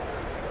seen?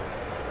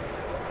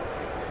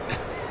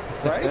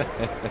 Right?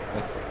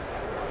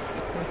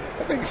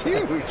 That thing's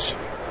huge.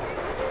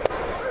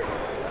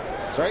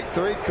 Strike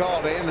three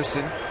called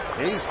Anderson.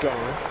 He's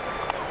gone.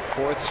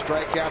 Fourth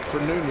strikeout for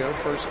Nuno.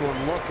 First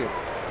one looking.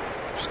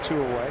 Just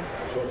two away.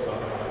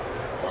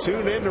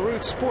 Tune in to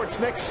Root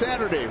Sports next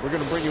Saturday. We're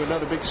going to bring you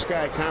another Big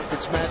Sky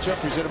Conference matchup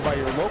presented by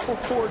your local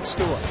Ford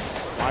store.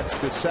 Watch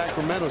the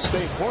Sacramento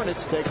State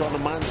Hornets take on the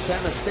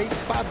Montana State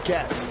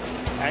Bobcats.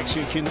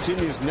 Action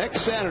continues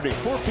next Saturday,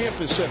 4 p.m.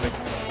 Pacific,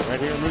 right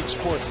here in Root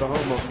Sports, the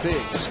home of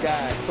Big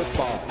Sky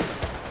football.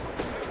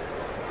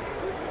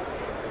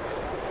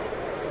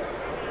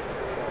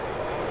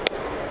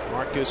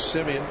 Marcus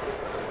Semien,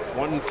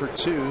 1 for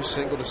 2,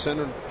 single to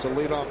center to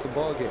lead off the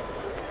ball game.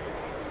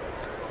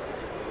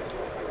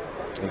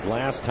 His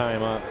last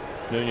time up,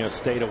 Nuno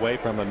stayed away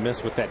from a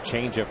miss with that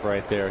changeup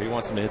right there. He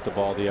wants him to hit the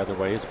ball the other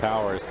way. His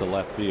power is to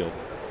left field.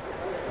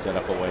 Set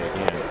up away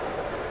again.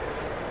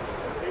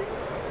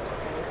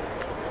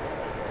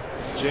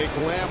 Jake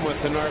Lamb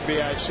with an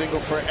RBI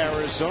single for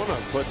Arizona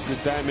puts the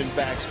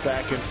Diamondbacks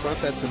back in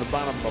front. That's in the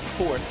bottom of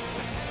 4th.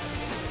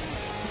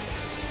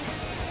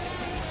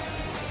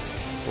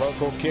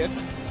 Local kid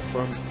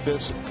from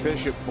Bishop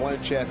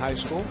Blanchett High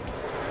School.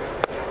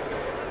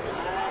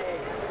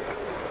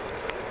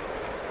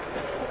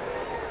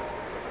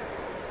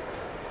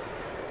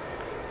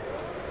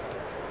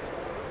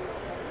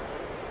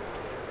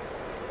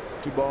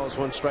 Two balls,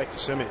 one strike to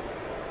Semien.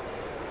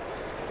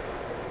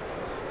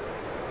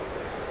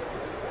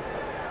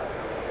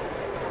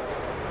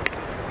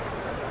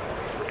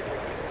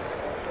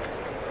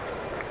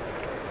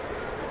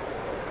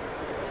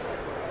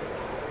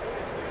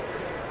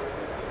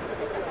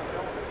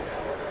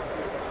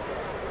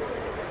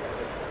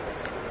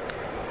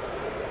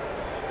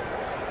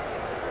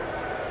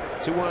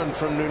 Two one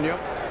from Nuno.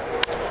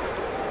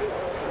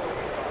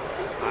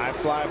 High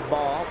fly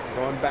ball.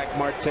 Going back,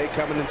 Marte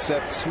coming in.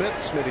 Seth Smith.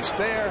 Smitty's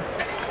there.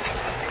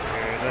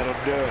 And that'll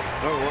do it.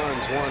 No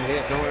runs, one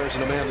hit, no errors,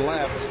 and a man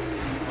left.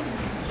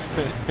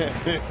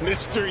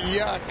 Mr.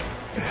 Yuck.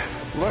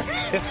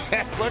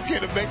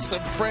 Looking to make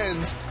some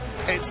friends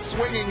and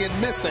swinging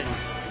and missing.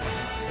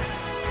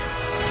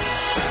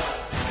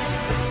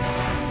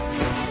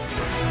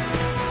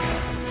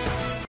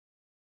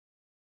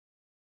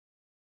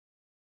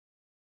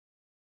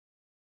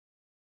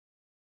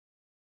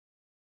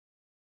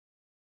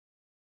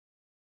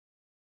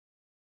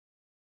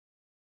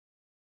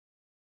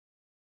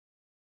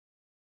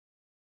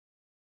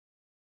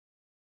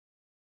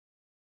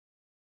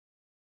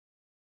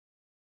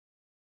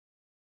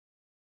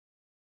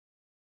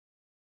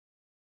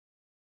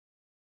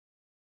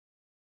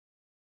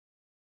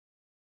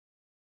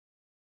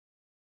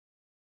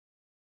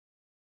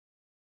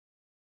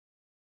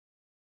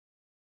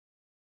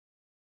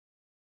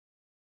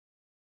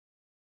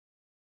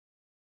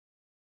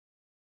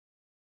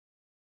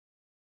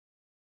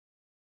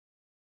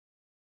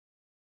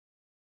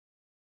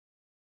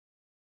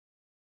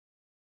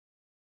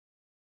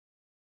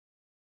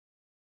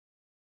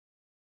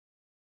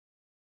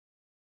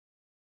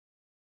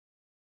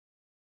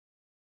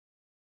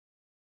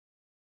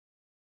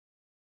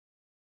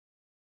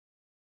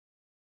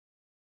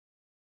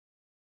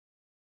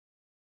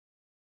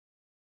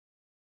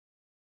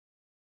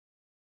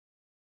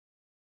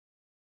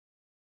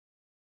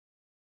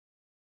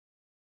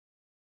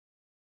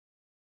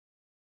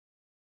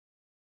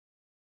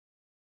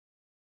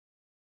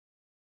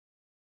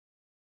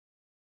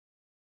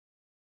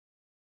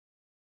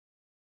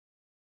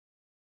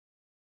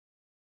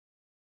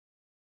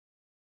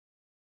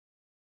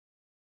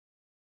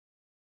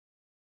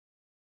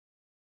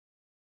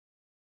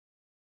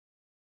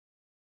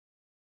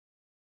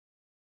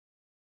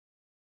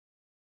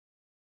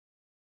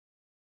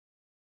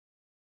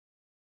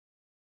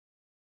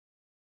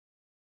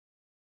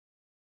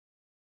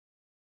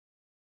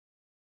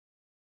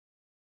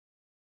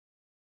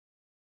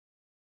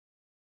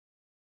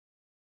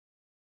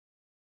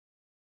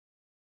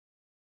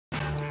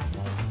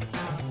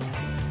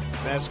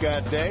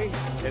 Mascot Day,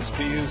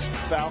 SPU's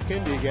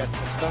Falcon. You got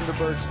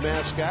Thunderbirds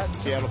mascot,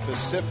 Seattle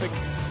Pacific.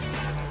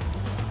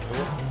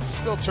 We're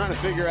still trying to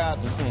figure out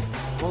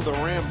who the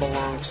Ram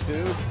belongs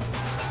to.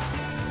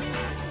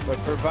 But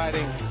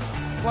providing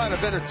a lot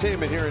of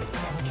entertainment here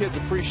at Kids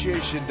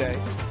Appreciation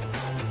Day.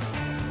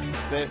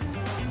 That's it.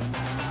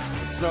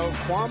 The Snow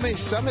Kwame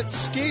Summit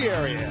Ski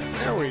Area.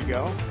 There we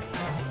go.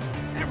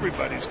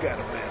 Everybody's got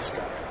a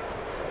mascot.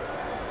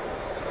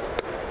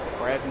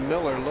 Brad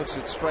Miller looks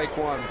at strike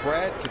one.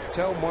 Brad,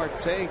 Ketel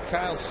Marte,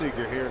 Kyle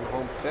Seager here in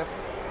home fifth.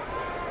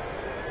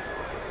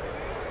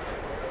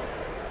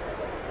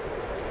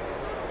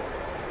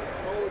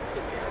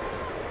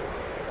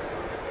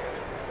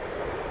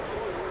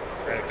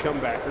 Got a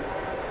comebacker.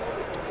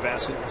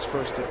 Bassett was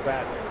first at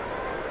bat.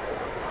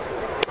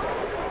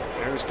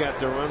 There's got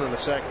the run on a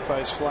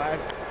sacrifice fly.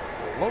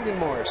 Logan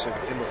Morrison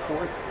in the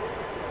fourth.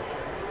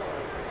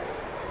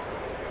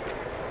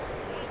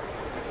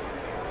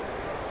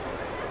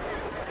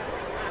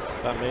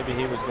 Thought maybe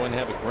he was going to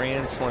have a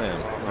grand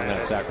slam on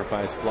that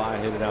sacrifice fly,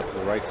 hit it out to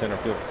the right center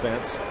field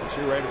fence. But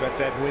you're right about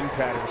that wind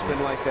pattern. It's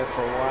been like that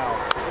for a while.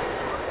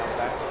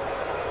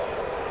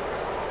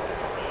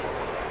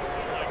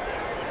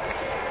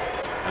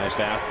 Nice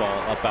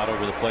fastball up out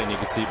over the plate, and you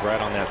can see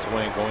Brett on that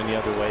swing going the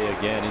other way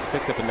again. He's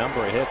picked up a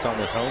number of hits on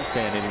this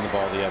homestand, hitting the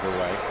ball the other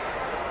way.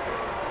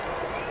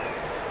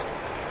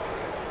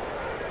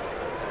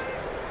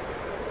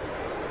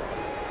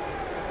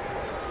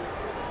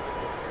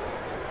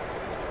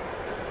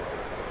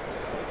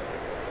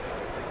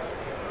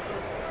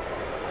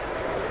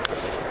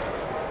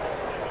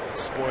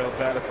 Spoiled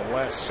that at the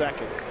last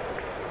second.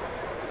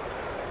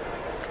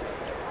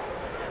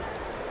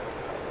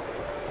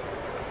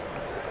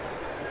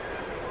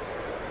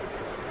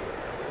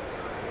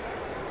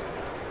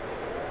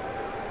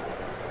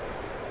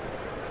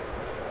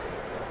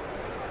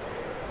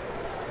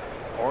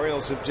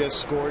 Orioles have just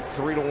scored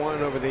 3-1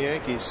 over the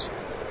Yankees.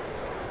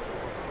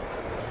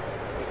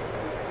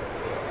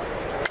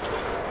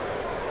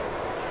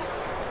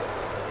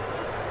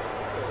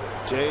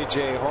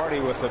 J.J.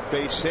 Hardy with a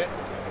base hit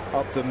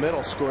up the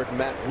middle, scored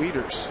Matt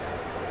Wieters.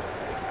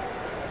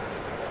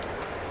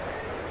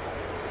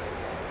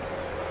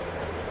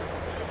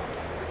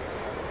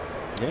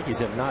 The Yankees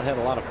have not had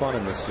a lot of fun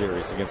in this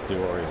series against the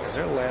Orioles.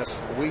 Their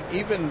last week,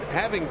 even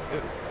having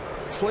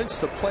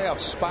clinched the playoff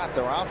spot,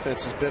 their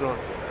offense has been on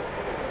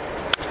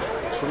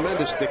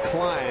tremendous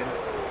decline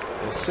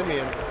as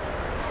Simeon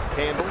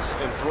handles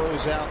and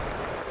throws out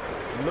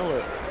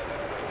Miller.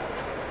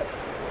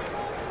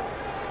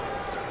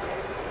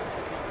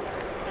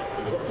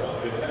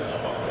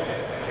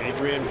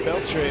 Adrian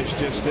Beltres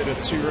just hit a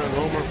 2-run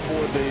homer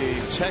for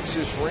the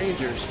Texas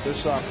Rangers.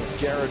 This off of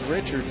Garrett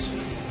Richards.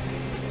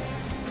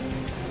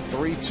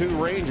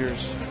 3-2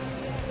 Rangers.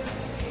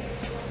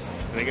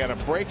 They got a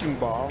breaking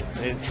ball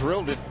and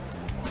drilled it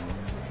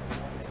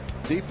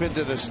deep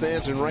into the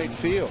stands in right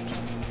field.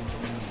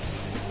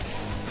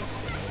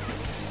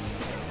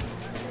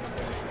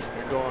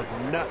 They're going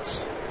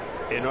nuts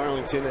in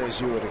Arlington, as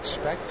you would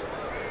expect.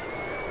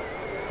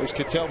 There's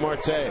Ketel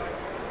Marte.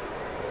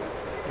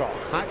 A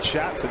hot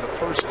shot to the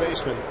first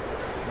baseman,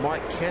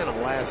 Mark Canha,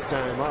 last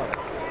time up.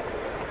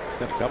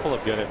 Had a couple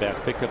of good at bats.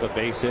 Picked up a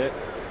base hit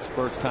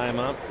first time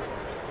up.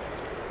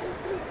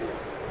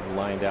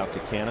 Lined out to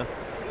Canha.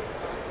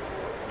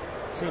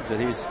 Seems that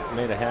he's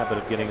made a habit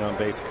of getting on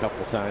base a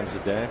couple times a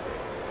day.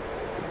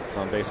 Was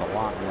on base a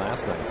lot in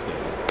last night's game.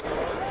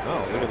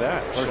 Oh, look at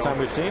that. First time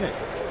we've seen it.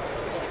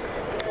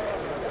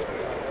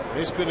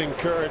 He's been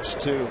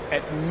encouraged to,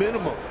 at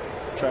minimum,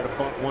 try to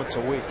bunt once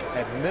a week.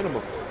 At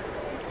minimum.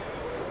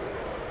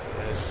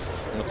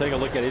 We'll take a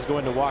look at it. He's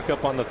going to walk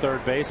up on the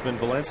third baseman.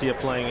 Valencia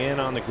playing in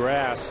on the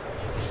grass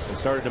and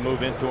started to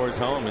move in towards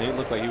home, and he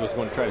looked like he was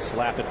going to try to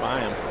slap it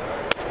by him.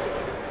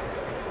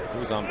 He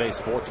was on base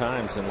 4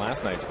 times in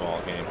last night's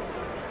ball game.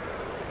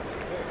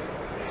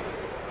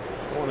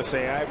 I want to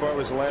say Ibar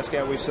was the last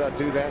guy we saw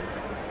do that.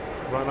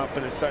 Run up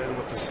and it started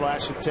with the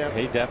slash attempt.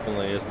 He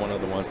definitely is one of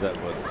the ones that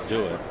would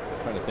do it.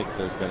 I'm trying to think if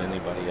there's been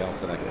anybody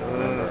else that I can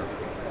remember.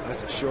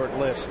 That's a short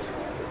list.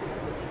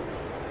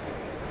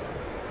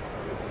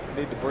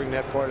 Need to bring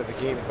that part of the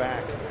game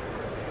back.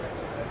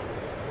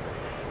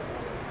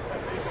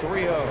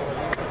 3-0.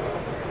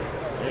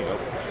 There you go.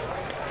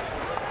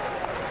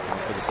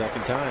 For the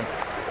second time.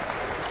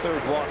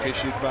 Third walk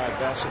issued by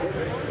Bassett.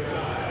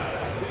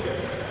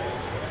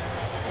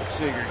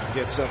 Seager can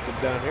get something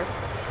done here.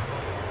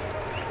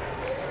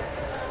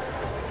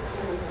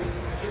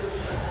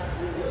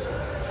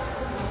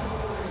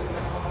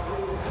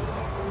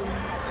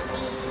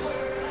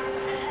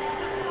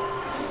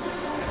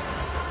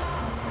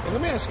 And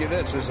let me ask you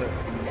this, as a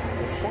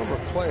former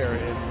player,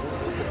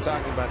 and we've been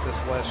talking about this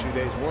the last few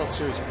days, World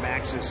Series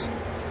maxes.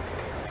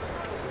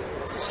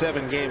 It's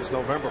 7 games.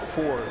 November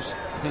 4 is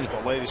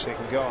the latest they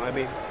can go. I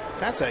mean,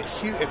 that's a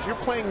huge, if you're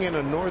playing in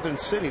a northern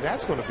city,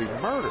 that's going to be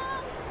murder.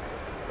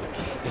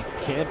 It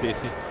can't be.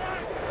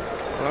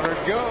 Runner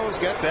goes,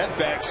 got that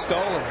back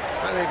stolen.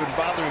 Not even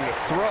bothering to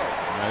throw.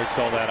 No, he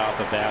stole that off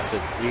of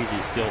Bassett. Easy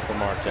steal for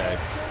Marte.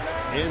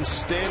 in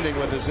standing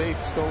with his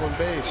 8th stolen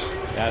base.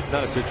 That's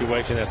not a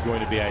situation that's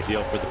going to be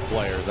ideal for the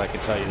players, I can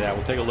tell you that.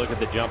 We'll take a look at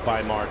the jump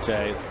by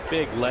Marte.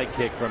 Big leg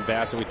kick from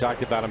Bassett. We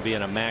talked about him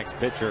being a max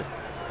pitcher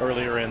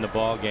earlier in the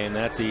ball game.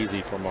 That's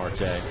easy for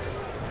Marte.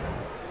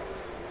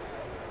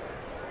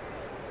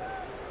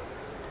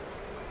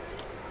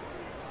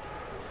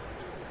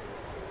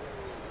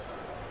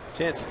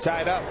 Chance to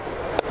tie it up.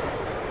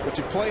 But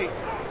you play,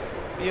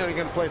 you're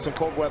going to play in some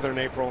cold weather in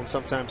April and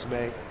sometimes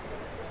May.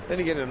 Then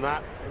you get it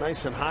not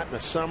nice and hot in the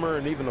summer,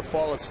 and even the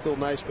fall it's still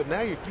nice. But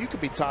now you could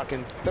be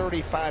talking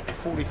 35 to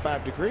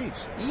 45 degrees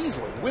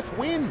easily with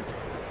wind.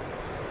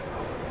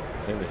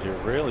 The thing that you're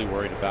really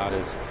worried about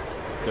is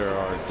there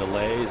are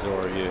delays,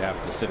 or you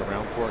have to sit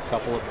around for a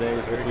couple of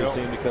days, which we've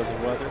seen because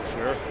of weather.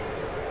 Sure.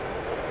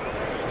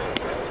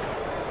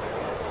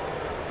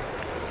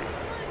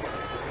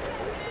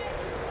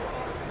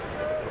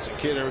 As a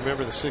kid, I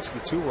remember the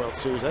 62 World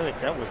Series. I think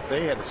that was,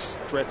 they had a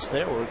stretch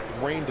there where it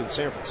rained in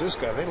San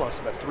Francisco. They lost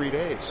about 3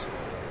 days.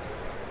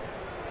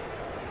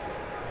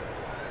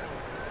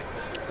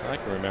 I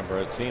can remember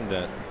it seemed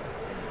that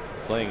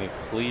playing in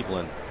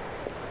Cleveland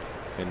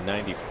in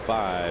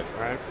 '95,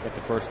 right, but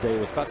the first day it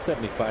was about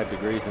 75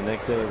 degrees. The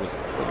next day it was,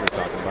 what you're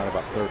talking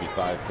about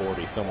 35,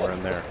 40, somewhere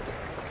in there.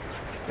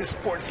 This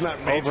sport's not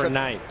made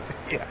overnight.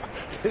 For yeah,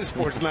 this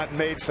sport's not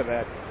made for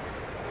that.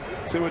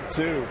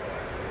 2-2.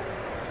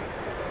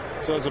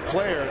 So as a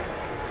player,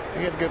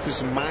 you have to go through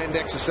some mind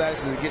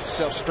exercises to get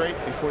yourself straight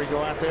before you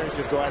go out there.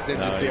 Just go out there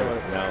and just deal with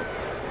it. No,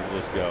 you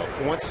just go.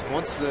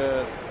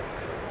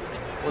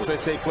 Once I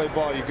say play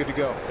ball, you're good to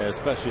go. Yeah,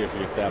 especially if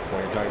you're at that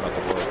point. You're talking about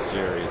the World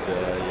Series.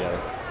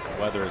 Yeah,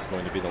 weather is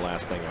going to be the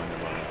last thing on your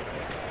mind.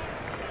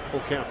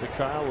 Full count to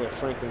Kyle with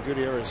Franklin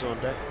Gutierrez on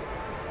deck.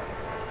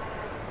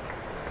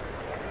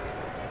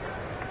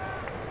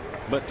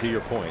 But to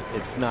your point,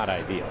 it's not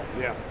ideal.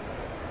 Yeah.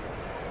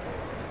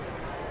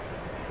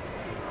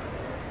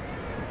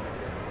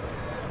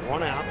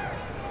 One out.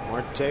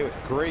 Marte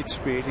with great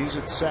speed. He's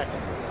at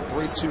second.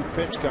 3-2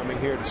 pitch coming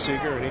here to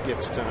Seager, and he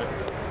gets time.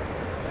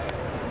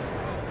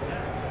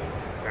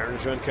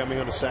 Mariners run coming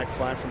on a sac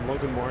fly from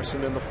Logan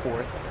Morrison in the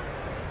 4th.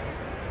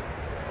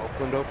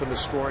 Oakland open to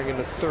scoring in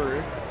the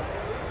 3rd.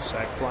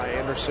 Sac fly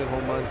Anderson,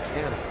 home run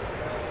Cannon.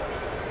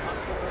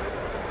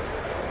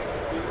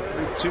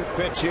 3-2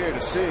 pitch here to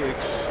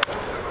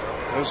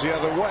Siegs. Goes the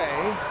other way.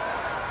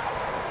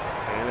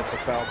 And it's a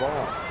foul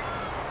ball.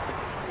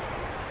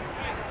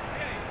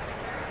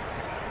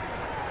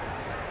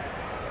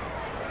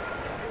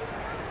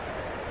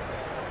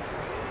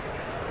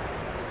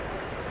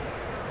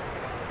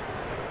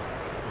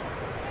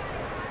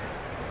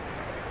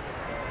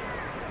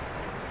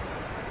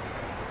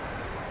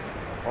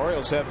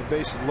 Orioles have the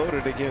bases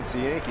loaded against the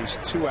Yankees.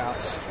 2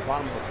 outs.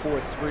 Bottom of the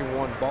 4th,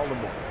 3-1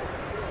 Baltimore.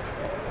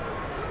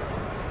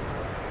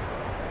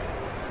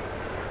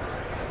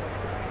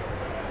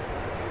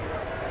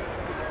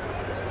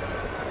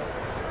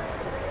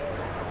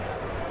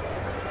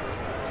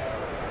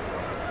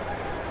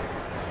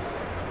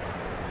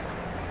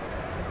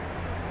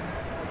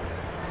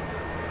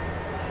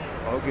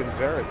 Logan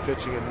Verrett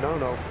pitching a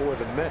no-no for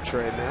the Mets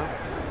right now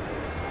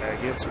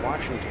against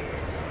Washington.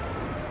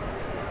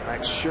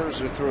 Max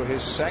Scherzer threw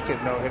his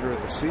 2nd no-hitter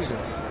of the season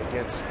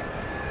against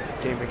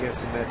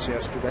the Mets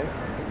yesterday.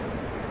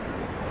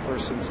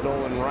 First since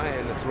Nolan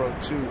Ryan to throw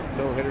 2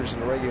 no-hitters in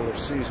the regular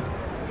season.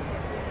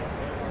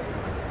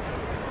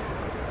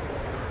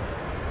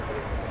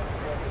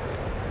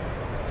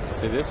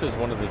 See, this is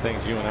one of the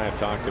things you and I have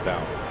talked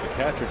about. The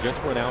catcher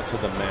just went out to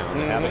the mound,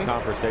 had a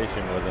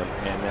conversation with him,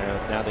 and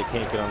now they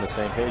can't get on the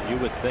same page. You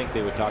would think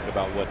they would talk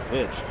about what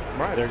pitch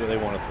they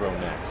want to throw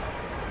next.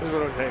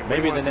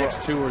 Maybe the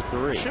next 2 or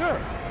 3. Sure.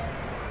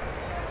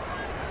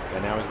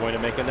 And now he's going to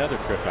make another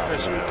trip out.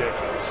 That's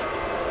ridiculous.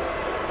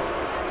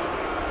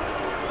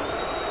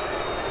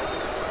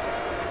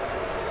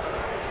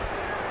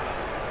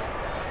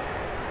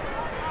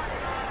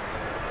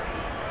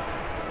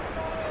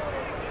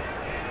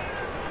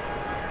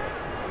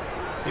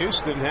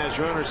 Houston has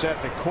runners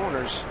at the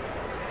corners.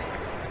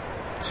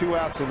 2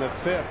 outs in the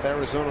 5th.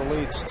 Arizona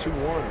leads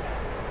 2-1.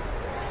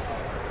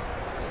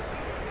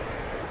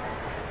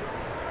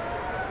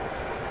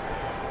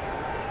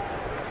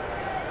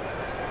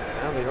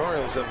 The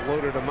Orioles have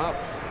loaded them up.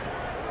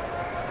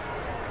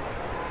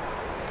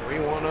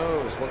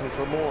 3-1-0s looking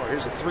for more.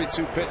 Here's a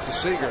 3-2 pitch to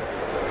Seager.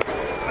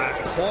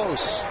 Not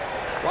close.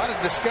 A lot of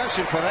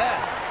discussion for that.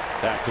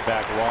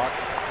 Back-to-back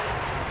walks.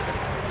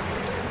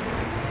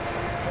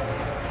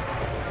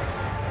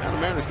 Now the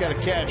Mariners got to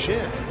cash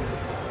in.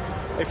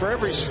 Hey, for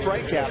every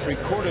strikeout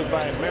recorded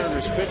by a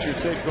Mariners pitcher at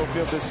Safeco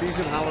Field this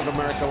season, Holland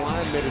America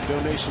Line made a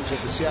donation to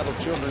the Seattle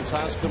Children's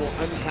Hospital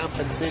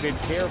Uncompensated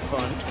Care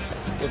Fund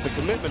with a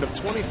commitment of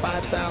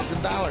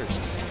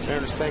 $25,000.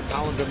 Mariners thank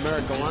Holland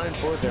America Line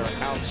for their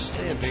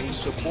outstanding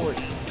support.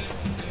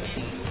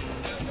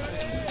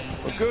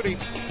 Well, Goody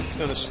is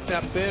going to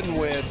step in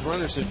with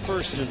runners at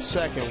 1st and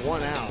 2nd,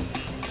 1 out.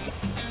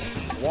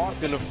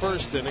 Walked in the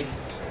 1st inning,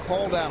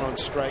 called out on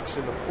strikes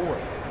in the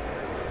 4th.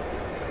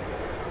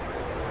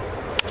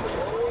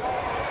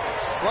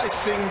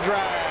 slicing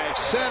drive,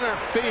 center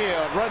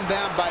field, run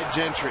down by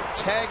Gentry.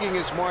 Tagging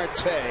is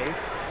Marte,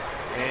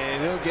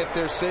 and he'll get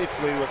there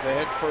safely with a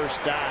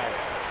head-first dive.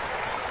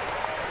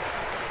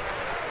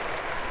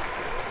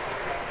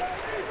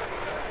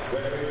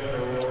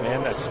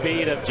 And the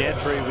speed of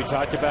Gentry, we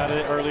talked about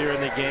it earlier in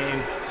the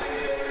game.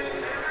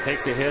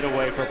 Takes a hit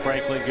away from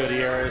Franklin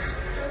Gutierrez.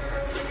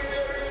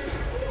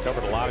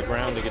 Covered a lot of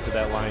ground to get to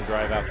that line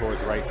drive out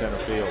towards right center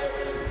field.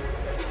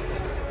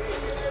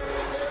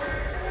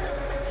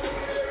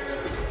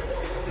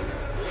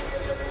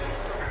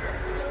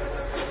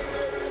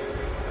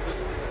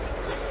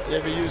 You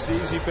ever use the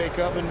Easy Bake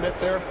Oven mitt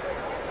there?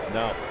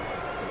 No.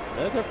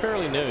 They're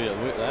fairly new.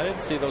 I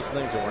didn't see those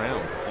things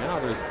around. Now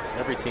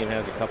every team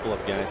has a couple of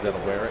guys that'll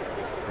wear it,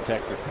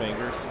 protect their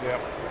fingers.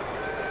 Yep.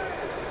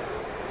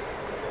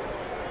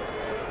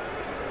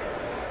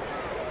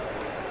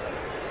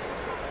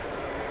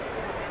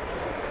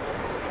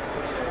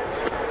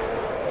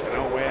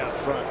 No way out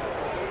front.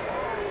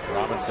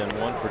 Robinson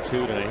 1 for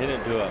 2 tonight. Hit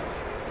into a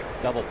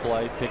double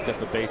play, picked up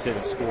the base hit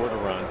and scored a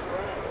run.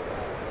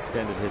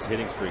 Extended his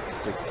hitting streak to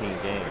 16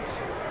 games.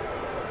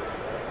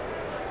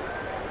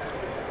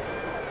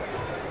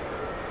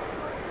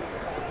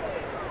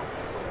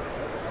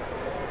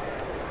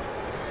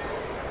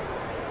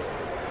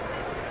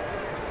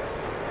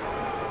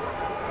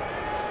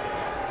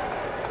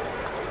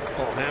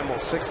 Cole Hamel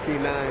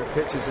 69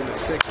 pitches in the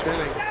 6th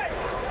inning.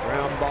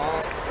 Ground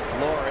ball.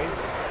 Laurie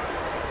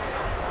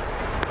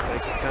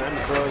takes the time,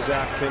 throws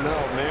out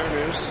Cano.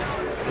 Mariners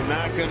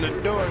knocking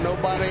the door.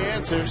 Nobody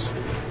answers.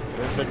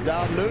 And for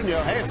Dal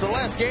Nuno, hey, it's the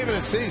last game of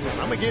the season.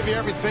 I'm going to give you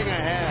everything I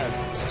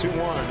have. It's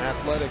 2-1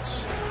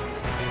 Athletics.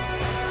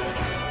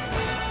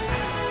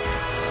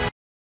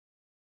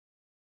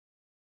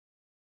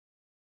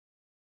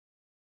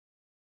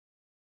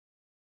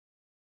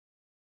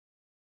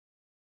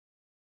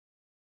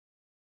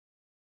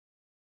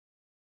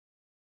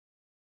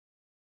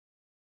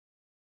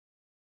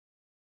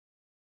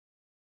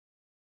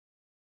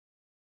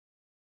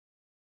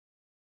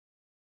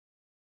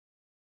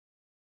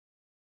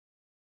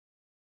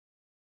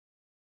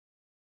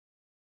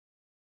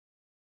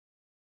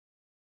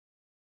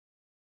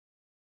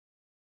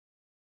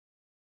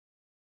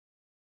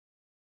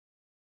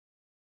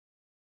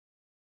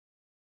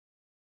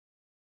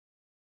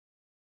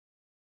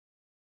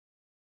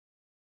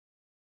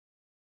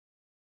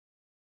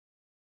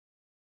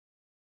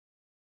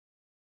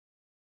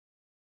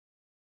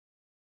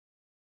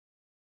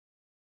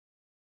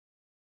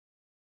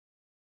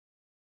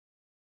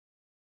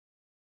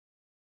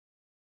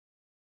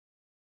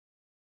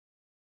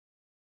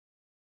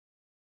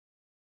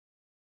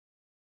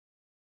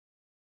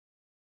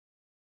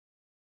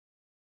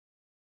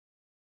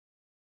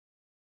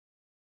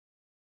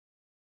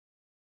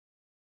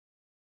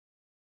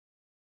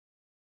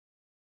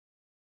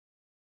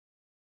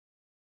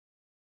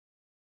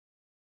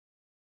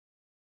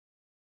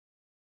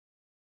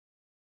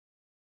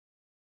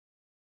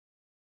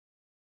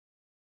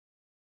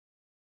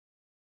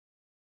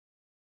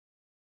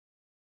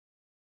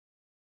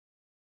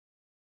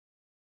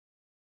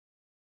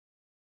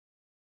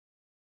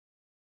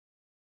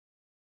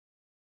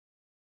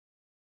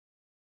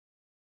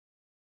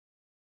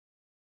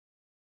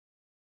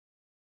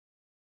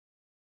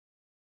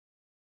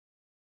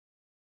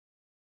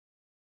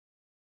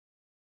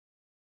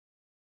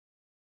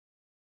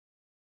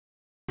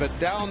 But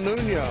Dal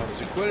Nuno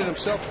has acquitted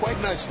himself quite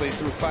nicely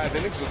through 5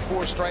 innings with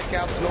 4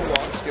 strikeouts, no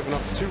walks, giving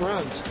up 2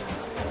 runs.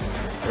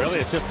 Really,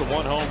 it's just the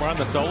 1 home run.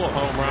 The solo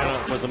home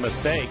run was a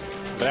mistake.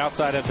 But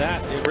outside of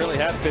that, it really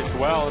has pitched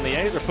well. And the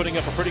A's are putting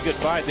up a pretty good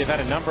fight. They've had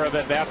a number of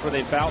at-bats where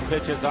they fouled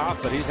pitches off,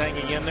 but he's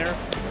hanging in there,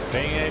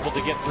 being able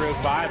to get through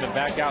 5 and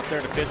back out there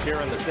to pitch here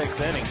in the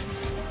 6th inning.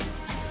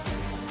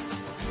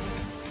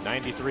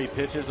 93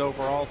 pitches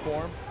overall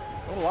for him.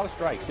 Oh, a lot of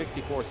strikes,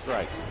 64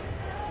 strikes.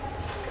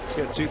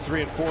 He's got 2,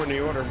 3, and 4 in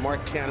the order.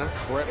 Mark Canha,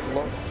 Brett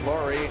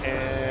Laurie,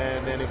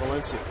 and Danny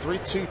Valencia.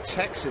 3-2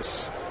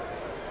 Texas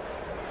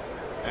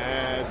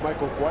as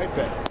Michael Guipe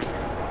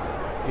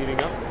heating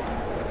up.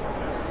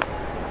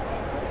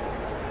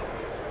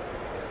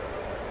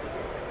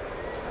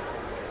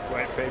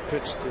 Guipe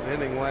pitched an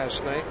inning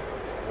last night.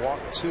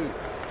 Walked 2.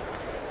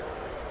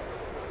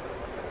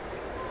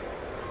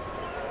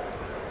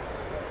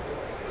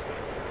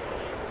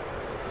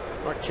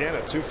 Mark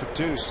Canha 2 for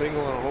 2,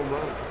 single and a home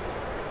run.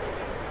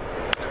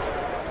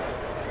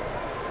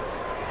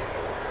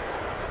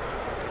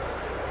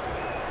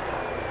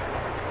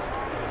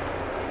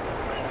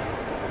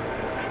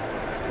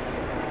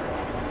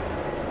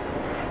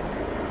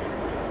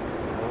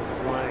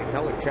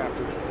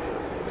 Helicopter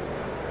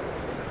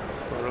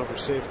going over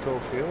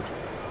Safeco Field.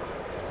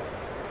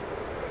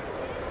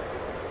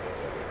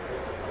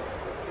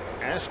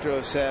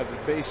 Astros have the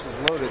bases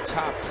loaded,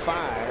 top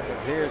 5, and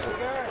here's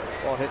a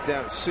ball hit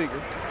down to Seager.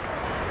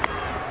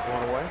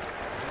 1 away.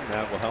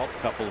 That will help. A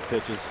couple of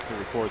pitches to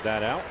record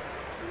that out.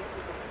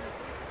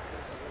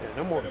 Yeah,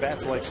 no more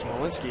bats like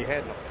Smolinski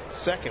had in the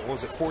second.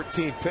 Was it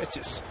 14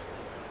 pitches?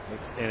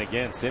 And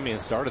again, Simeon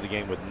started the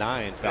game with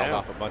 9, fouled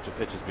off a bunch of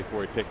pitches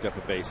before he picked up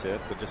a base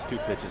hit, but just 2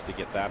 pitches to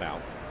get that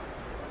out.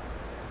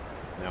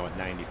 Now at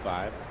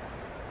 95.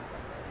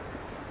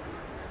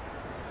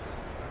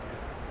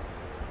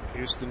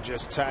 Houston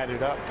just tied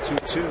it up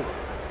 2-2.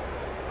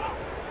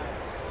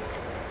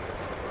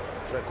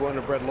 Strike one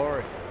to Brett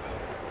Laurie.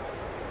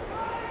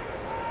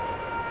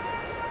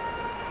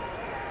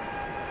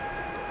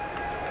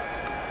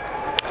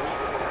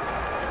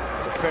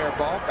 It's a fair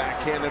ball,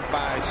 backhanded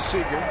by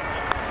Seager.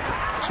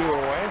 2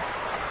 away.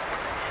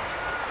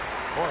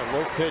 Boy, a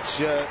low pitch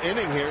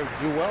inning here.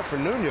 Do well for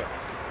Nuno.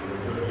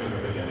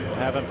 We'll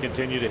have him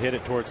continue to hit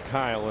it towards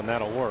Kyle, and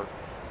that'll work.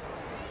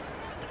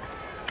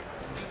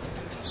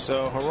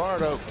 So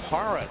Gerardo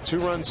Parra,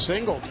 2-run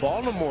single.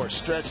 Baltimore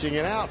stretching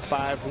it out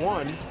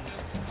 5-1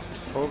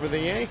 over the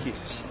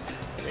Yankees.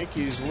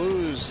 Yankees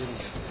lose and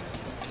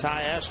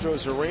tie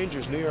Astros or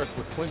Rangers. New York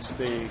would clinch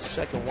the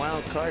second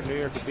wild card. New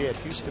York would be at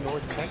Houston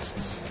or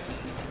Texas.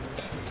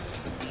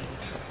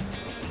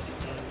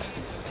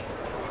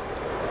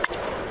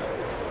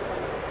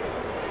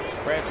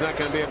 Brad's not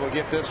going to be able to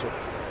get this one.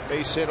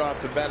 Base hit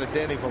off the bat of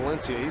Danny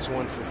Valencia. He's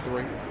 1 for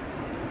 3.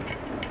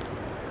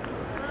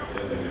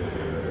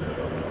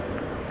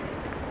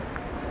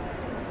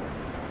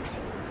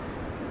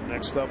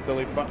 Next up,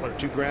 Billy Butler,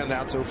 2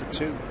 groundouts, 0 for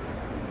 2.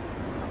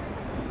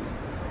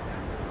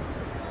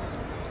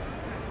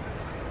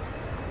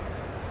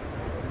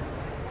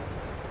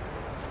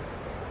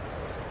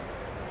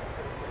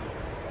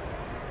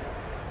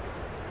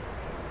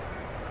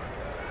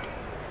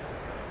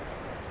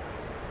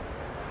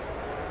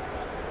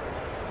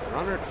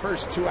 Runner at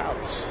first, 2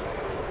 outs.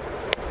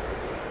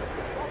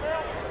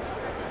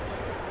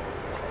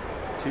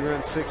 2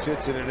 runs, 6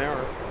 hits, and an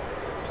error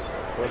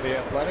for the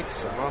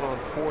Athletics. Out on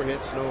 4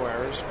 hits, no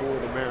errors for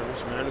the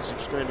Mariners. Mariners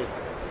have stranded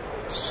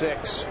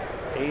 6.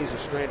 A's have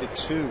stranded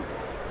 2.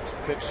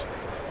 Pitch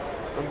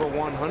number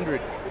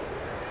 100.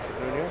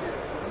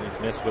 He's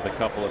missed with a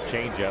couple of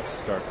changeups to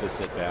start this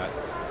at bat.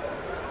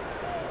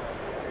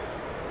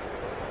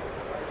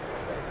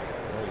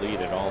 No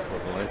lead at all for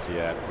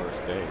Valencia at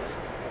first base.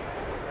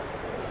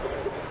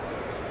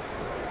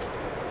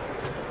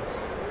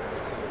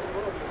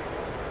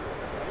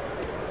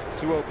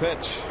 2-0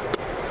 pitch.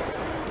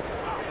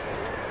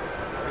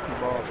 Breaking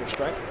ball for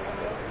strike.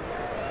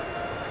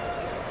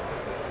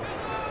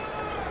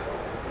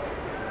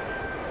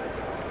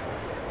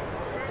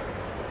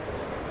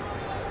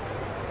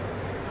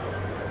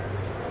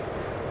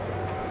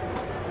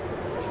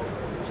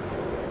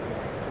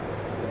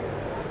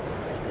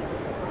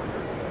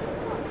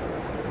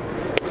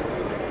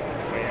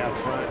 Way out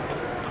front.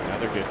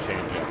 Another good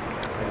changeup.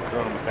 Hasn't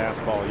thrown him a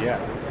fastball yet.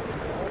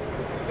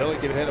 Billy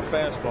can hit a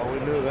fastball. We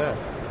knew that.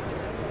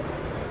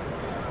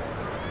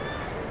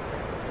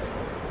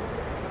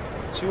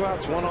 2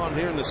 outs, 1 on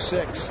here in the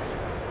 6th.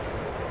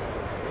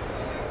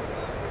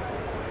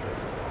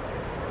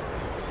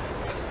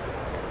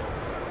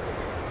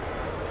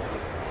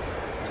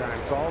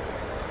 Time called.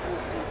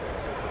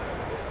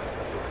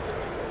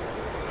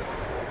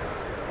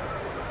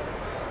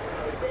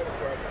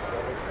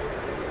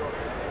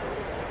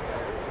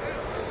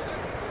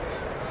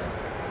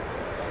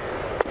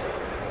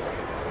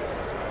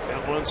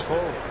 Count one's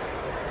full.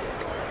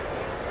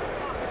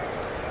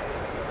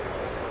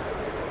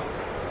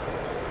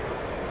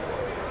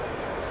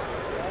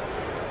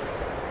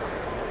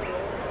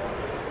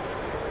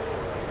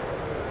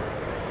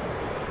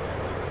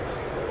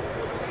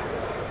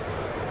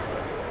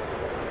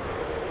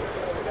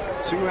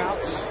 Two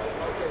outs.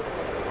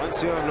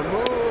 Muncy on the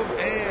move,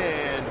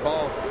 and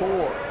ball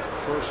 4.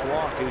 First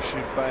walk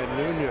issued by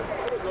Nuno.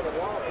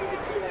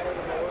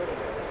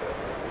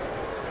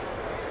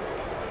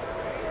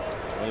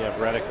 We have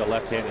Reddick, the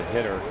left-handed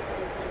hitter.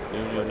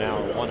 Nuno now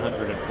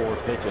 104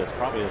 pitches,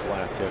 probably his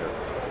last hitter.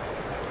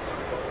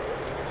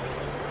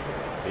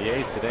 The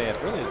A's today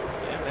have really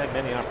haven't had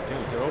many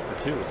opportunities. They're 0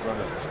 for 2 with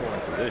runners in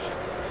scoring position.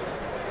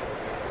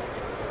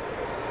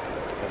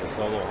 The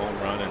solo home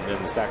run and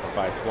then the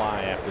sacrifice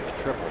fly after the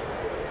triple.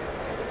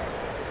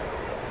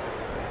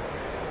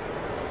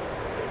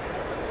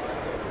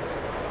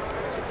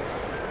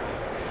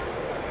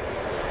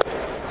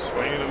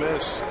 Swing and a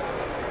miss.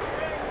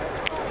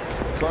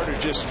 Carter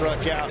just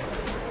struck out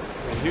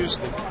in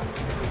Houston,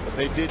 but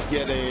they did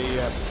get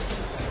a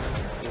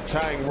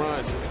tying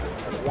run.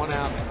 1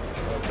 out,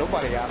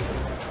 nobody out,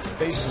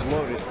 bases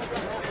loaded.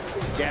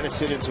 Gaddis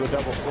hit into a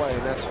double play,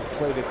 and that's what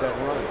played at that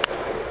run.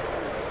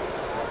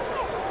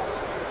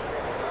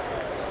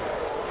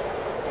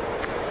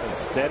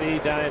 Steady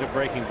diet of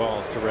breaking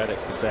balls to Reddick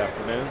this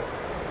afternoon.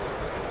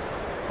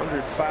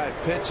 105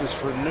 pitches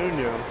for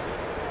Nuno.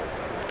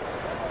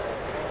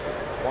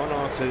 1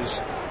 off his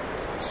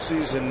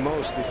season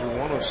most. He threw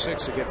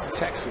 106 against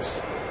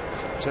Texas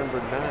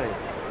September 9.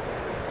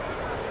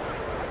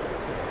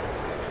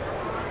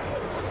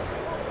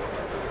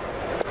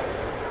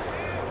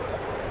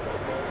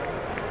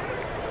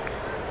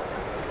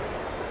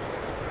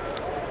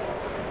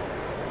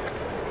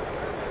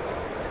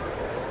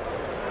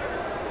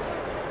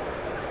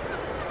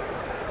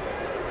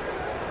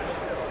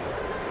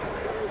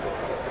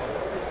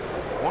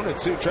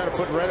 1-2. Try to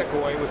put Reddick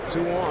away with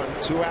 2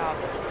 on, 2 out.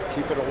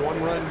 Keep it a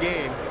 1-run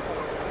game.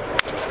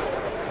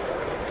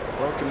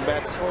 Broken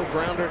bat, slow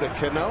grounder to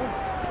Cano.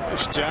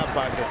 Nice job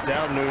by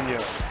Vidal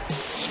Nuno.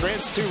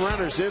 Strands 2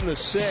 runners in the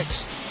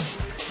 6th.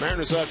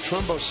 Mariners have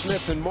Trumbo,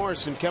 Smith, and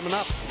Morrison coming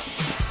up.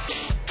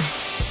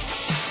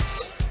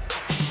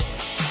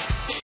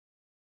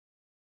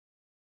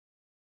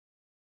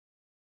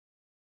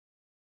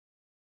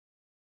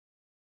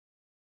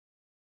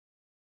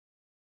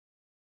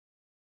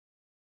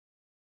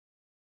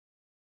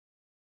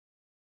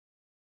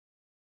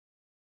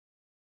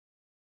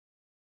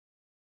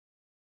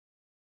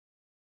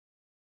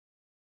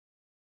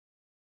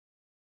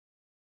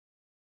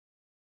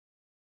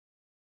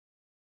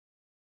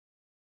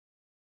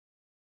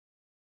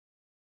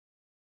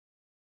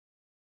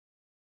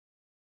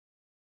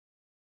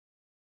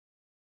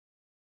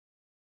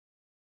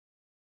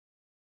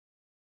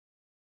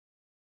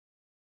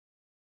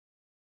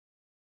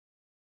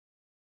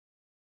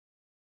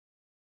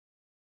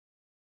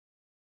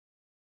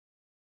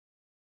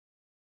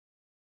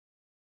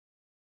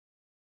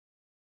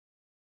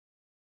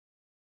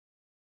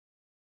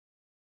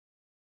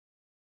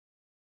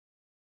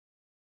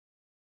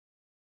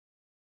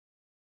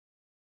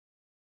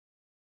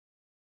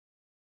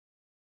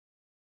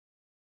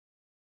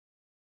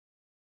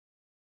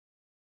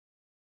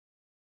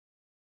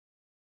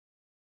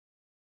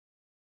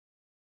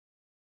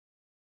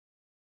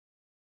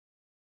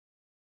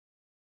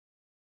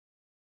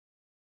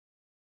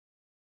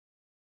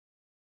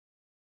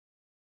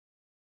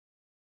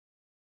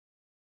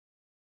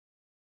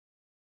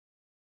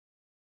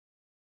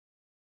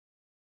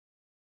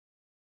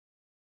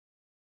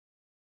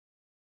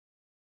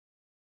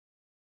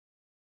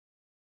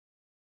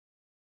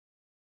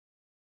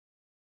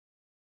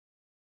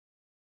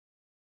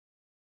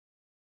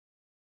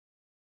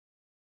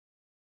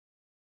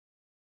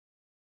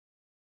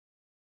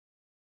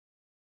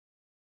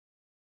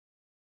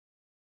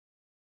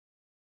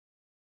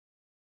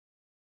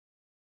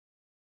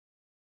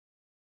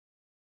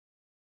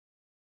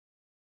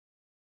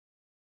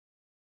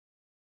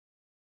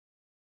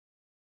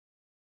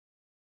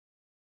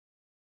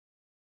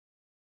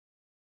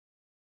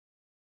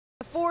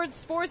 Ford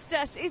Sports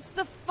Desk. It's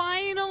the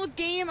final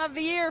game of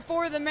the year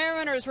for the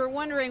Mariners. We're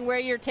wondering where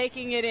you're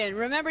taking it in.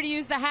 Remember to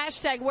use the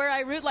hashtag Where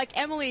I Root like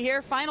Emily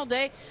here. Final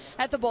day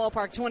at the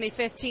ballpark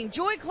 2015.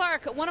 Joy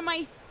Clark, one of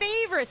my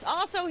favorites,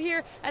 also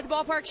here at the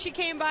ballpark. She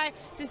came by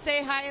to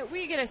say hi.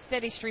 We get a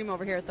steady stream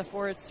over here at the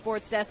Ford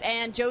Sports Desk.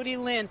 And Jody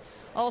Lynn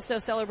also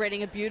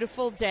celebrating a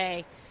beautiful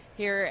day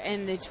here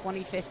in the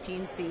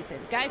 2015 season.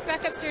 Guys,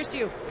 back upstairs to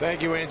you.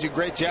 Thank you, Angie.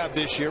 Great job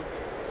this year.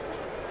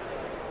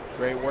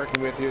 Great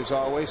working with you as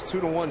always.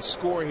 2-1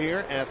 score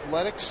here.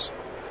 Athletics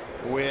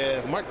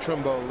with Mark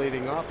Trumbo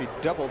leading off. He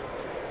doubled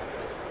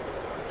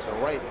to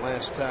right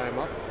last time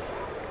up.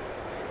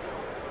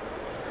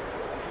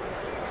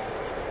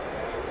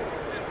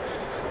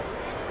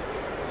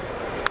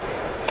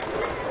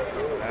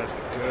 That's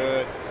a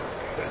good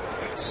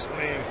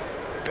swing.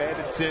 Bad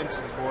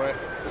intentions, boy.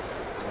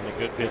 And a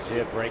good pitch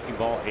hit. Breaking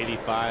ball,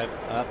 85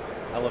 up,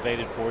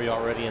 elevated for you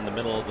already in the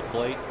middle of the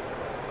plate.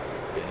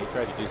 And he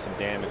tried to do some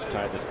damage,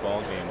 tied this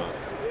ball game up.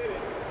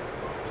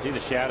 You see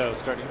the shadows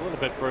starting a little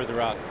bit further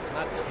out.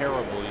 Not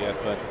terrible yet,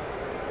 but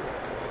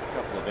a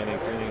couple of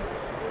innings, inning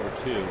or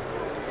two,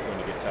 it's going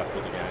to get tough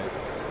for the guys.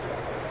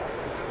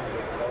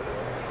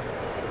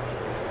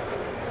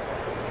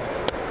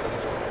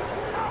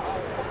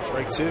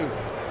 Strike 2.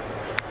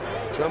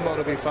 Trumbo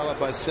to be followed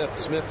by Seth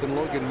Smith and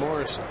Logan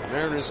Morrison.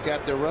 Mariners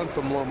got their run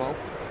from Lomo.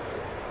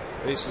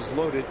 Bases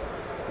loaded.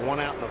 1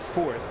 out in the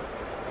 4th.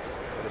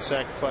 A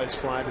sacrifice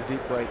fly to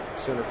deep right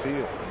center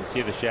field. You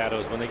see the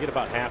shadows. When they get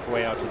about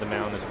halfway out to the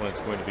mound is when it's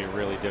going to be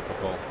really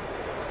difficult.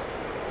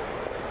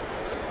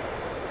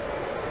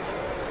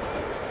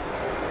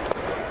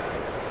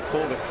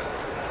 Folded.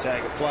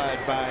 Tag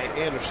applied by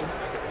Anderson.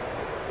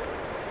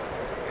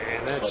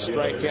 And that's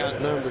strikeout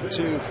number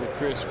 2 for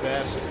Chris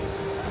Bassett.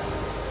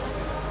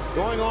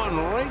 Going on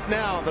right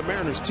now, the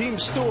Mariners team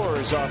store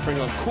is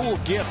offering a cool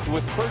gift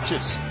with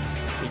purchase.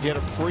 You get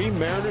a free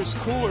Mariners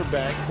cooler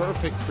bag,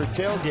 perfect for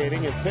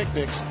tailgating and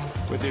picnics,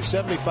 with your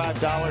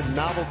 $75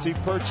 novelty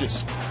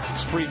purchase.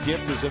 This free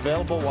gift is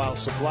available while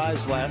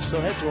supplies last, so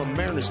head to a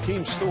Mariners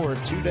team store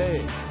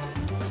today.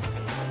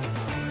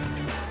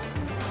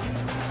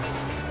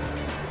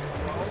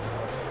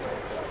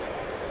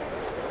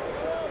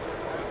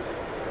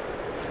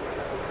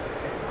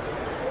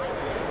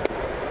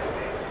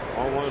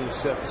 All one to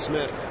Seth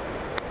Smith.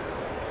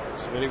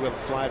 Smitty with a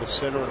fly to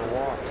center and a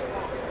walk.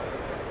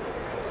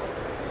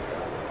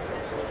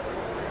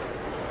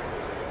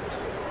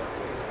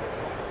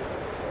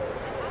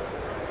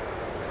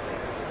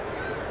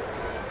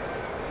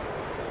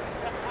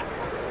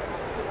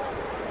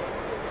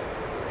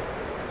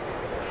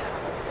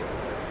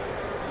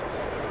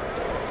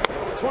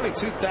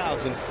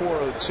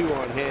 $22,402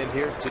 on hand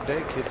here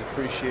today. Kids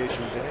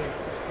Appreciation Day.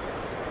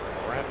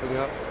 Wrapping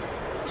up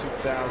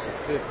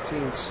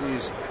 2015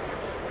 season.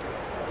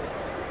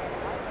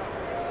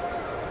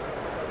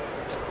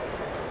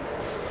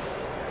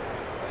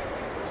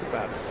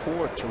 About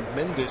 4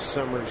 tremendous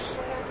summers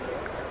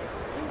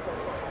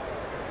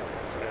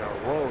in a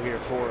row here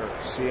for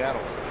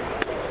Seattle.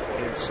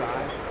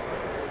 Inside.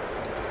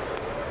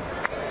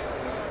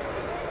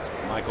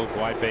 Michael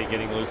Guaife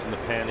getting loose in the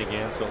pen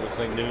again, so it looks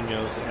like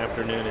Nuno's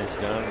afternoon is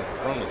done. He's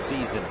thrown a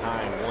season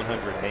high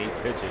 108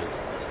 pitches. So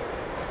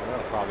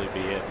that'll probably be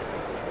it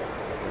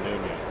for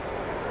Nuno.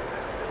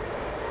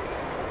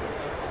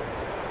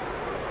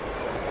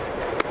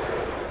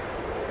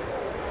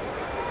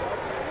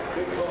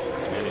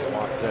 And he's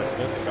walked Seth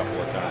Smith a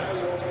couple of times.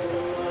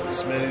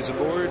 Smitty's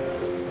aboard.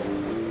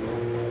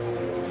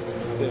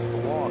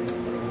 5th walk.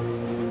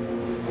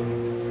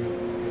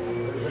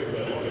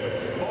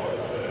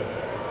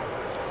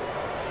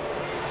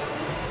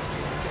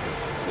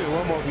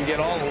 Lomo can get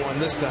all of one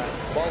this time.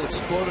 Ball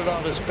exploded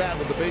off his bat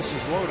with the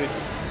bases loaded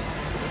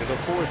in the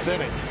 4th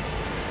inning.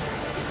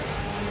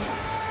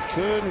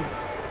 Couldn't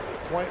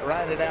quite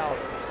ride it out.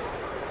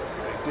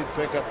 He did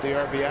pick up the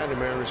RBI. The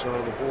Mariners are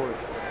on the board.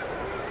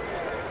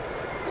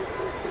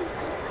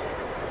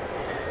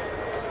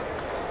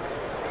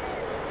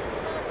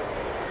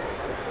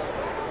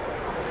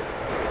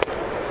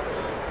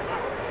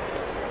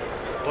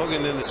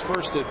 Logan in his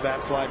first at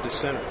bat fly to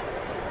center.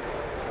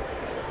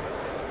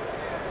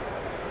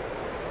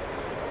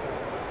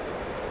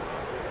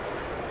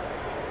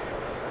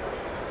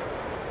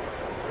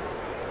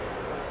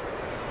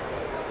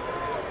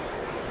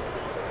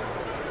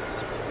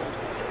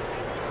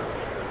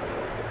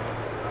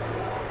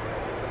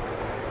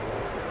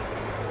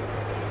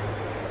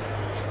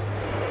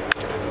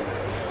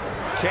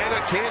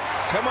 Can't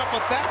come up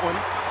with that one.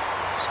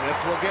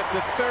 Smith will get to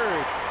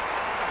 3rd.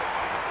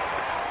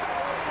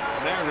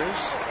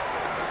 Mariners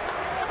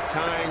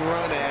tying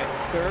run at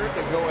 3rd.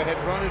 The go-ahead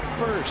run at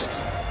 1st.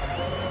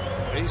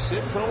 Base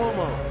hit for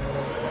Lomo.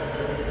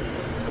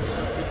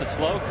 It's a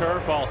slow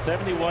curveball,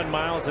 71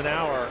 miles an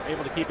hour,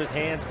 able to keep his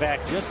hands back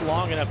just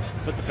long enough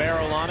to put the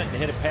barrel on it and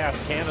hit it past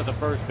Canna, the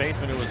first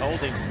baseman who was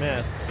holding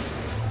Smith.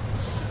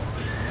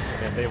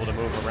 Smith able to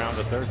move around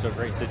to 3rd, so a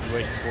great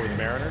situation for the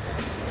Mariners.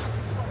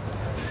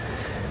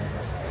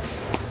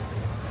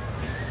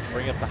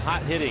 Bring up the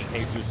hot hitting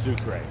Jesus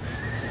Sucre.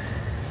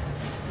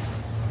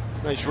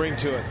 Nice ring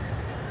to it.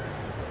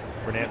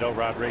 Fernando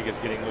Rodriguez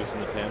getting loose in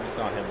the pen. We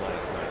saw him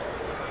last night.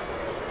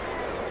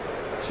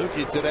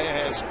 Suki today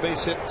has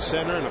base hit to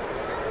center and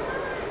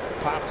a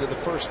pop to the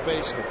first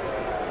baseman.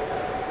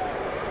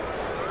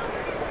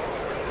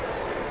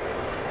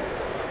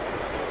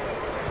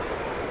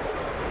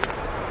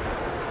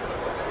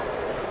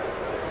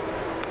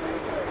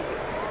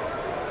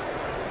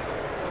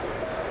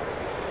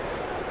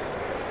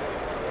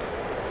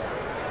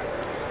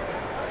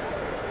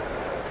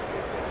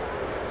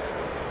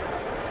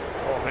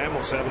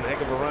 Having a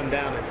heck of a run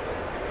down in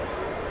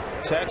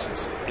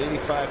Texas.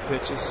 85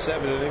 pitches,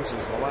 7 innings.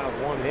 He's allowed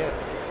 1 hit.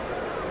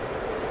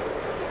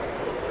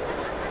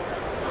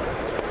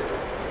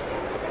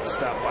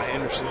 Stopped by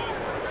Anderson.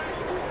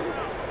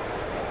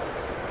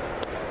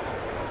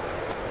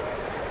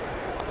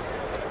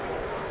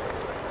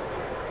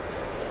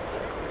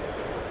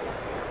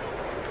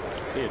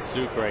 See if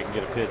Sucre can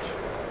get a pitch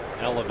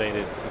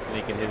elevated, something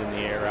he can hit in the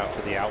air out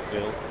to the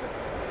outfield.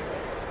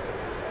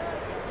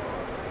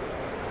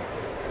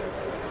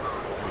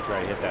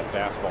 Try to hit that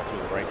fastball to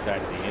the right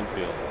side of the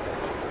infield.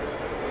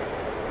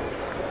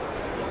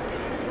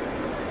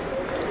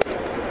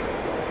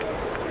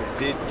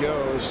 Did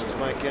goes as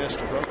Mike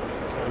Astor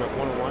count up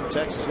 1-1.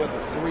 Texas with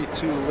a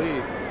 3-2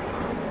 lead.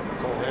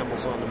 Cole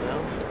Hamels on the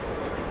mound.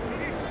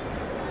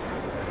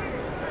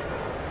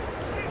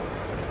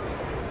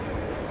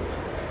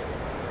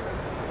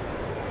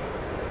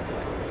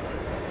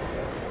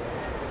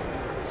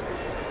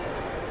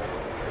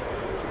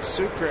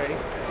 Sucre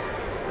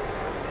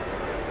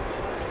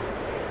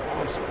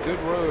on some good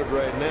road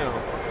right now.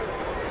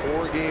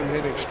 4-game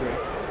hitting streak.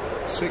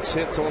 6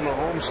 hits on the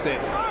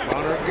homestand.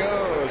 Runner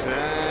goes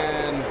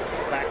and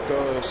back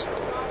goes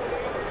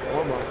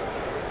Lomo.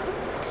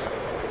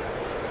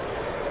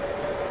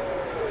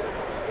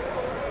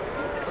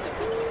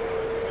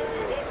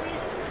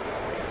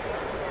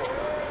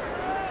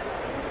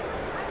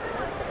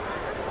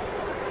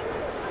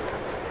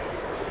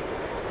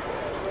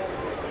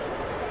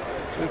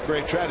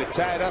 Sucre tried to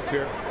tie it up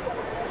here.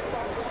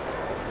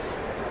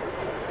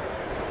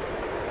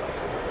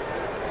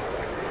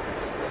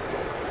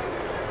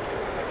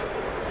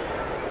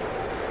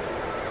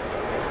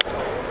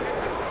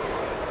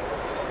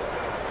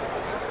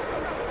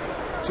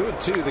 Two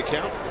and 2 the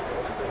count.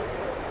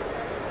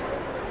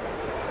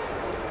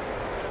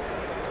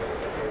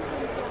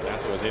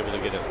 Bassett was able to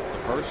get the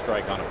first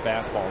strike on a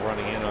fastball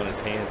running in on his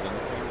hands, and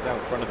he was out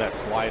in front of that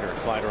slider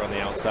on the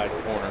outside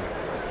corner.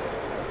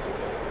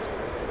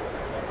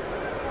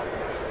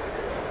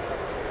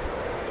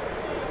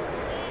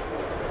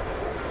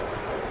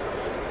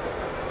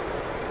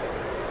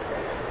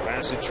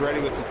 Bassett's ready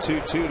with the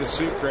 2-2 to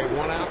Sucre.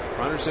 1 out.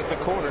 Runners at the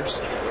corners.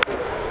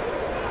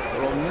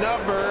 Little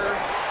number.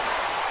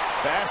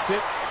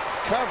 Bassett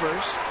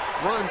covers,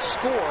 runs,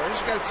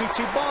 scores. Got a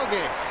 2-2 ball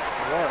game.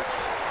 It works.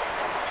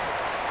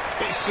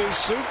 Jesus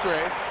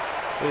Sucre,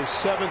 his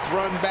 7th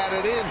run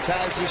batted in,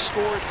 ties his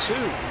score at 2.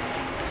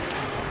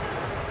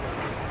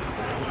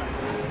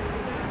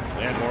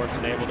 And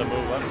Morrison able to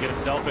move up, get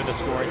himself into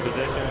scoring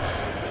position.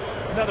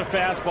 It's another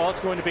fastball. It's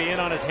going to be in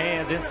on his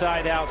hands,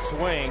 inside out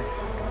swing.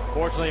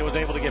 Fortunately, it was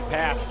able to get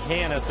past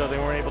Canna, so they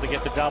weren't able to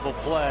get the double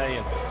play.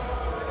 And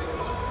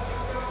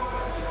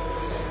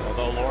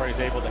although Laurie's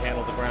able to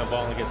handle the ground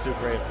ball and get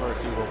Sucre at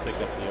first, he will pick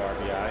up the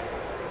RBI.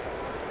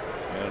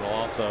 And it'll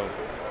also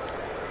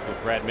give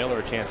Brad Miller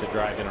a chance to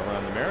drive in a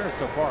run. The Mariners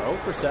so far 0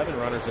 for 7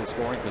 runners in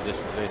scoring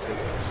position today, so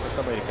for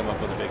somebody to come up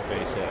with a big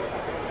base hit.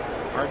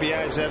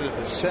 RBI's out at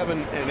the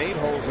 7 and 8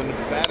 holes in the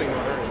batting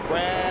order as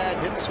Brad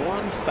hits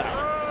one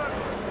foul.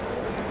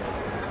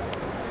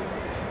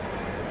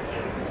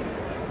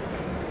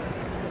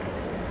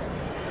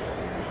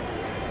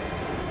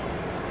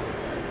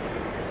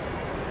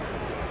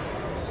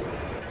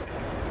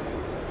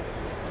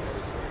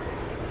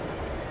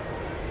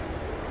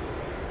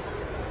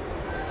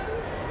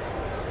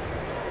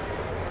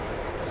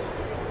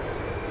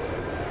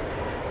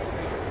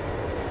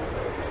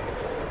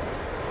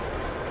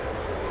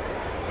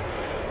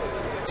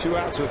 Two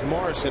outs with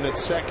Morrison at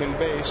second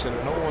base and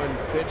an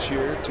 0-1 pitch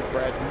here to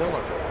Brad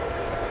Miller.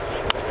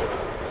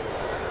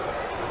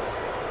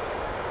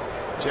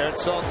 Jared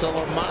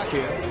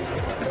Saltalamacchia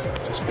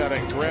just got a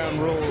ground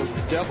rule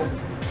double.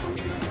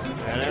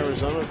 And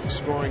Arizona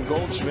scoring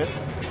Goldschmidt.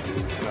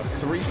 A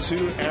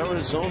 3-2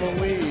 Arizona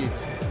lead.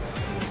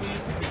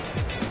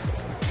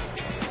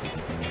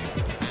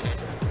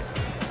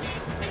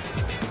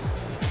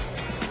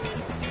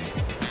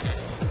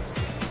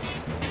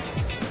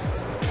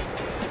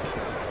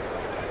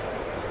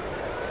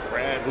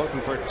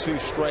 Looking for a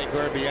 2-strike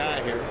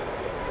RBI here.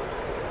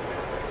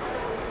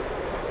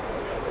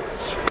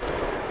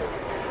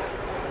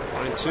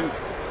 Line 2.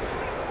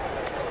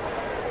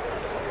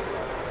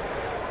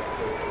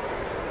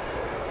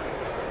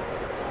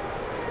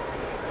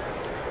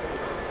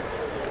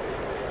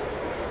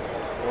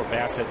 For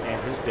Bassett,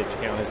 and his pitch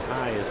count as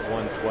high as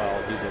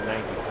 112. He's at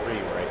 93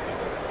 right now.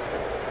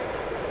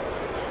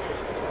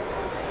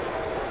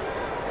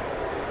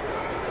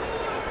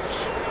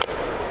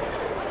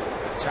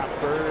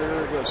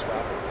 Chopper goes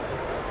foul.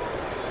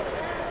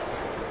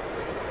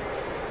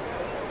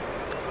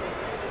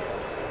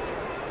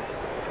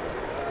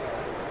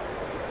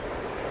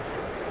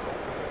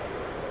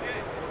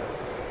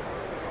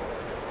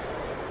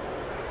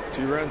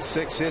 Two runs,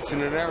 6 hits,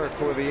 and an error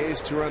for the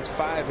A's. 2 runs,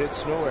 5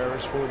 hits, no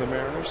errors for the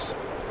Mariners.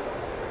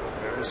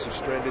 Mariners have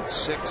stranded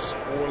 6,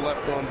 4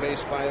 left on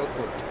base by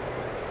Oakland.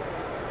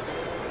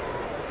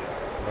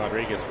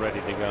 Rodriguez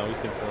ready to go. He's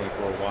been throwing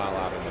for a while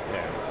out in the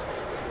pen.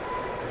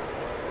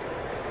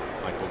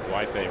 Michael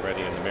Guipe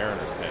ready in the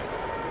Mariners pen.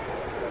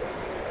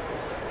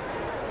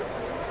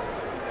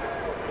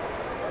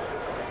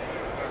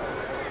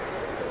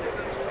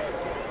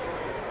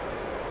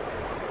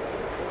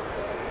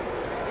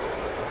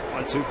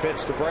 One-two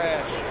pitch to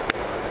Brad.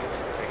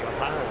 Taking up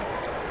high.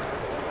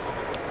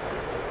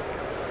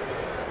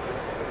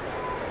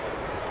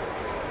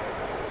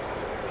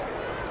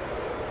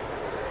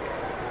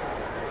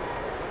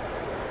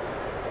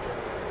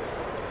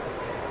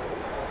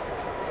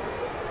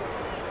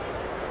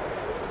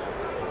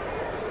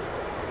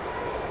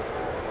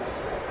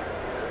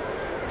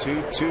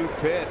 Two-two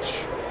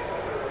pitch.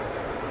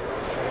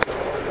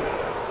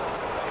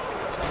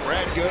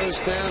 Brad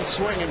goes down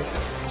swinging.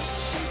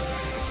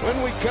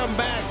 When we come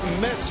back,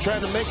 the Mets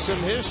trying to make some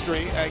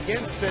history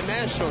against the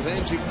Nationals.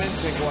 Angie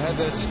Minchik will have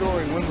that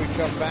story when we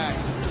come back.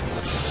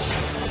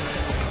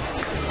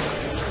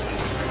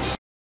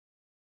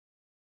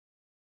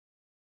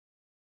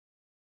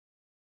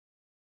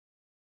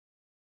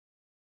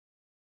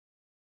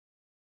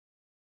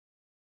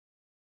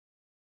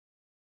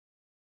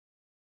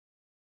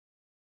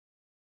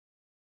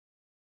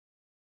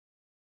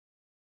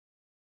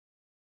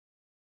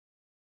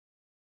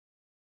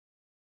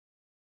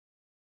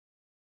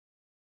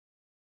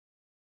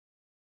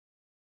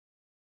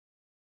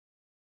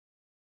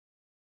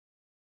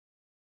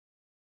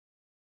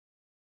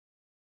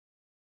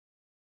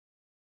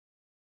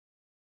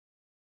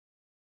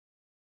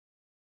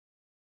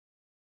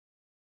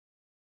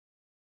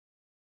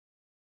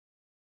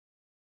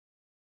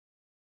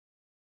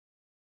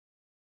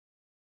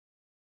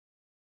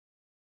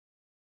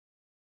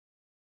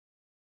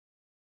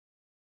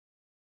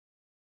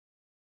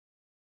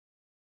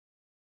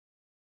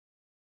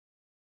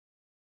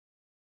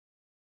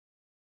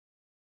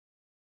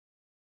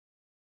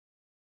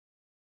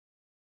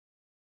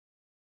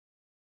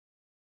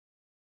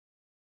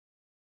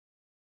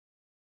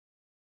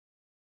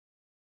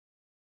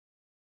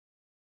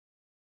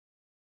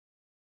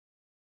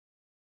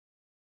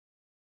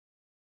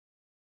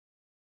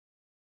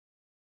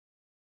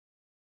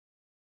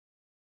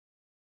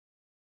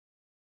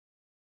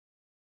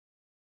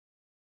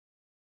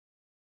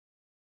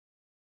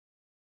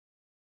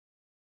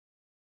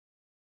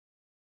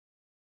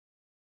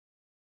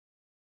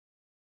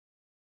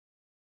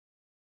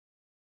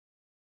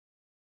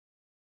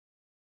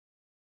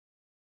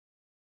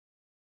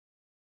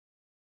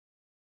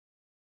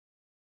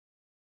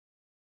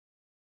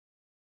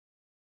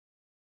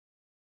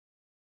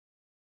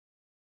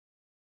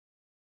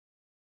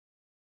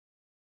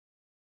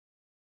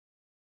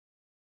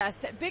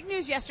 Yes, big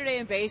news yesterday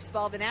in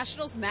baseball. The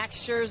Nationals' Max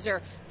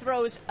Scherzer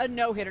throws a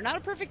no-hitter. Not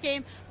a perfect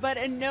game, but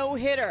a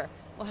no-hitter.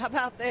 Well, how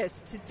about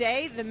this?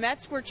 Today, the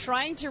Mets were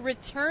trying to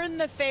return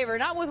the favor,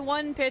 not with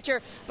one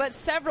pitcher, but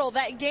several.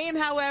 That game,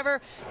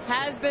 however,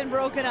 has been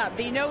broken up.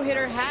 The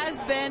no-hitter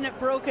has been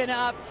broken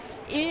up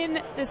in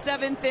the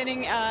 7th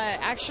inning.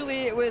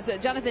 Actually, it was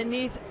Jonathan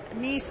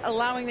Neese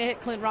allowing the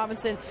hit. Clint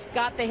Robinson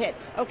got the hit.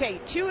 Okay,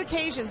 2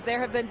 occasions there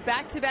have been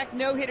back-to-back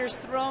no-hitters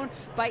thrown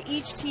by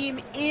each team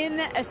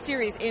in a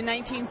series, in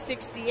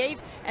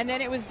 1968, and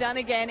then it was done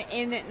again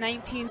in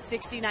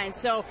 1969.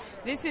 So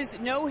this is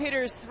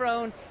no-hitters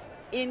thrown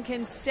in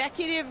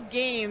consecutive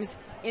games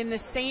in the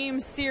same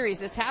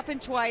series. It's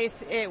happened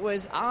twice. It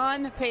was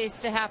on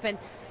pace to happen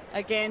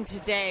again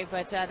today,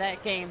 but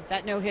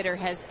that no-hitter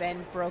has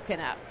been broken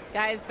up.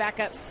 Guys, back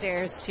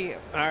upstairs to you.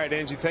 All right,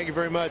 Angie, thank you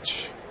very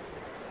much.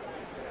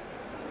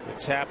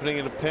 It's happening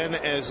in the pen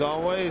as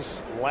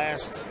always.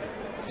 Last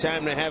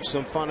time to have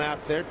some fun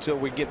out there till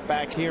we get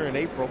back here in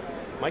April.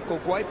 Michael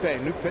Guipe,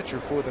 new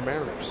pitcher for the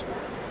Mariners.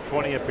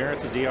 20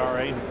 appearances,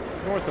 ERA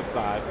north of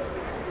 5.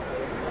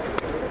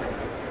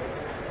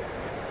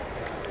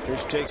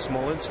 Here's Jake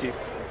Smolinski,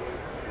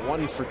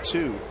 1 for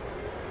 2.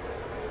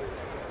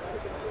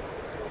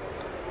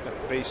 Got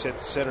a base hit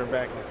the center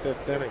back in the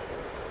 5th inning.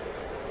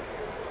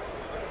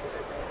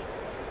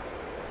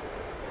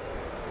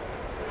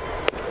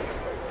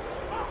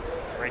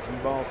 Breaking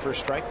ball for a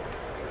strike.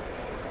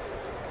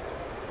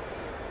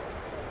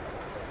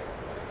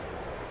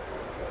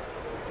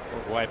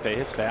 Guipe,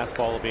 his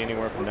fastball will be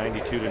anywhere from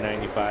 92 to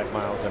 95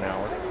 miles an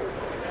hour.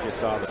 Just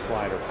saw the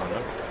slider from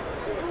him.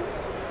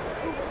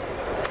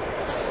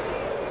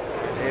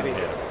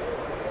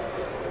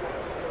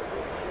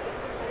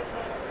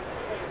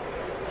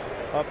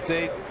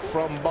 Update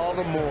from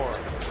Baltimore.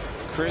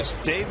 Chris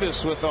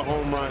Davis with a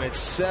home run. It's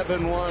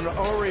 7-1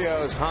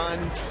 Orioles. Han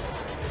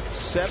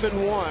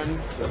 7-1.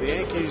 So the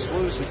Yankees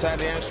lose inside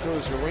the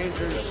Astros and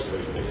Rangers.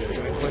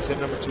 Going to clinch that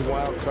number 2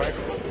 wild card.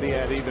 Be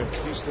at either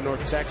Houston or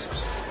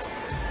Texas.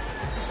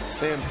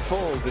 Sam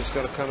Fuld is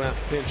going to come out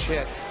pinch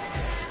hit.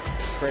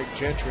 Craig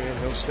Gentry, and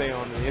he'll stay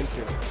on the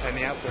infield and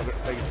the outfield.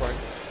 Beg your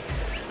pardon.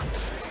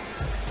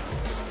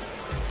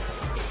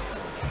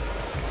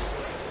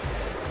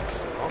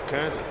 All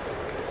kinds of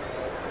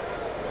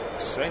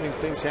exciting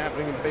things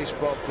happening in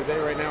baseball today.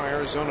 Right now,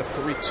 Arizona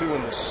 3-2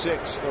 in the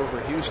 6th over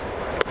Houston.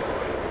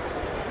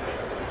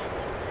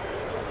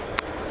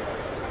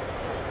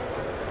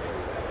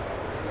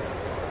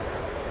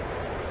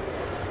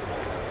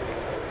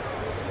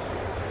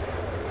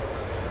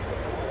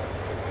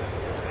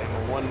 Sam,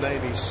 a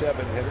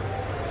 197 hitter.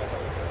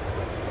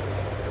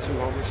 2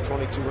 homers,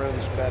 22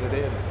 runs batted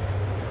in.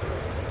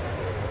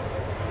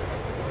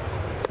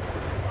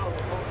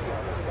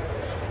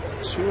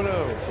 Two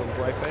 2-0 from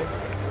Guipe.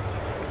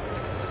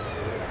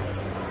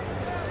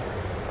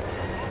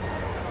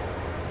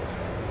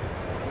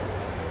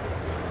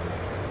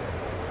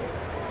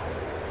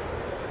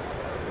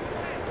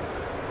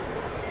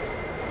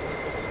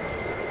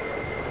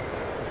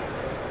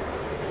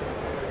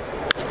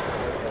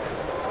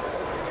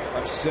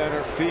 Left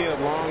center field,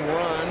 long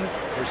run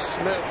for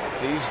Smith.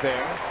 He's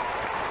there.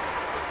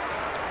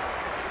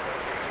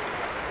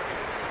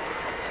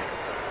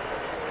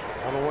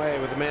 On the way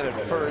with the man at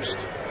first.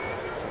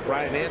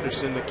 Brian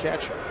Anderson, the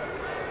catcher.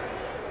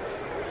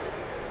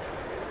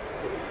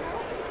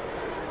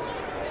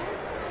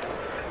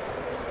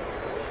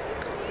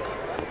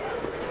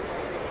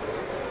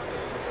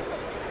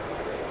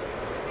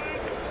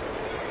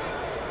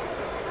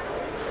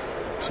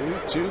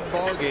 Two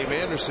ball game.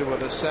 Anderson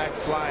with a sac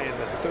fly in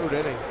the 3rd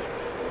inning.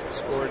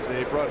 Scored.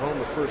 They brought home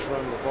the first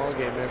run of the ball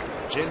game after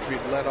Gentry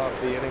led off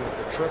the inning with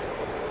a triple.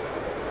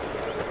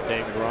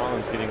 David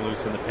Rollins getting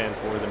loose in the pen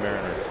for the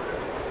Mariners.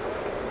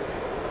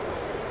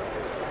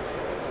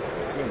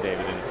 Haven't seen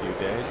David in a few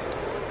days.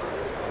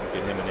 I'll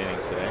get him an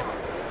inning today.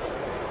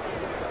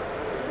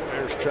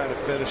 Mariners trying to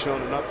finish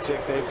on an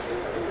uptick.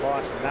 They've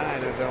lost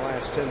 9 of their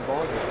last 10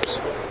 ball games.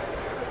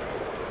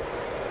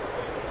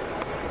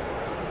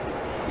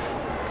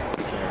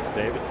 There's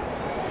David.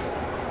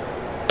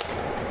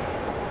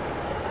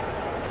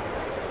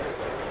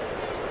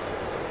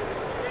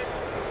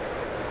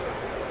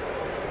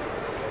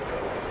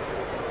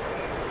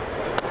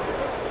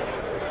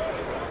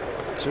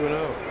 Two 2-0.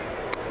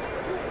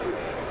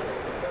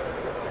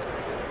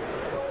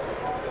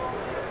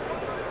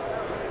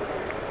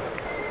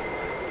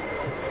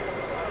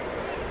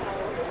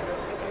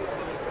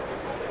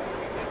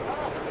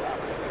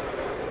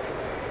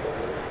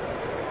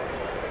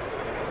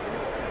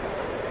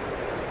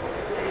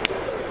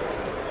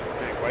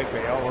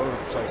 Guipe all over the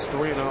place.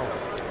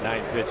 3-0.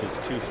 9 pitches,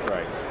 2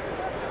 strikes.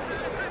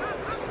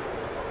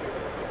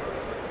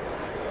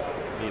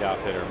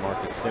 Leadoff hitter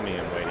Marcus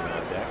Semien waiting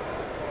on deck.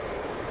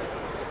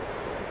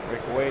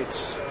 Rick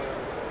waits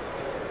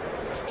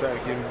to try to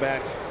get him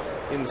back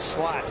in the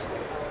slot. I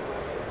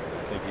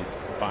think he's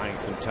buying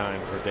some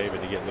time for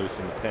David to get loose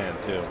in the pen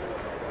too.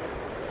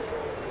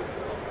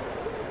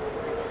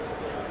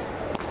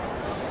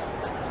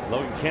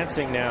 Logan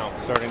Kensing now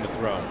starting to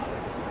throw.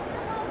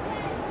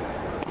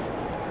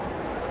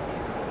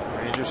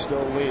 Rangers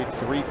still lead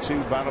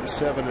 3-2, bottom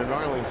 7 in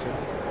Arlington.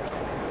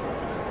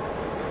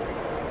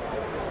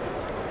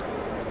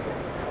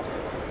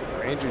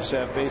 Rangers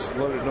have bases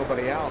loaded,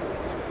 nobody out.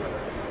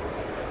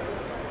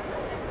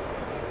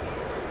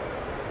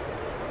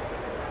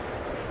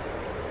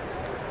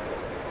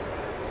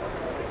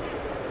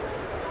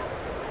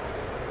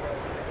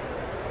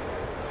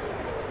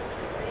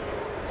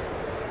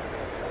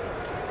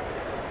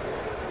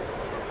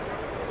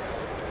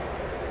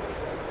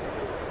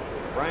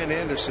 Brian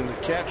Anderson, the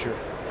catcher,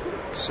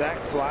 sac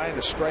fly and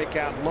a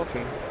strikeout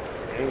looking.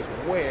 He was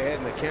way ahead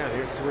in the count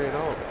here,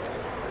 3-0.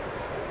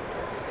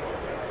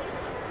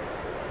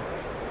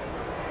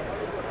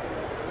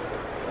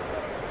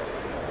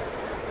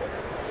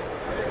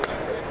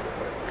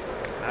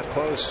 Not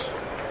close.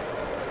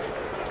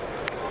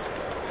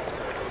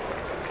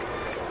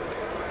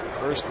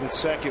 First and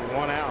second,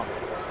 one out.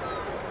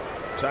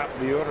 Top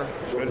of the order,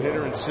 good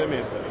hitter in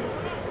Simeon.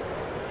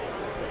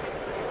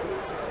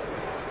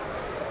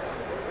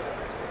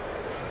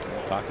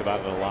 Talked about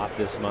it a lot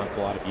this month.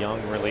 A lot of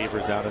young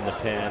relievers out in the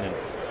pen, and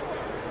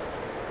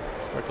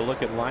start to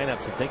look at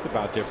lineups and think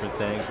about different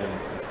things. And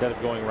instead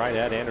of going right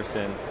at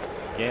Anderson,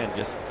 again,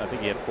 I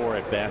think he had 4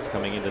 at bats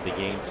coming into the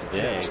game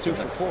today. It's 2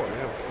 for 4.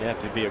 Yeah. You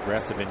have to be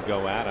aggressive and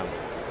go at him.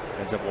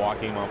 Ends up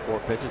walking him on 4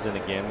 pitches, and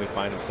again we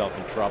find himself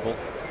in trouble,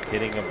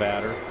 hitting a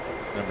batter,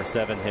 number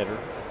 7 hitter.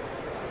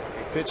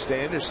 He pitched to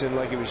Anderson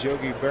like it was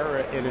Yogi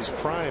Berra in his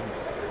prime.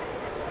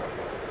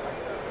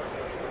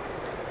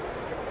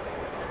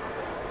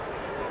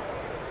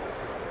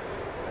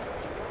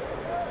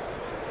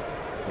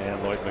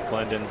 And Lloyd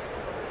McClendon.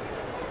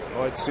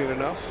 Lloyd's seen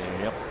enough.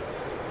 Yep.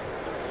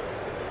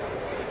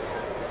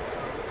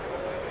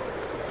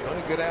 Not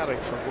a good outing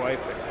for White.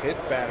 Hit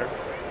batter,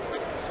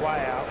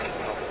 fly out,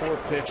 a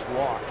 4-pitch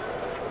walk.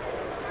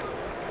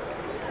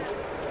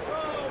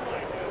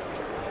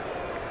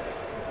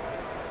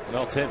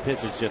 Well, 10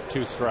 pitches, just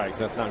 2 strikes.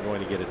 That's not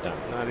going to get it done.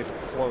 Not even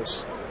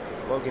close.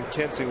 Logan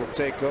Kensing will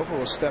take over.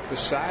 Will step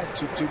aside.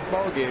 2-2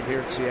 ball game here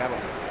in Seattle.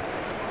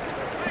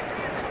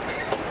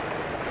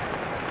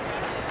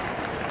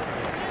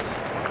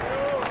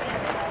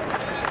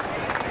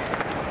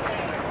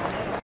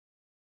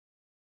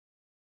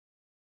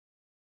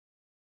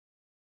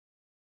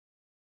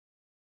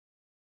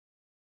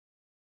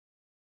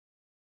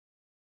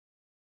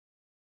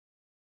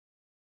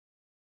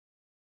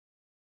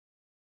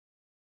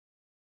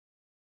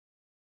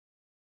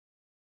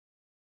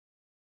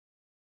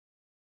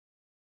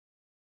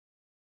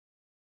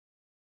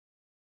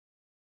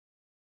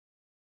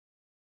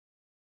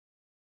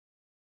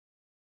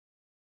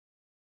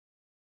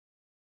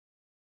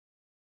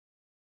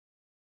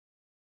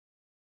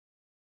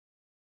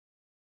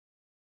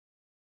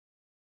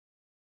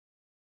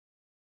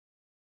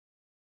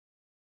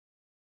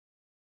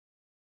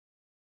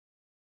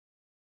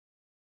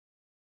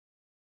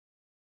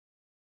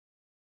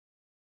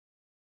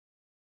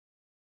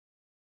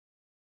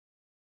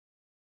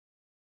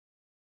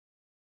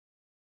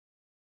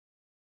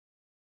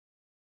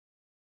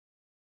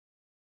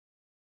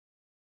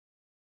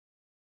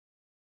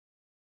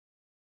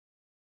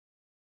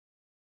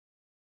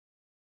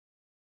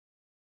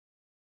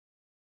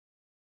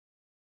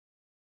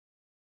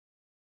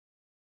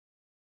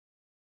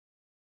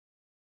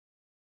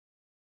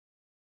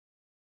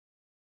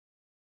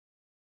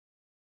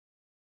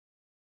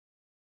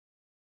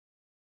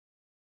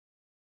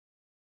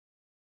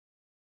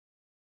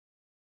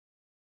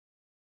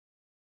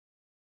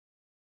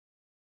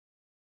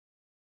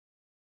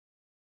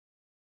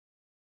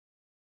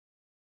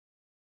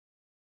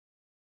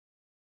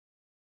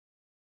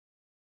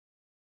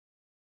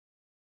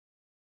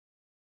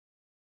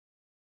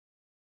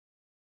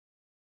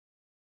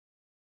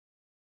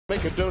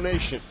 Make a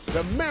donation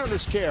to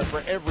Mariners Care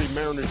for every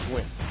Mariners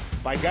win.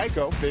 By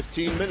Geico,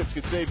 15 minutes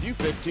could save you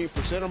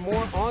 15% or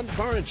more on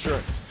car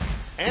insurance.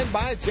 And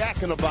by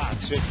Jack in the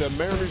Box. If the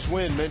Mariners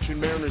win, mention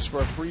Mariners for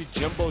a free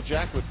Jumbo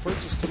Jack with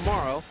purchase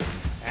tomorrow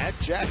at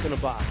Jack in the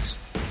Box.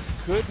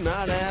 Could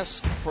not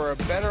ask for a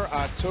better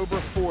October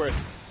 4th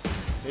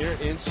here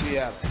in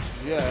Seattle.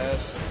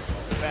 Just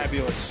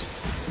fabulous.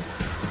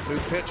 New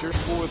pitcher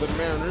for the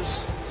Mariners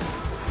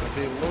will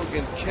be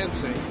Logan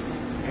Kensing.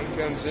 He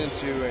comes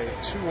into a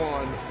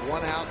 2-on,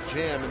 1-out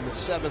jam in the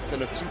 7th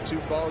in a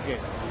 2-2 ball game.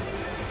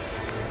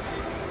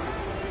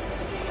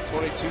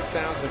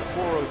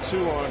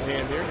 22,402 on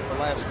hand here. The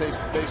last taste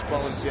of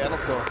baseball in Seattle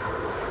till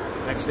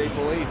next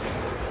April 8th.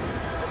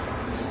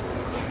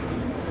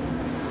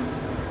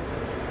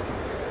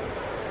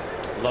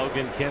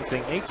 Logan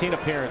Kensing, 18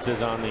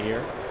 appearances on the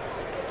year.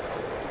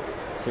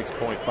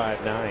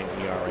 6.59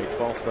 ERA,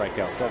 12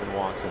 strikeouts, 7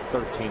 walks, and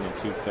 13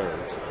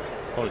 2/3.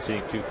 Opponent's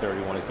hitting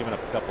 .231. He's given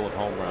up a couple of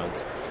home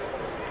runs.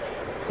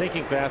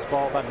 Sinking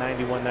fastball, about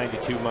 91,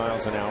 92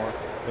 miles an hour.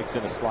 Mix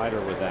in a slider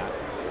with that.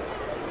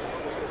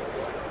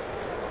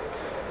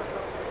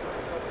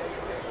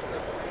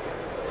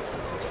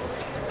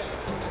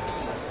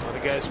 A lot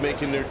of guys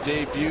making their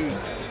debut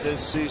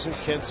this season.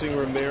 Kensing,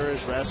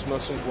 Ramirez,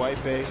 Rasmussen,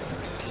 Guaipe,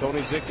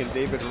 Tony Zick, and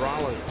David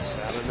Rollins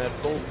out in that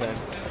bullpen.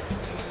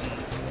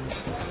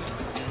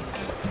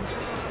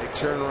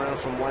 turnaround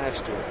from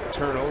last year.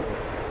 Turnover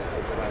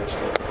since last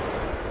year.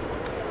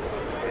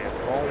 And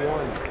ball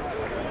one.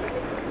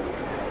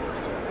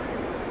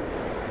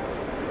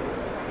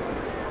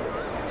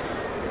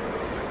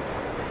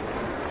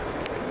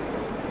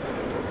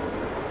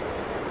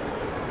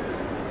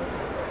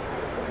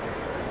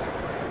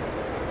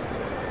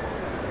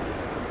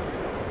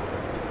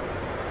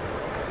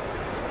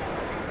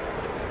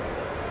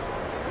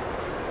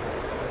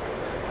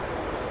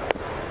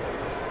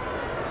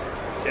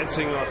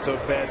 Dancing off to a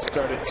bad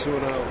start at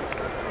 2-0. A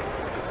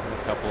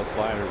couple of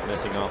sliders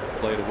missing off the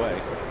plate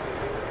away.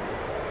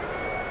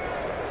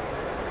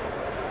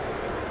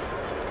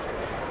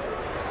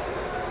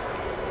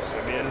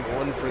 Simeon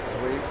 1 for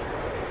 3.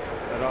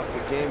 Led off the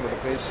game with a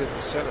base hit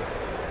to center.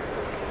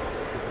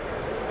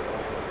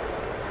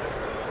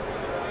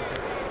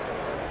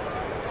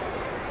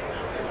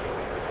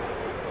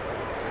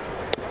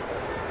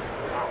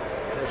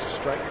 There's a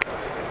strike.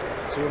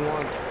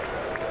 2-1.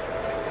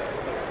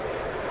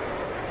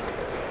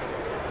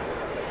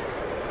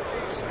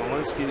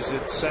 Smolinski's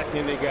at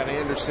second. He got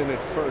Anderson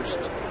at first.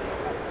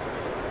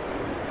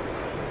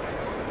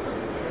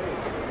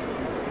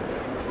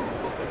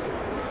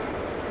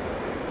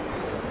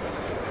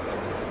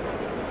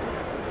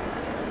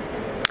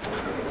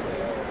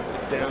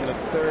 Down to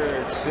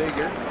third.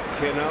 Seager.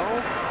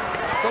 Cano.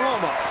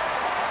 Paloma.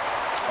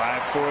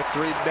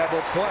 5-4-3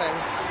 double play.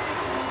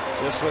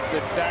 Just what the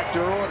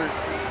doctor ordered.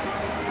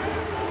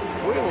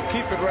 We will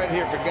keep it right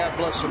here for God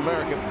Bless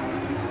America.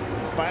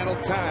 Final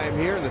time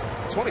here in the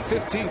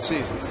 2015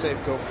 season at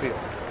Safeco Field.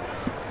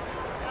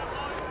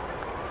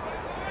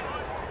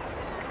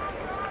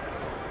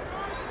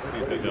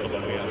 Ladies and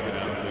gentlemen, we ask you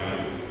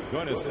now, please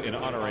join us in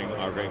honoring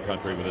our great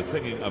country with the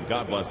singing of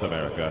God Bless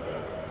America.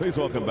 Please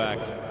welcome back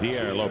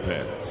Dier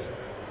Lopez.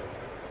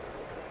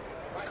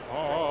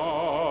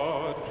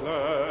 God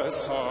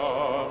bless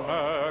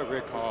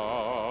America,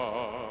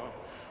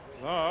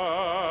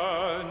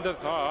 land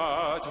that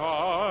I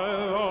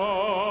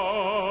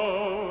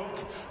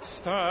love.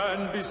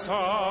 Stand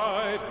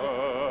beside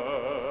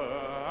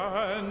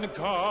her and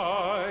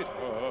guide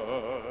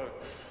her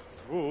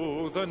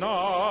through the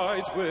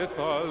night with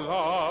a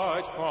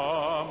light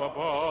from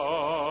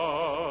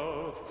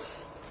above.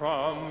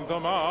 From the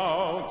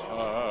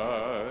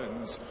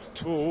mountains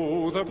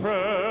to the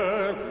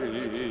prairies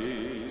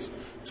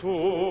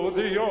to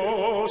the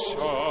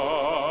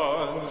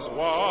oceans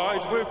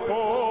wide with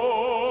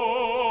foam.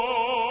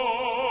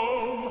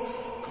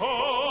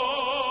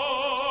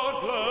 God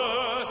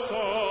bless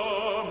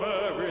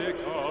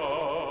America,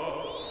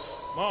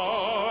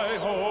 my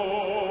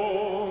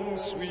home,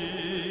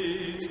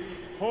 sweet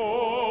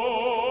home.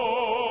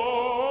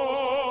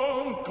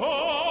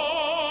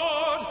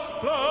 God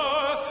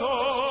bless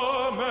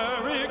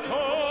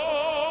America,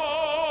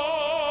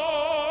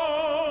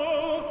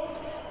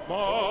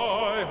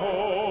 my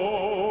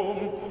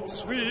home,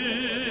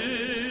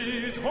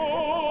 sweet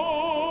home.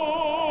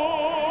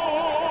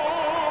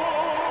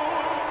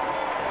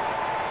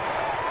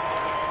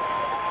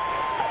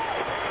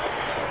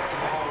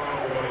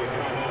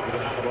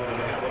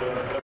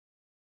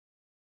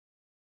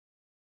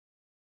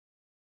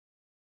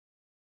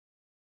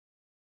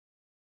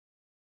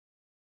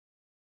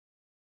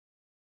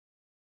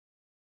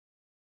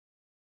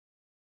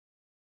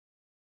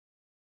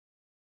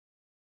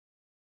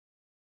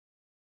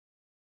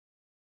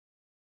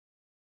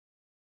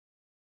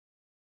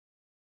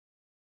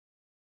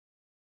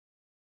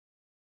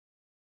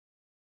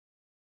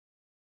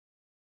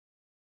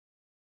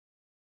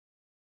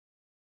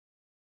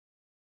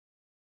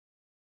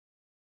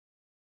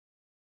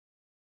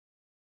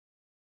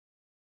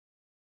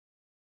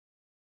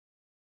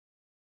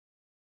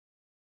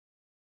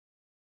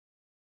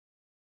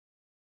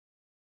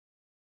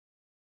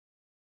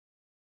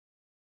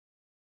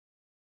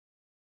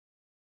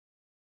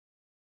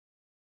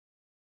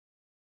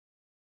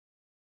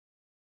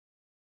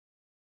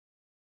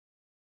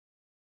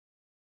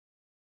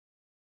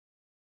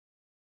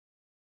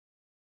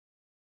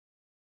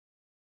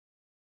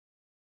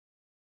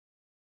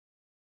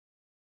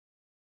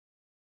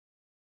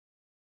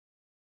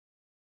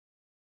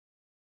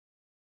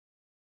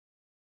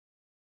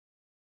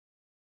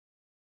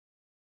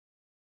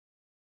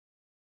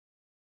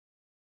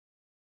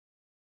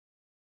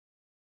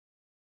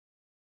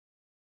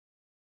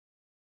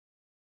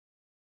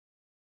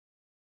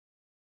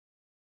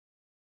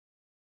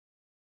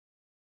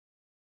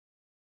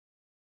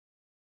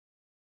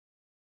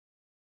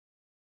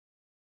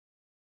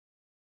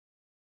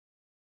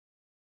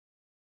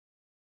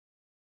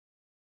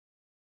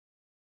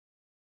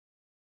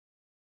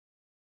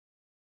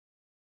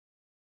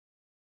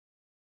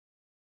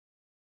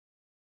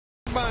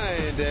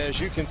 Mind as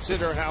you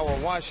consider how a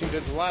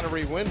Washington's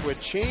lottery win would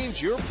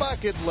change your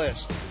bucket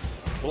list.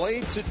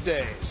 Play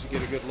today so you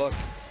get a good look at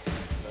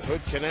the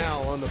Hood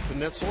Canal on the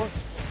peninsula.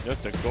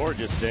 Just a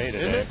gorgeous day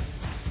today. Isn't it?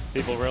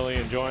 People really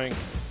enjoying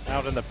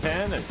out in the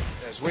pen, and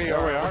as we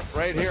are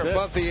right here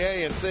above the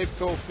A in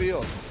Safeco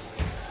Field.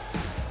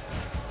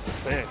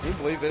 Man, can you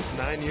believe this?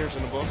 9 years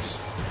in the books.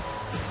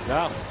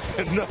 No.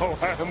 No,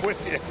 I'm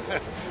with you.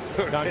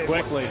 Done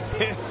quickly.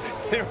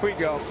 Here we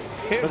go.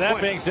 But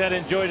that being said,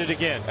 enjoyed it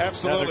again.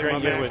 Absolutely, my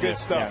man. Good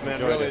stuff, man.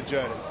 Really it.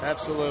 enjoyed it.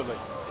 Absolutely.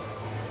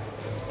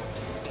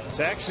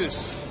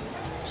 Texas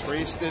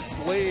increased its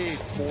lead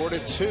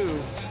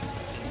 4-2.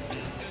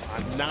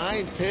 A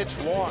 9-pitch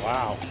walk.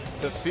 Wow.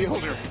 To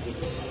Fielder.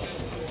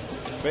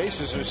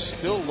 Bases are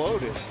still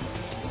loaded.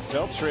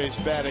 Beltre's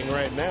batting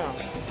right now.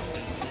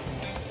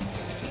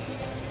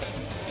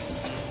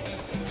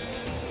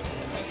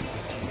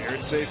 Here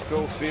at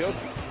Safeco Field.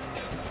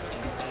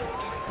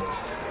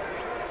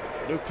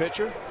 New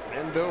pitcher,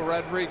 Endo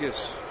Rodriguez.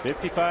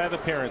 55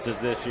 appearances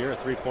this year, a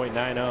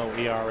 3.90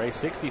 ERA,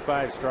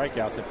 65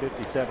 strikeouts and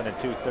 57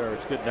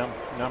 2/3. Good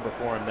number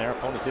for him there.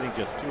 Opponent's hitting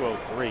just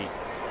 203.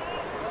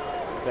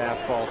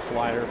 Fastball,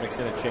 slider, mix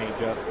in a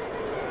changeup.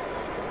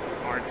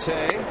 Marte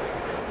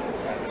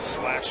trying to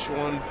slash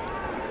one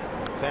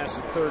past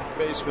the third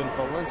baseman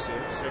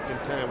Valencia.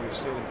 Second time we've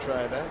seen him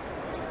try that.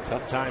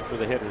 Tough time for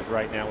the hitters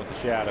right now with the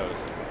shadows.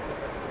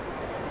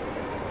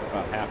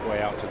 About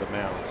halfway out to the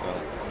mound, so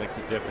it makes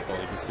it difficult.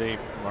 You can see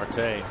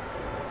Marte.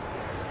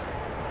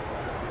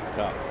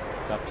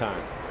 Tough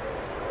time.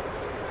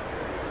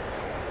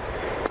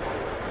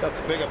 Tough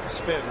to pick up the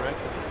spin, right?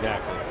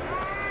 Exactly.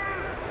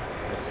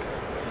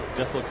 It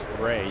just looks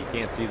gray. You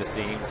can't see the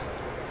seams.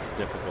 It's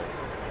difficult.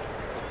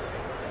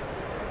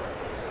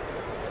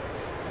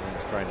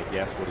 He's trying to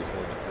guess what he's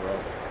going to throw.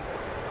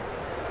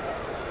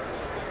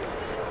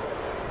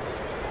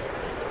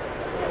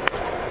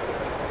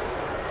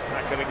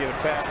 Not going to get it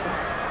past him.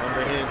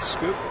 Underhand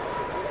scoop.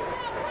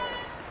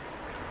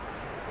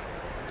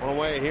 One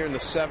away here in the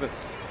 7th.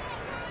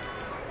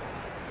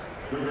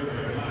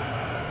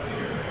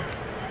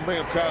 Bring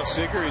up Kyle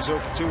Seager. He's 0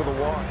 for 2 with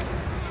a walk.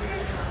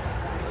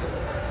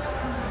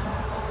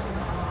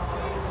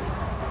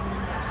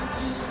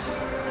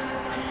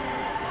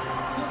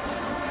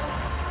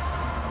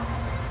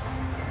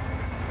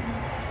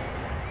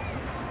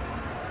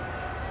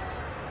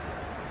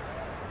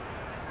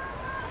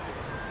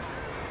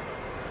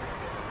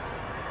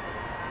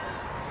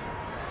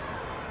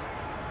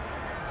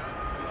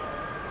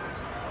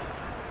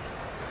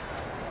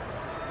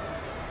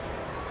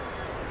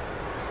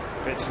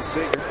 Pitch to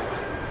Seager.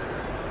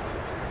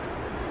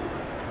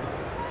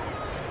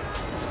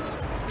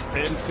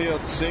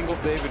 Infield single.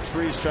 David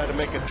Freese tried to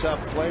make a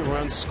tough play.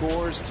 Run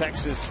scores.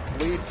 Texas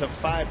lead to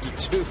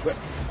 5-2. But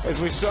as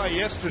we saw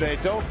yesterday,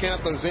 don't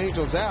count those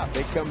Angels out.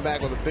 They come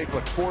back with a big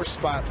 4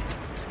 spot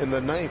in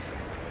the 9th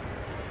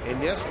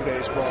in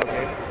yesterday's ball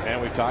game.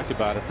 And we've talked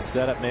about it. The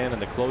setup man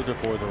and the closer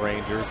for the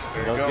Rangers.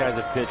 Those guys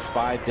have pitched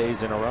 5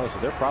 days in a row, so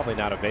they're probably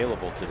not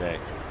available today.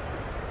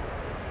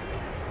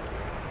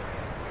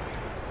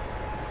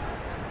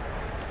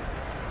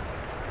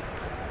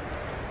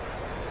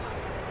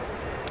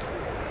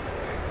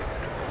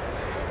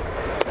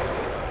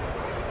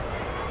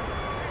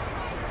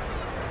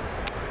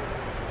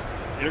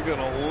 You're going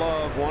to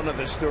love one of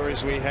the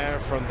stories we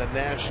have from the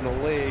National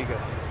League.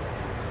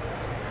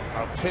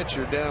 A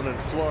pitcher down in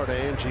Florida,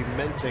 Angie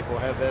Mentink, will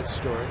have that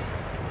story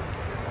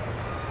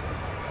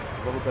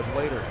a little bit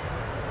later.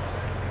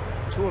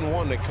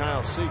 2-1 to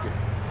Kyle Seager.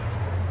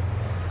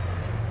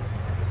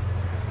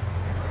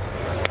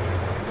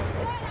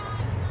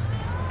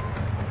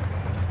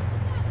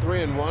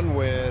 Three and 1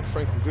 with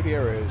Franklin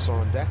Gutierrez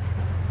on deck.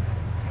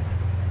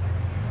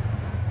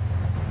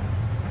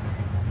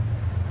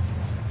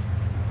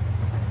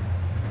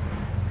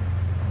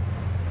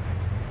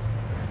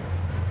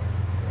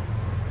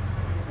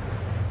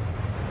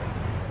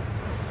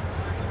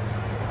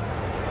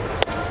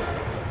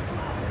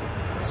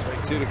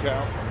 To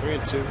Kyle,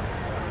 3-2.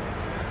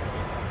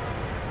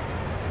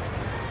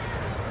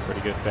 Pretty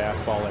good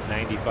fastball at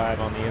 95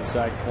 on the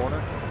inside corner.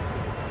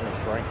 There's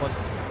Franklin.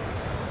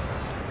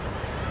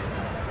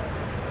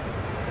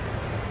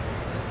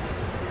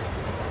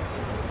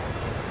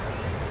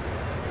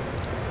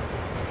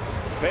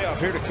 Payoff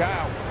here to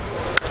Kyle.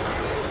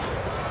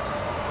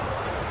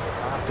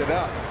 Popped it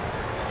up.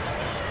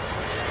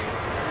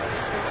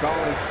 They're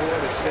calling for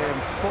it as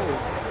Sam Full.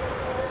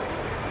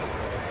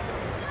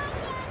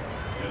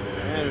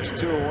 And there's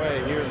 2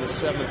 away here in the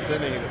 7th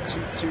inning in a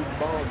 2-2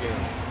 ball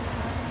game.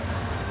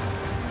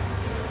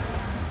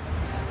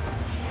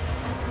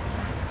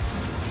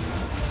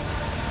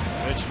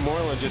 Mitch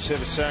Moreland just hit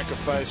a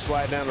sacrifice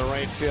fly down the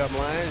right field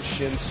line.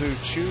 Shin-Soo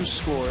Choo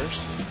scores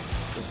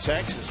for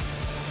Texas.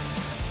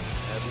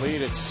 That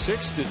lead at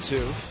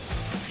 6-2.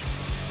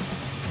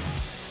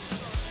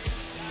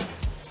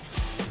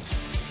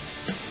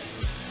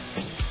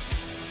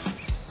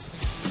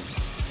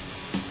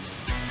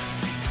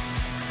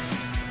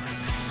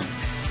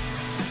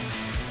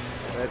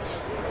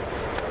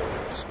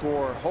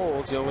 Score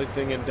holds. The only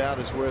thing in doubt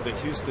is where the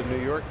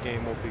Houston-New York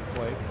game will be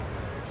played.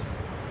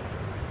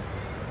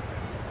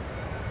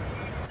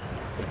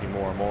 Looking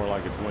more and more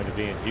like it's going to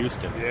be in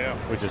Houston. Yeah.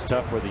 Which is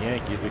tough for the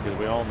Yankees because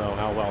we all know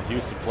how well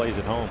Houston plays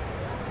at home.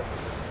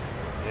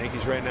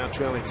 Yankees right now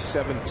trailing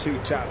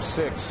 7-2 top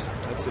 6.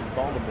 That's in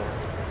Baltimore.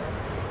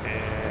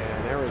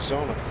 And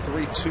Arizona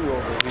 3-2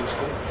 over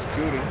Houston.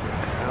 Goody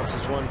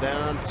bounces one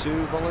down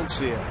to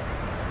Valencia.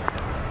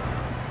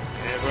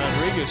 And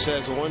Rodriguez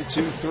has a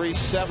 1-2-3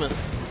 7th.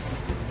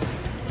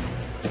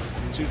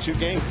 2-2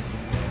 game.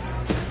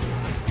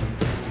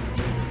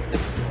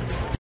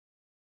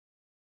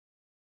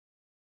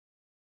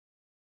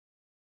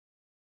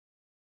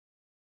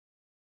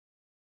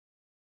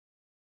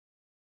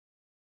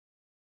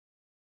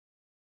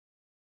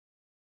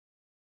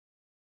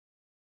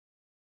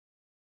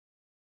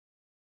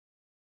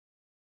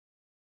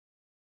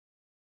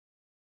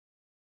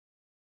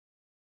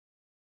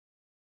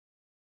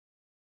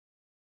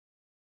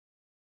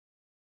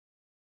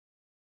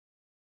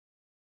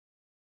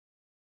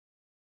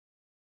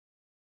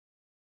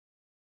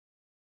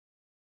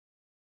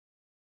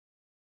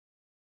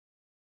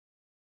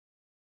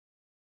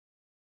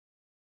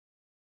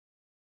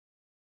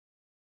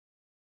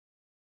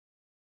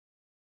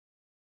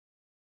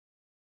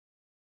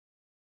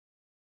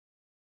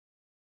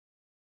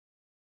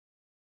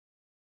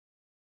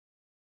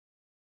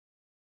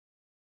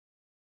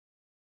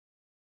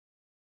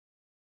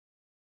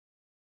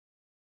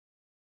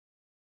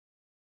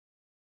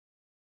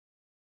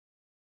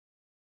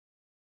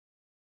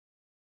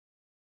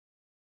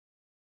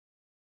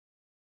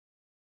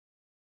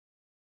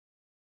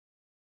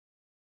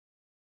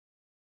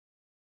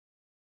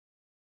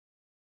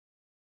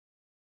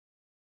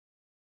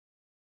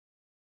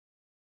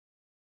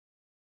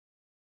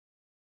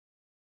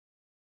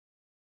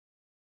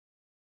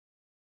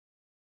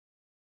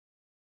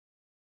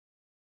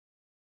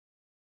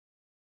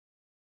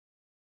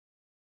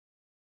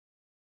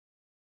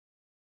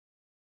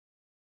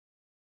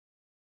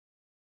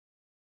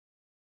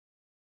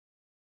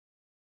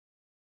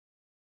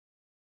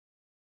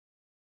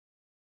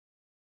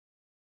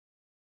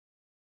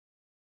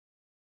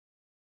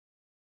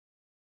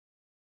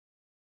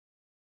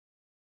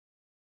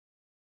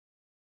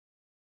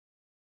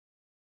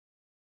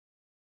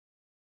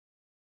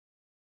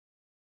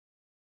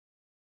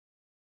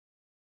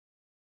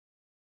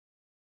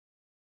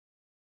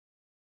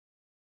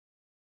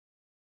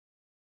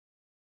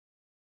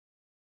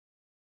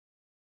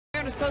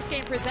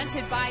 Postgame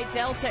presented by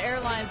Delta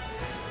Airlines.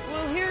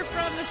 We'll hear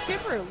from the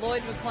skipper,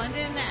 Lloyd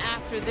McClendon,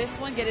 after this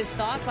one, get his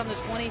thoughts on the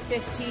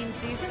 2015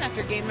 season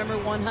after game number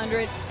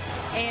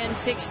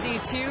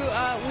 162.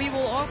 We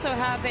will also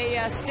have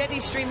a steady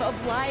stream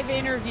of live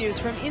interviews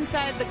from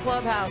inside the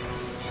clubhouse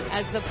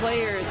as the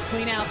players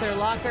clean out their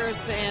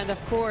lockers. And,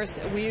 of course,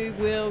 we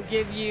will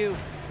give you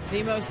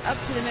the most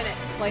up-to-the-minute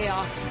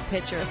playoff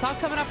picture. It's all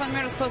coming up on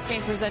Mariners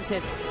Postgame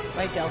presented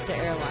by Delta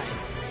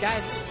Airlines.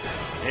 Guys.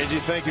 Angie,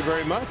 thank you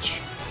very much.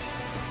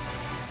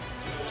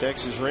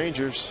 Texas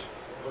Rangers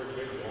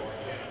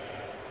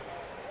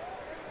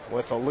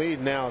with a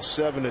lead now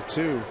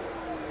 7-2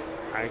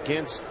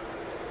 against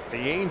the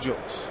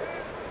Angels.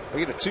 We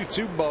get a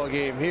 2-2 ball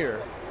game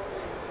here.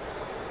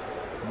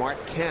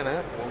 Mark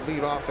Canha will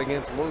lead off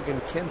against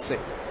Logan Kensing.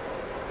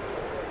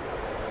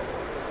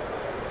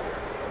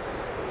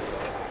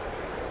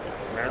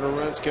 Mariner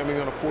runs coming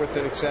on a 4th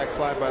inning sac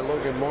fly by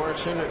Logan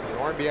Morrison and an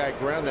RBI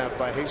ground out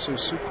by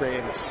Jesus Sucre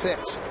in the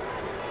 6th.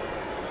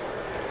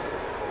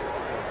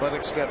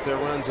 Athletics got their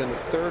runs in the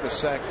 3rd, a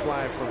sac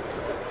fly from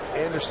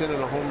Anderson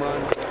and a home run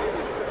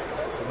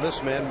from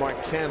this man, Mark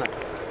Canha.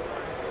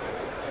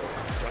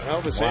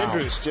 Elvis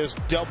Andrus just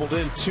doubled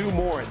in 2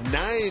 more,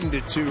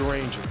 9-2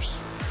 Rangers.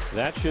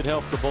 That should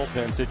help the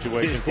bullpen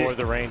situation for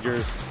the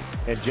Rangers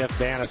and Jeff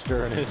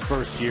Bannister in his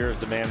first year as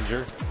the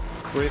manager.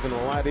 Breathing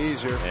a lot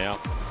easier. Yeah.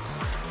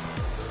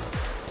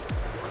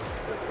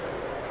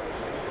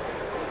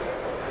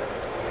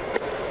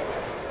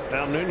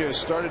 Now Nunez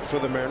started for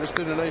the Mariners,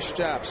 did a nice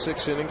job.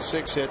 6 innings,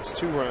 6 hits,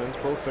 2 runs,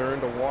 both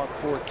earned, a walk,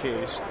 4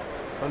 Ks,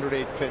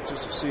 108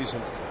 pitches a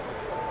season,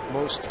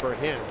 most for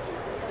him.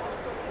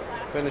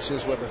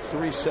 Finishes with a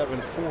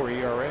 3.74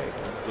 ERA.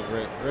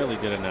 Really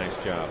did a nice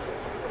job.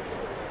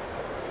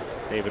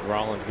 David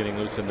Rollins getting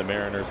loose in the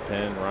Mariners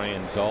pen.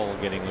 Ryan Dull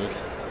getting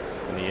loose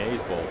in the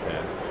A's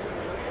bullpen.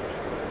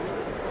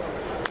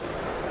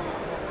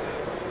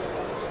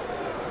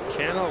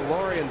 Canha,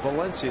 Laurie, and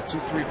Valencia 2,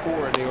 3,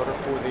 4 in the order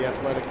for the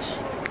Athletics.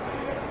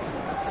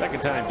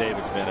 Second time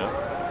David's been up.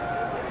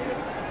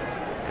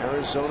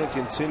 Arizona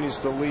continues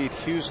to lead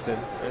Houston.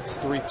 That's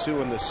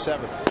 3-2 in the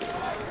 7th.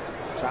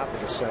 Top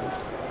of the 7th.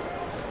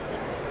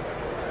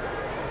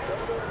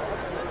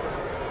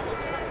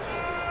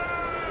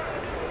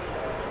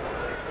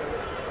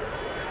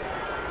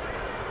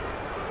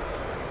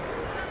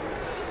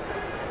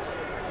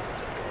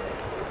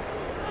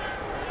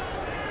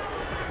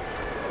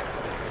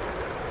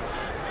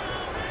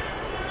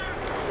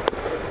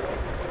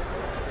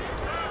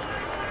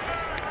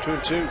 Two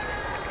and two.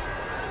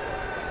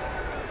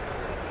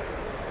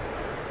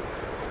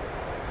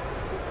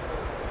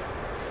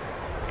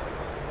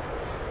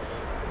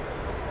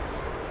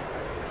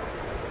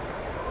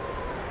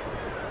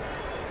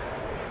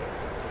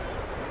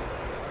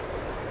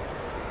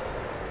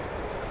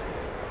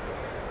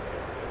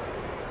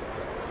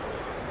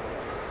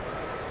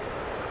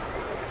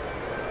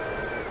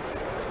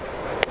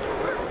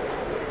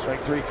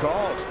 Strike 3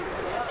 called.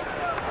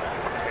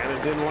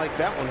 Cannon didn't like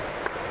that one.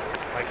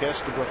 Like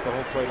Estabrook, the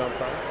whole plate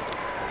umpire.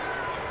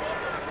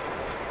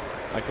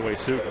 Like the way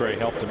Sucre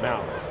helped him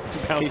out.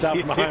 He bounced out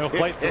from behind home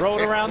plate, throw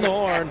it around the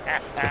horn.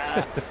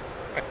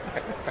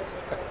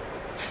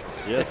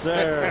 Yes,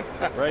 sir.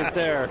 Right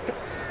there.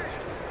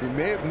 You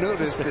may have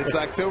noticed it's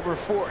October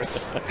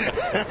 4th.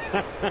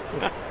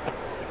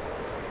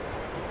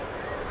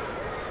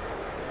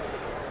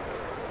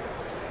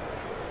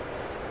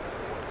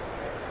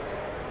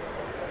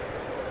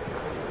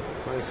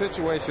 In a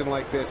situation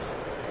like this,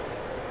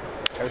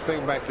 I was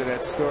thinking back to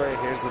that story.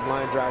 Here's the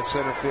line drive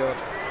center field.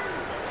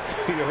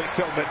 You know, he's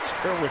telling that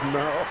Sherwood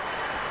Merrill.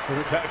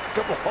 We've got a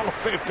couple Hall of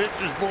Fame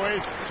pitchers,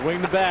 boys.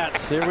 Swing the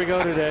bats. Here we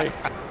go today.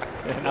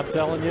 And I'm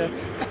telling you,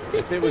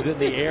 if it was in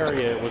the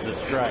area, it was a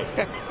strike.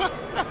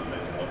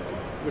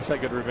 Wish I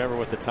could remember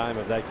what the time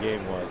of that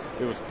game was.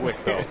 It was quick,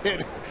 though.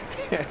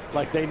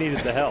 Like they needed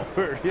the help.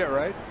 Yeah,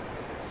 right?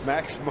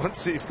 Max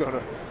Muncy's going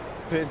to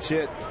pinch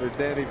hit for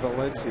Danny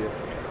Valencia.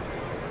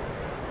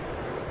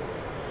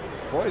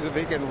 Boys, if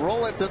he can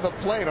roll it to the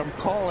plate, I'm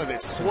calling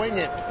it. Swing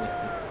it.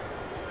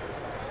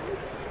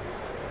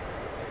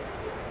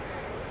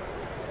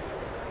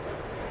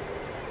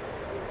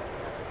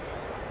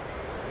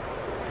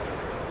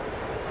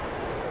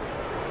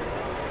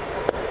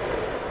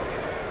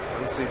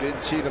 He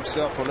didn't cheat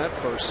himself on that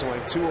first swing.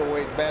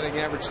 208 batting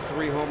average,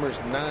 3 homers,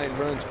 9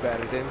 runs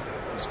batted in.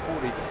 His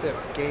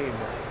 45th game.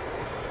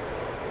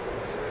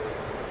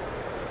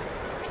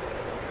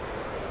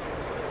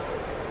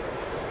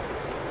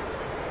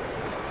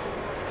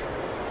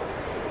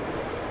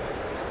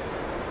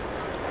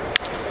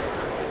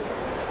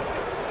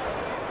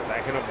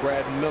 Backing up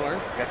Brad Miller.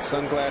 Got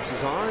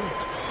sunglasses on.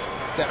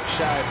 Step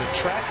shy of the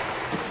track.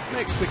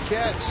 Makes the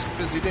catch.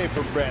 Busy day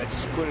for Brad.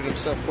 Just acquitted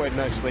himself quite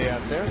nicely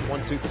out there.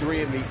 1, 2,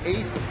 3 in the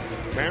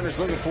 8th. Mariners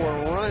looking for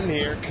a run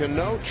here.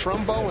 Cano,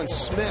 Trumbo, and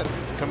Smith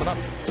coming up.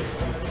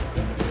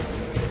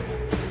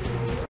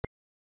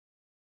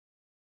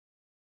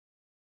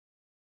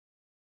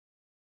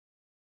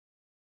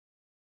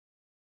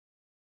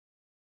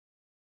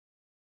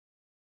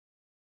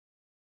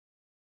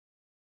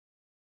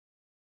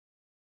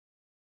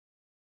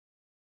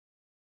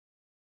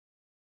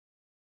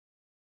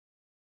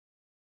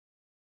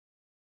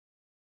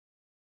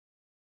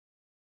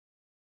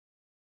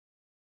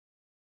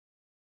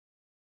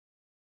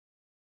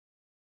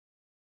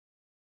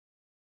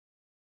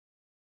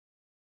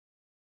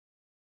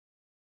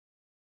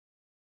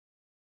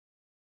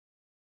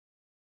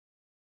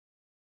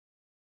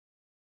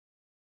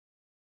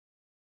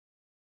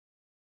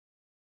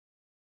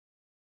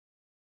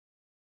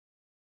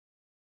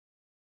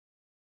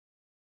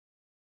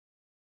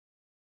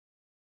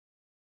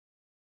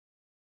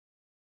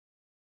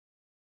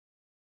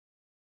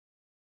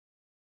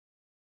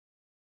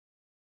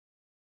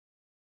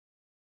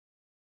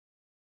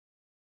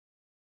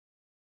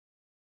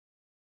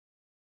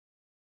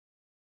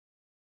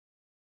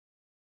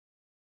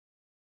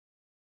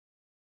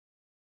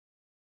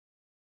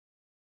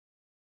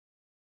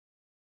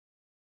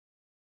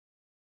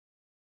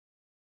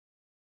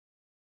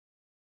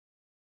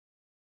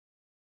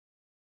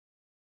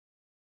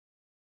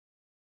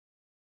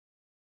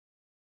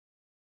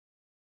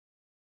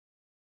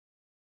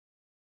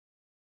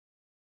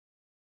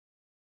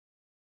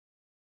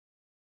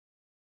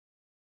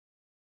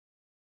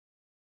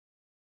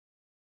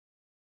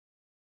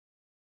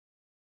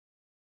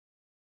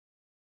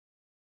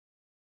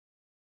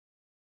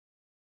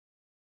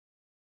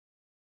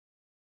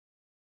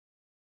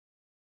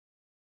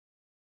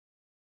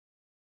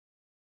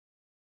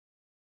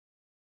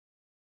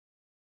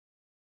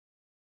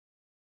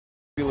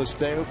 Fabulous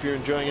day. Hope you're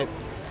enjoying it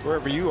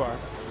wherever you are.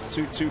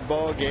 2-2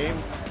 ball game.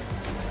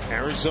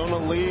 Arizona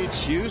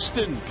leads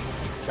Houston.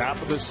 Top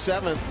of the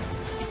 7th.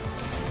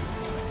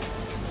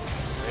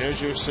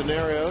 There's your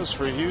scenarios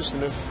for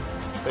Houston.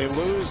 If they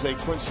lose, they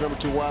clinch the number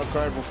 2 wild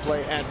card. Will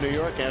play at New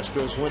York.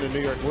 Astros win and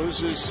New York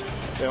loses.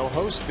 They'll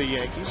host the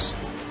Yankees.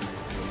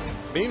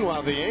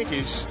 Meanwhile, the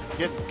Yankees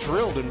get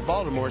drilled in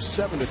Baltimore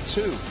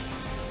 7-2.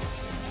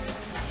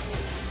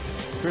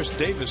 Chris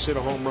Davis hit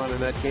a home run in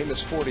that game.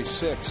 His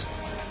 46th.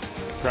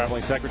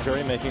 Traveling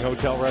secretary making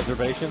hotel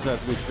reservations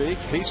as we speak.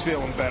 He's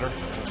feeling better.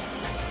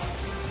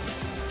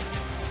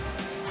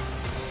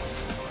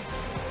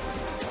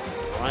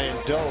 Ryan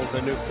Dull,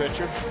 the new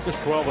pitcher.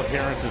 Just 12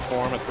 appearances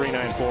for him, a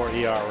 3.94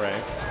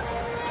 ERA.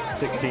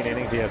 16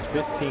 innings. He has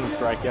 15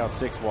 strikeouts,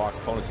 6 walks.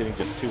 Opponents hitting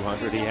just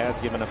 200. He has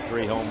given up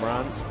 3 home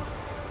runs.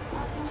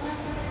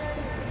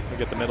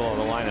 Look at the middle of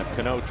the lineup.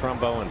 Cano,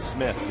 Trumbo, and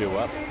Smith due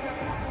up.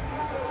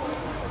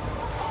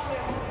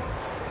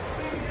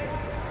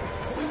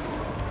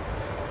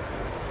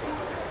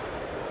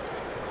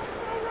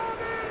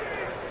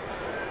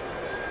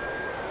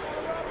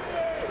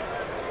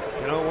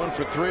 Cano 1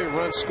 for 3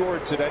 runs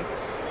scored today.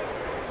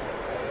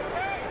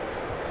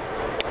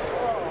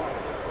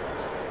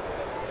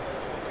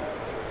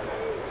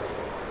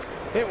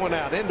 Hit one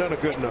out, end on a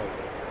good note.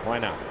 Why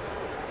not?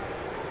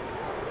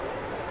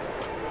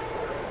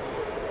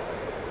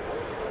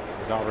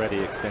 already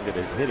extended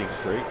his hitting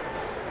streak.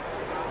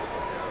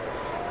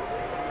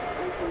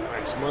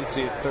 Max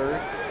Muncy at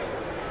third.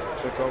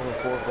 Took over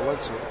for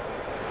Valencia.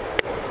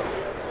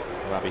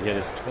 Robbie hit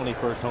his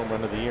 21st home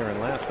run of the year in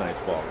last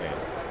night's ball game.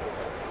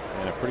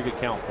 And a pretty good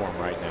count for him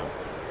right now.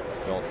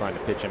 Phil trying to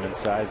pitch him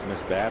inside,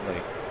 missed badly.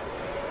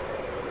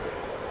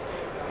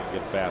 A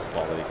good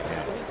fastball that he can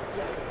handle.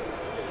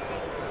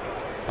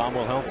 Tom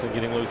Wilhelmsen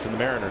getting loose in the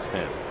Mariners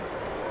pen.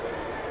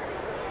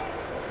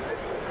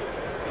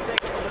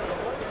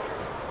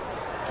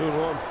 Two and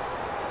one.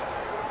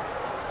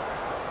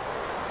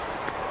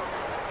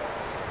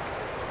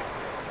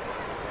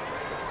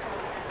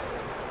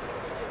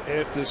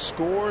 If the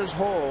scores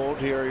hold,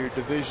 here are your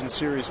division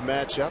series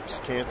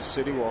matchups. Kansas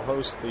City will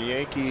host the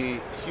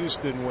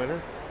Yankee-Houston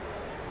winner.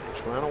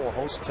 Toronto will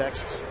host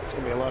Texas. It's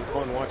going to be a lot of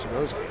fun watching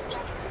those games.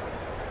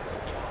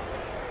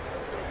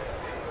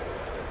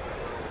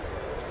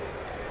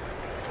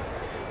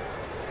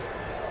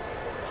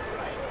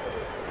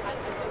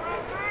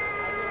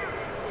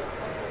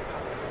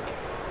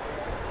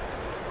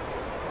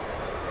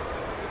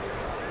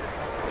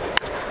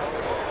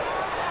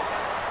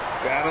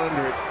 Got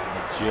under it.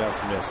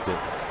 Just missed it.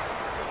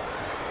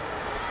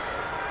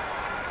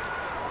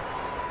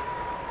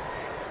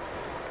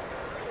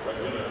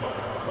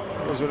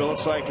 Here's what it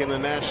looks like in the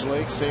National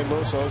League. St.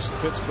 Louis hosts the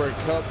Pittsburgh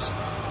Cubs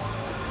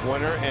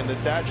winner, and the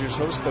Dodgers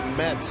host the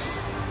Mets.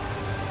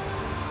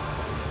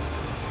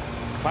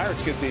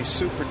 Pirates could be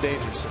super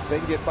dangerous if they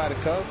can get by the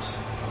Cubs.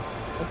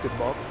 That's good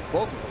ball.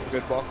 Both of them are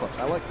good ball clubs.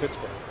 I like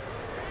Pittsburgh.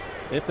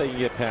 If they can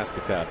get past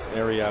the Cubs,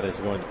 Arrieta is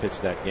going to pitch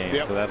that game,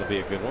 Yep. so that'll be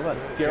a good one.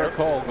 But Garrett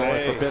Cole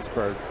going for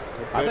Pittsburgh.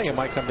 I think it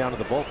might come down to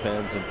the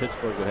bullpens, and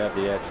Pittsburgh would have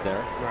the edge there.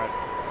 Right.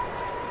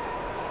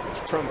 There's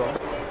Trumbo.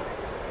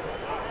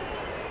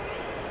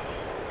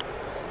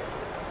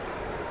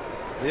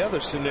 The other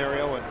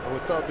scenario, and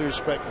with all due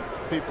respect to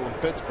the people in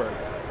Pittsburgh,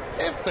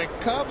 if the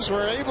Cubs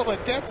were able to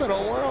get to the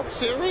World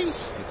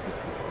Series,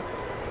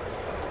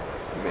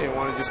 you may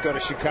want to just go to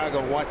Chicago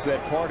and watch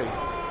that party.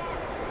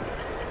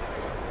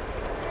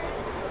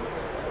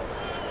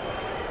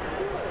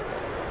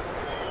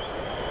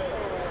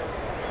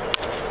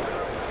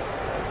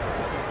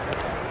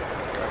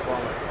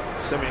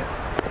 Simeon.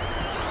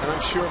 And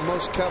I'm sure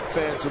most Cub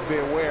fans would be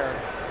aware,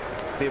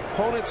 the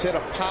opponents hit a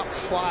pop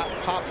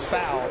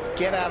foul,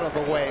 get out of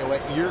the way,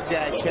 let your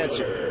guy catch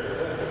it.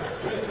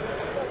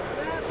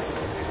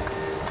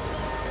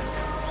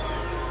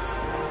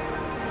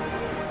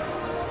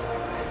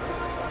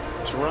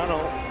 Toronto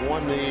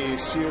won the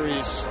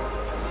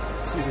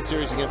season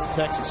series against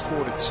Texas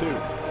 4-2.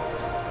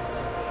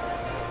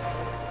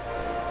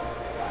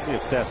 See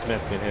if Seth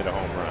Smith can hit a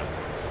home run.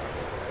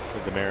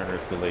 With the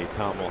Mariners to lead.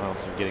 Tom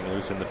Wilhelmsen getting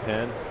loose in the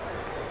pen.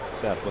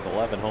 Seth with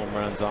 11 home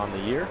runs on the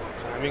year.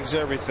 Timing's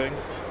everything.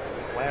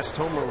 Last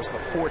homer was the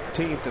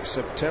 14th of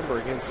September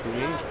against the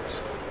Angels.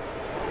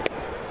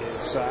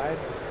 Inside.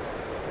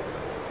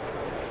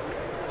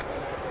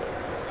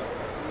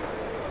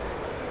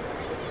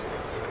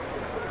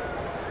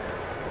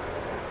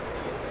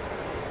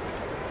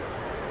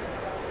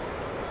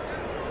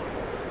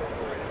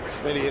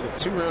 Smitty hit a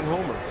 2-run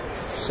homer.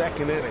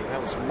 Second inning.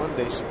 That was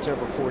Monday,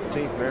 September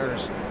 14th.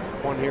 Mariners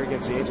won here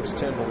against the Angels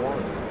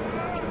 10-1.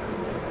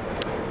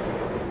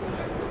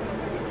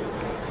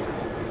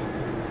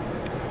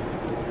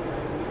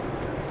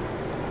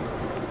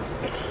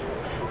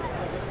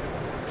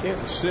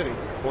 Kansas City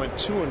went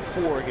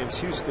 2-4 against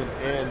Houston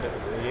and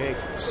the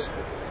Yankees.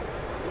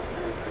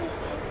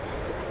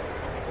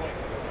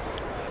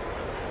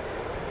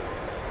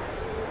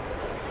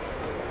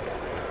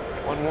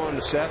 One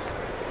to Seth.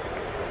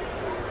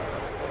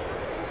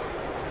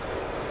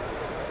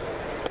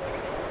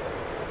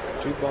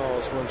 Two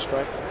balls, one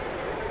strike.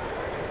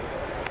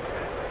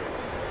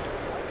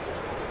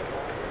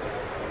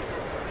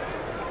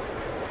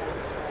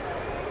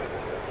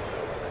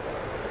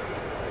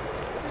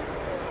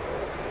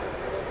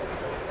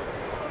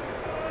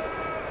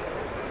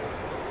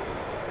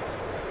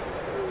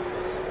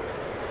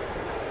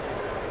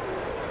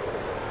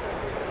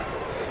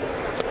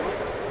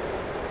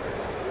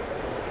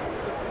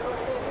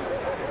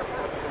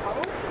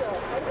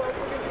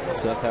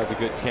 Seth has a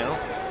good count.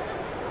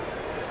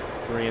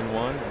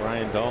 3-1.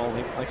 Ryan Dahl,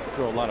 he likes to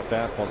throw a lot of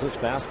fastballs. His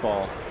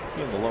fastball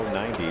in the low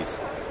 90s.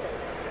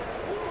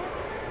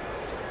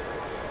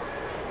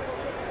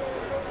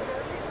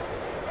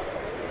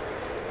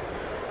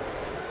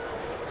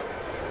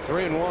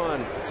 Three and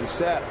one to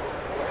Seth.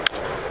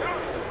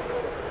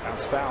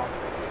 Bounce foul.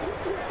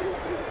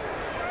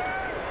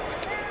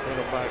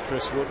 Handled by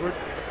Chris Woodward.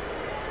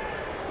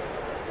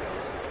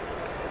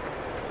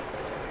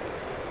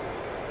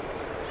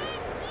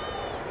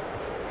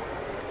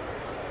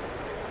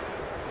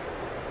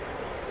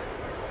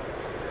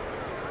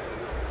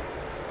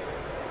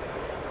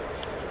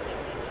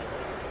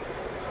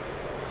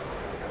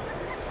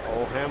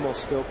 Hamill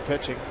still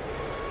pitching.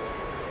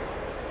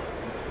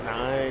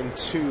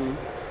 9-2.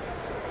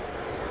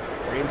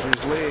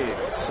 Rangers lead.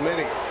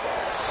 Smitty.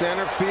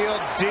 Center field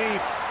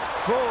deep.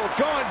 Full.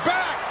 Going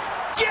back.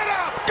 Get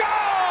up.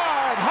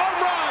 Gone.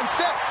 Home run.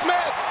 Seth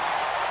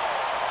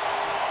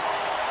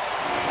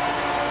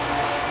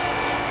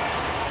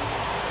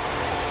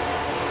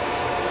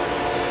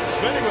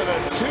Smitty with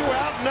a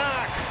 2-out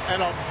knock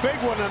and a big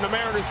one, and the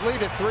Mariners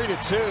lead it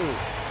 3-2.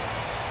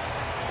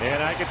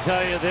 And I can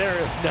tell you there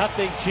is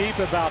nothing cheap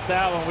about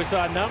that one. We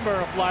saw a number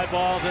of fly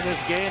balls in this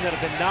game that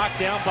have been knocked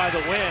down by the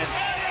wind.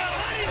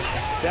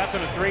 After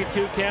the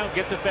 3-2 count,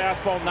 gets a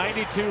fastball,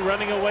 92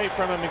 running away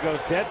from him. He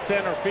goes dead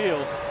center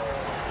field.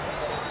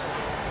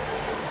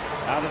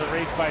 Out of the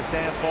reach by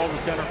Sam Fuld, the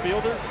center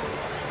fielder.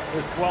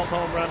 His 12th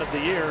home run of the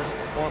year.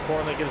 More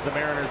importantly, gives the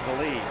Mariners the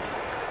lead.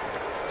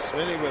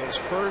 Smitty with his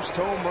first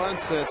home run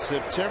since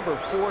September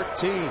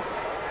 14th.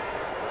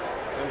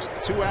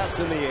 There's 2 outs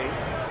in the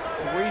 8th.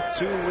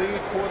 3-2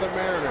 lead for the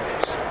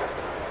Mariners.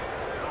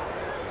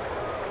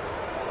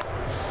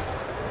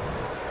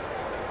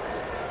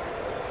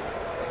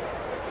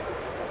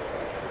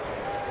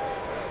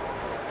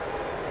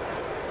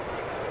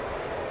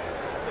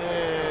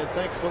 And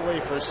thankfully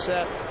for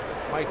Seth,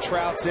 Mike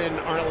Trout's in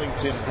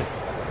Arlington.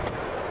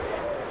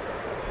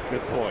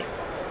 Good point.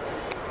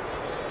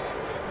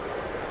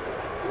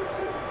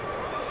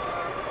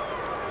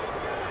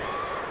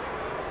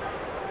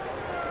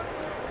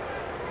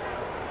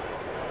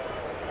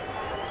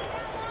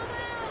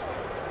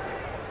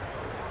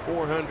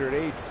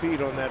 .408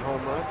 feet on that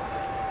home run.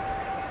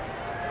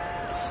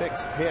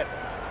 6th hit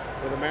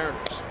for the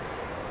Mariners.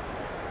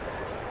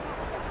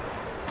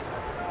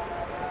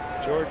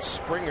 George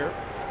Springer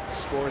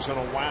scores on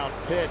a wild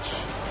pitch.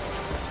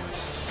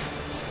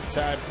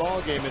 Tied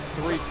ball game at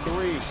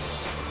 3-3.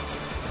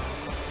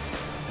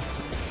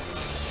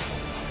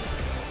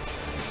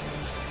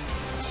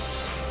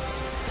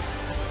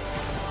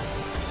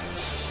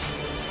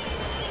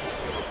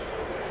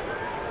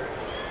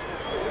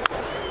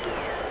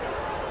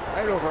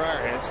 Right over our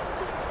heads.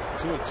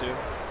 2-2.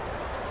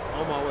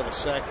 Omaha with a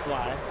sac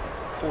fly.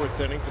 4th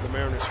inning for the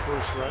Mariners'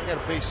 first run. Got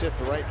a base hit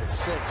to right in the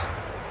 6th.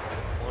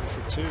 1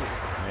 for 2.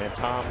 And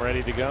Tom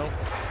ready to go.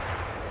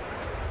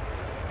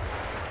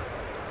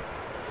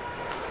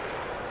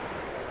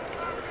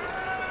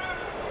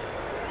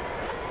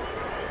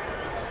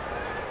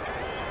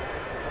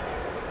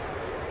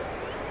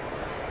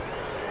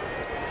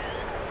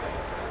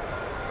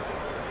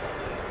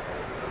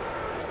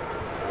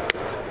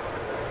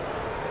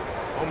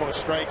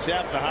 Almost strikes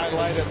out. The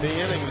highlight of the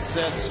inning, the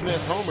Seth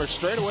Smith homer,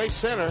 straightaway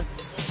center.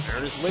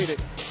 Mariners lead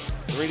it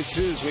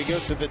 3-2 as we go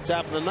to the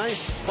top of the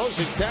 9th.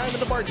 Closing time and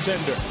the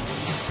bartender.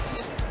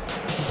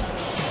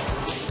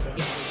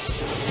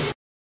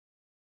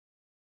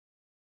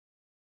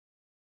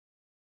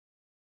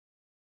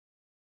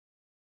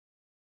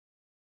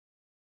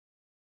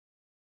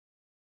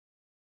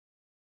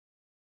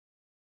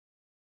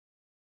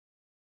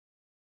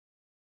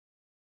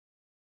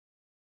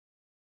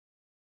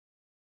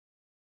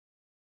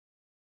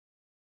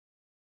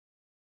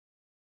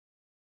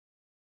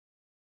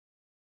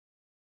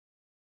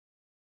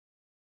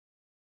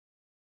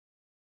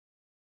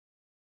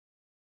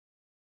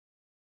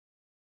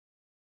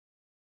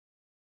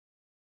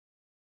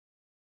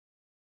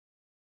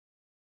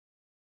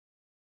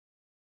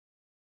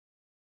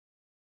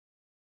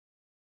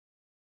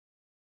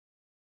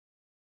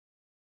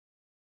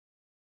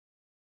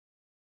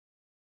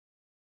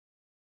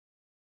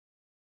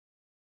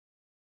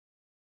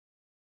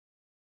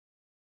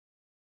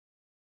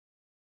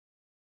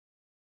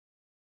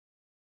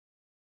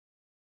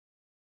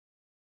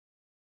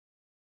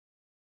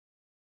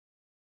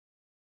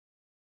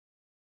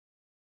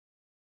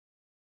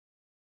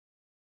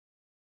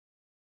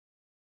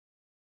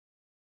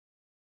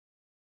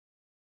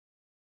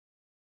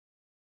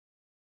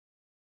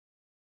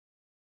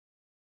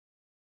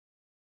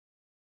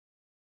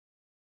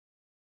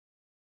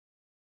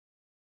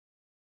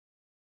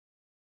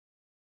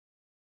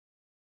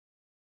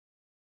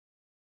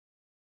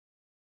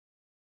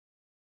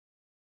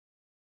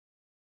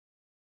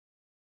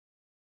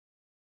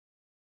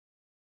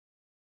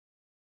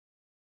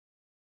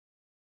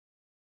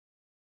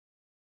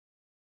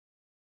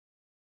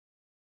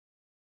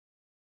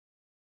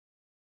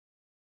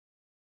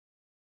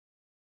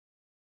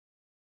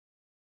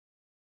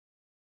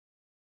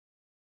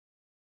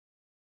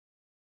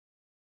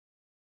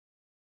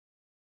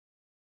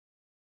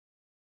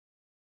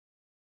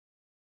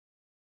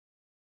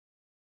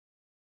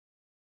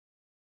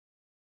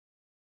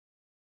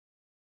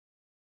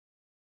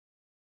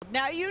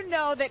 Now, you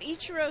know that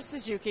Ichiro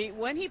Suzuki,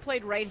 when he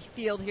played right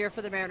field here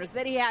for the Mariners,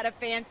 that he had a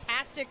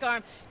fantastic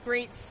arm,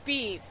 great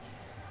speed.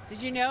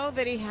 Did you know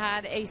that he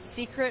had a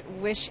secret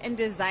wish and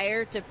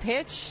desire to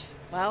pitch?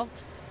 Well,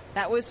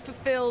 that was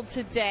fulfilled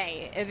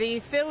today. The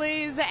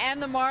Phillies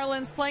and the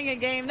Marlins playing a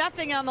game,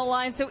 nothing on the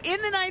line. So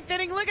in the 9th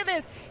inning, look at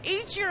this.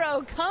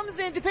 Ichiro comes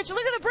in to pitch.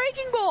 Look at the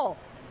breaking ball.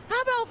 How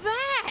about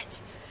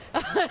that?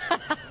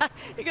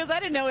 He goes, I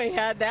didn't know he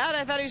had that.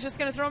 I thought he was just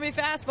going to throw me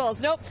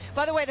fastballs. Nope.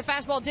 By the way, the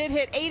fastball did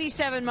hit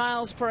 87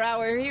 miles per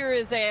hour. Here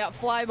is a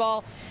fly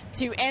ball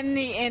to end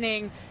the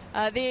inning.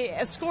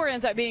 The score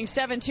ends up being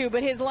 7-2,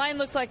 but his line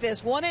looks like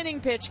this. 1 inning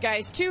pitch,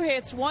 guys. 2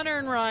 hits, 1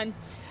 earned run,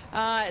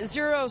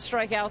 0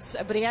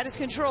 strikeouts, but he had his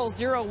control,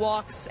 0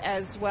 walks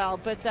as well.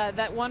 But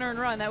that 1 earned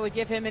run, that would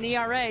give him an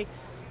ERA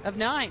of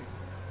 9.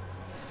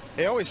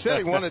 He always said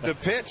he wanted to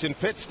pitch and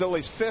pitch till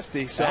he's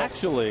 50. So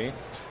actually,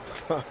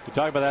 we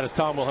talk about that as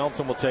Tom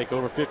Wilhelmsen will take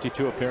over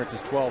 52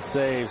 appearances, 12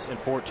 saves, and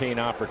 14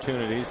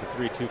 opportunities, a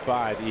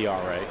 3.25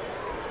 ERA.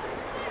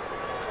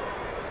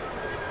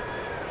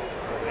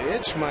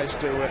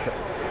 Itchmeister with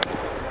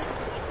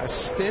a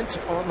stint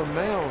on the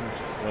mound.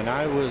 When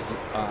I was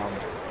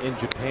in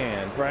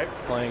Japan,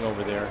 playing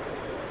over there,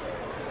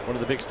 one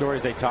of the big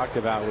stories they talked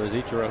about was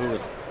Ichiro, who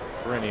was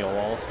perennial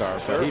All-Star,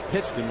 but he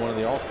pitched in one of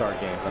the All-Star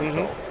games, I'm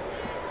told.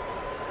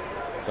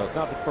 So it's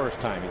not the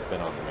first time he's been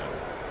on the mound.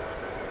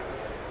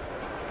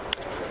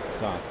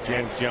 Saw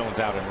James Jones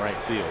out in right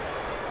field.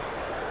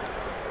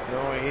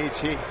 Knowing he had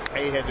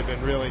to have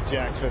been really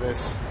jacked for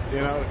this, you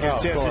know, to get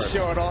a chance to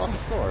show it off.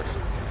 Of course.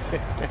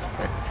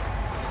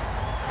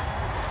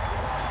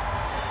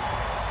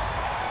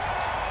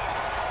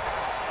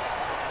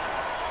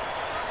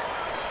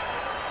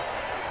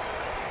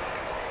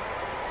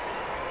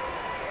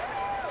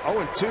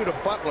 0-2 to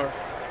Butler.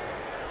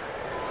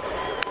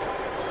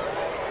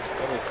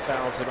 Really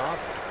fouls it off.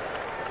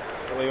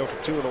 Really 0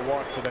 for 2 with a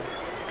walk today.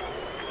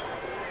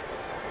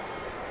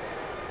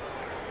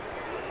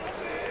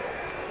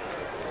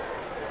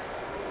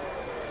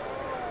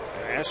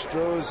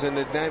 Astros and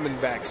the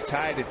Diamondbacks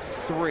tied at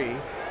 3.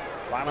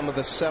 Bottom of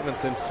the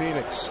 7th in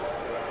Phoenix.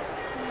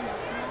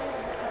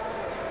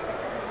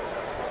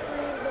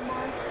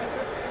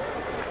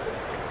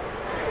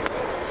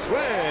 Swing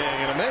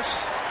and a miss.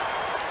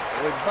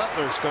 Billy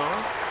Butler's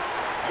gone.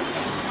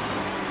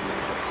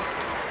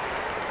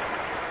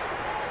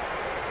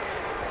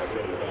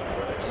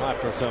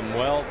 After some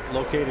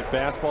well-located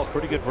fastballs,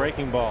 pretty good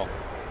breaking ball.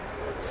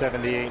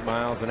 78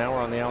 miles an hour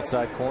on the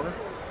outside corner.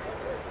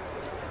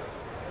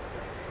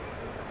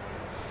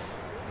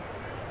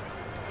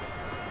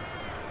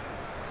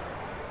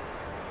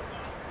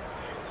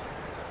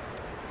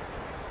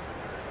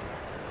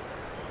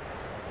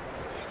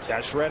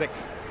 Josh Reddick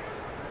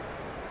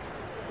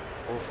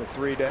 0 for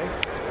 3 day.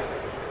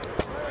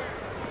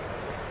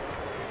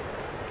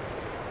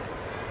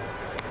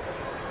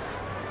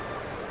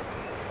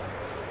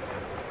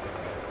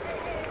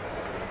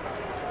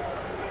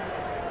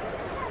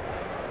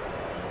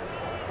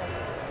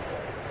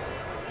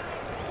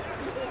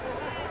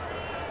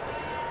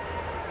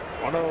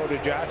 To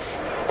Josh.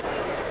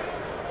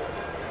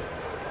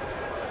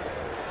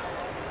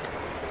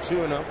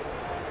 2-0.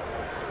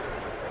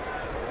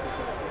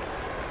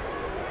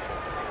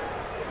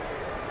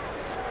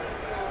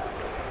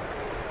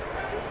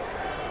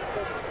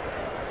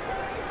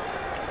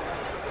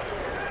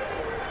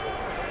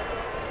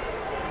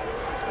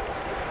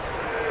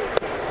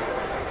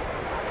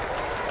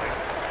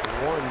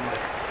 One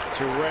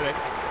to Reddick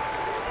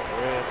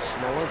with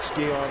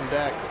Smolinski on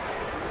deck.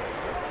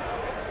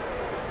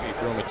 He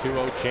threw him a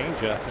 2-0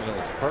 changeup, and it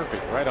was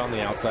perfect right on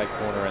the outside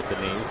corner at the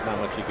knees. Not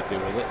much he could do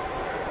with it.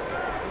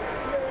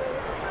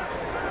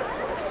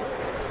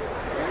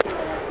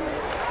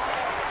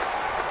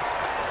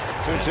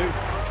 Two.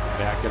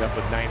 Back it up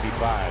with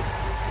 95.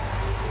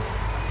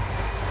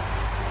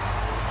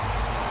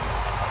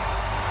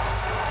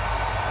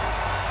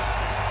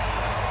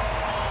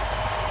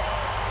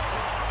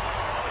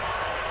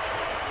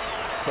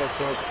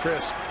 Coco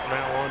Crisp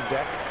now on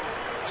deck.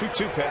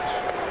 2-2 pitch.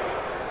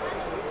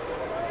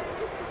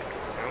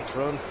 Counts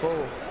run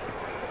full.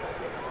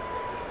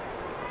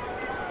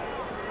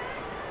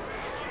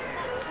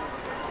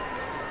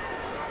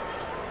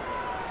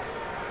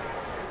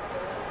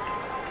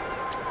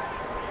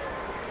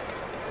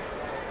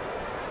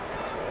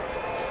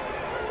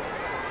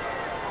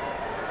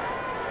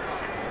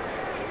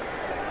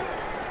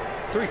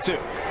 Three-two.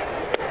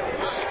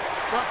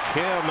 Struck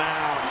him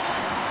out.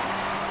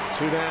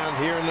 2 down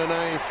here in the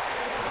 9th.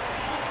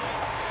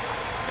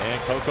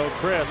 And Coco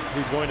Crisp,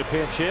 who's going to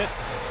pinch hit.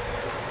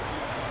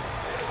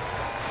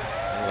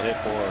 A hit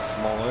for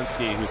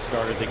Smolinski, who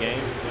started the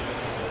game.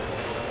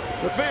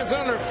 The fans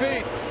on their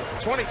feet.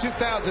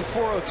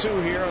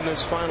 22,402 here on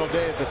this final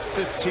day of the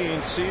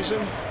 15th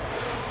season.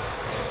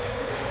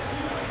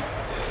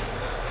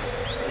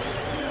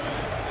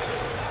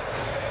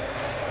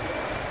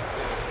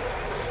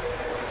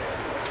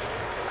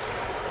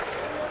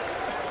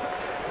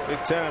 Big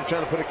time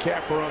trying to put a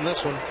capper on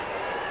this one.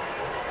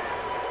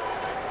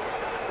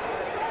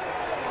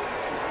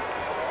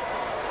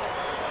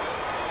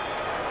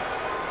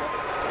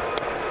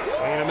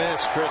 Swing and a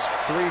miss. Crisp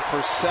 3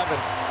 for 7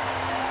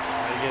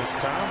 against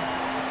Tom.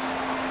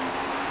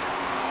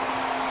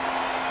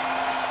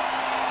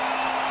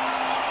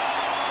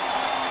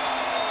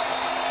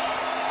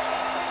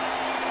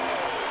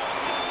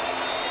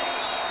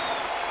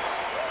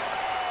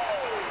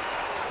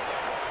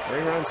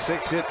 Three runs,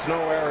 6 hits,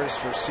 no errors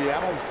for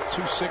Seattle.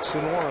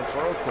 2-6-1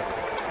 for Oakland.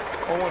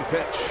 0-1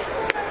 pitch.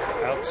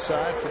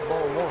 Outside for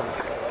ball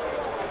 1.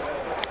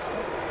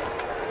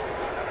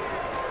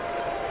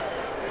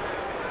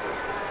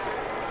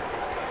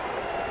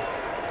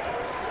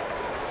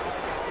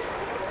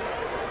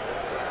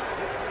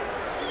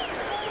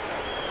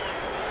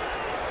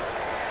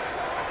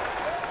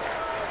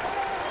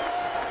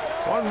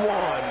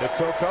 One to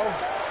Coco.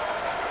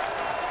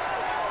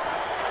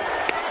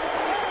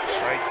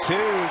 2.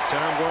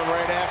 Tom going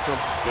right after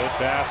him. Good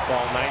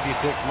fastball,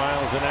 96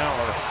 miles an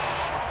hour.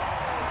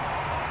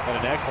 Had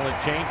an excellent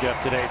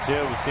changeup today, too.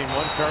 We've seen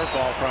one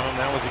curveball from him.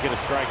 That was to get a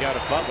strikeout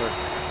of Butler.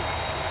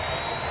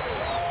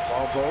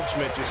 Paul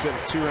Goldschmidt just hit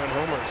a 2-run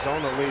homer.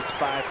 Arizona leads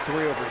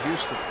 5-3 over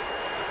Houston.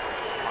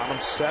 Bottom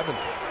 7.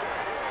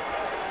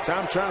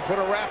 Tom trying to put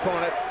a wrap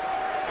on it.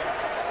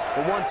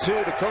 The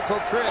 1-2 to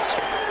Coco Crisp.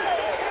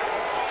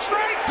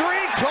 Strike 3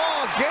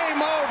 call.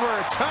 Game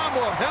over. Tom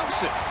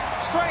Wilhelmsen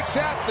strikes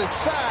out the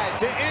side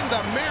to end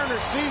the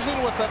Mariners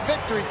season with a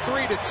victory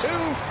 3-2.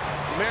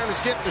 The Mariners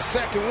get their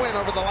second win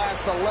over the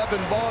last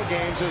 11 ball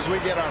games as we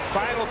get our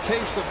final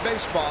taste of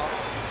baseball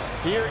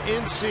here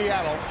in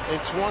Seattle in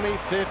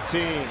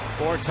 2015.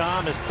 For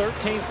Tom, his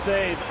 13th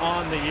save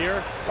on the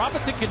year.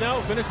 Robinson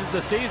Cano finishes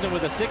the season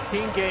with a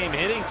 16-game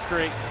hitting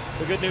streak.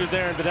 So good news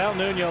there. And Vidal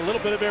Nuno, a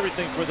little bit of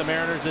everything for the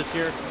Mariners this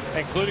year,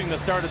 including the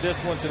start of this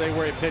one today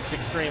where he pitched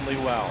extremely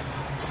well.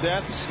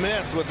 Seth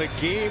Smith with a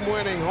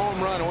game-winning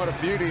home run. What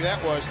a beauty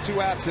that was.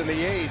 2 outs in the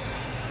 8th.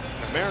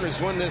 The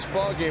Mariners win this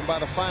ball game by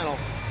the final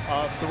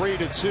of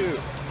 3-2.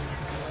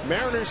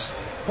 Mariners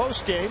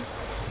post-game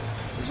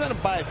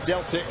presented by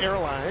Delta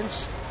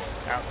Airlines.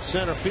 Out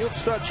center field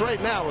starts right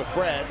now with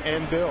Brad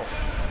and Bill.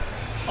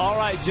 All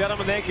right,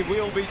 gentlemen, thank you. We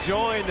will be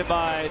joined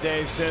by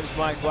Dave Sims,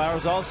 Mike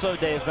Flowers, also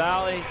Dave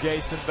Valley,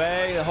 Jason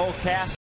Bay, the whole cast.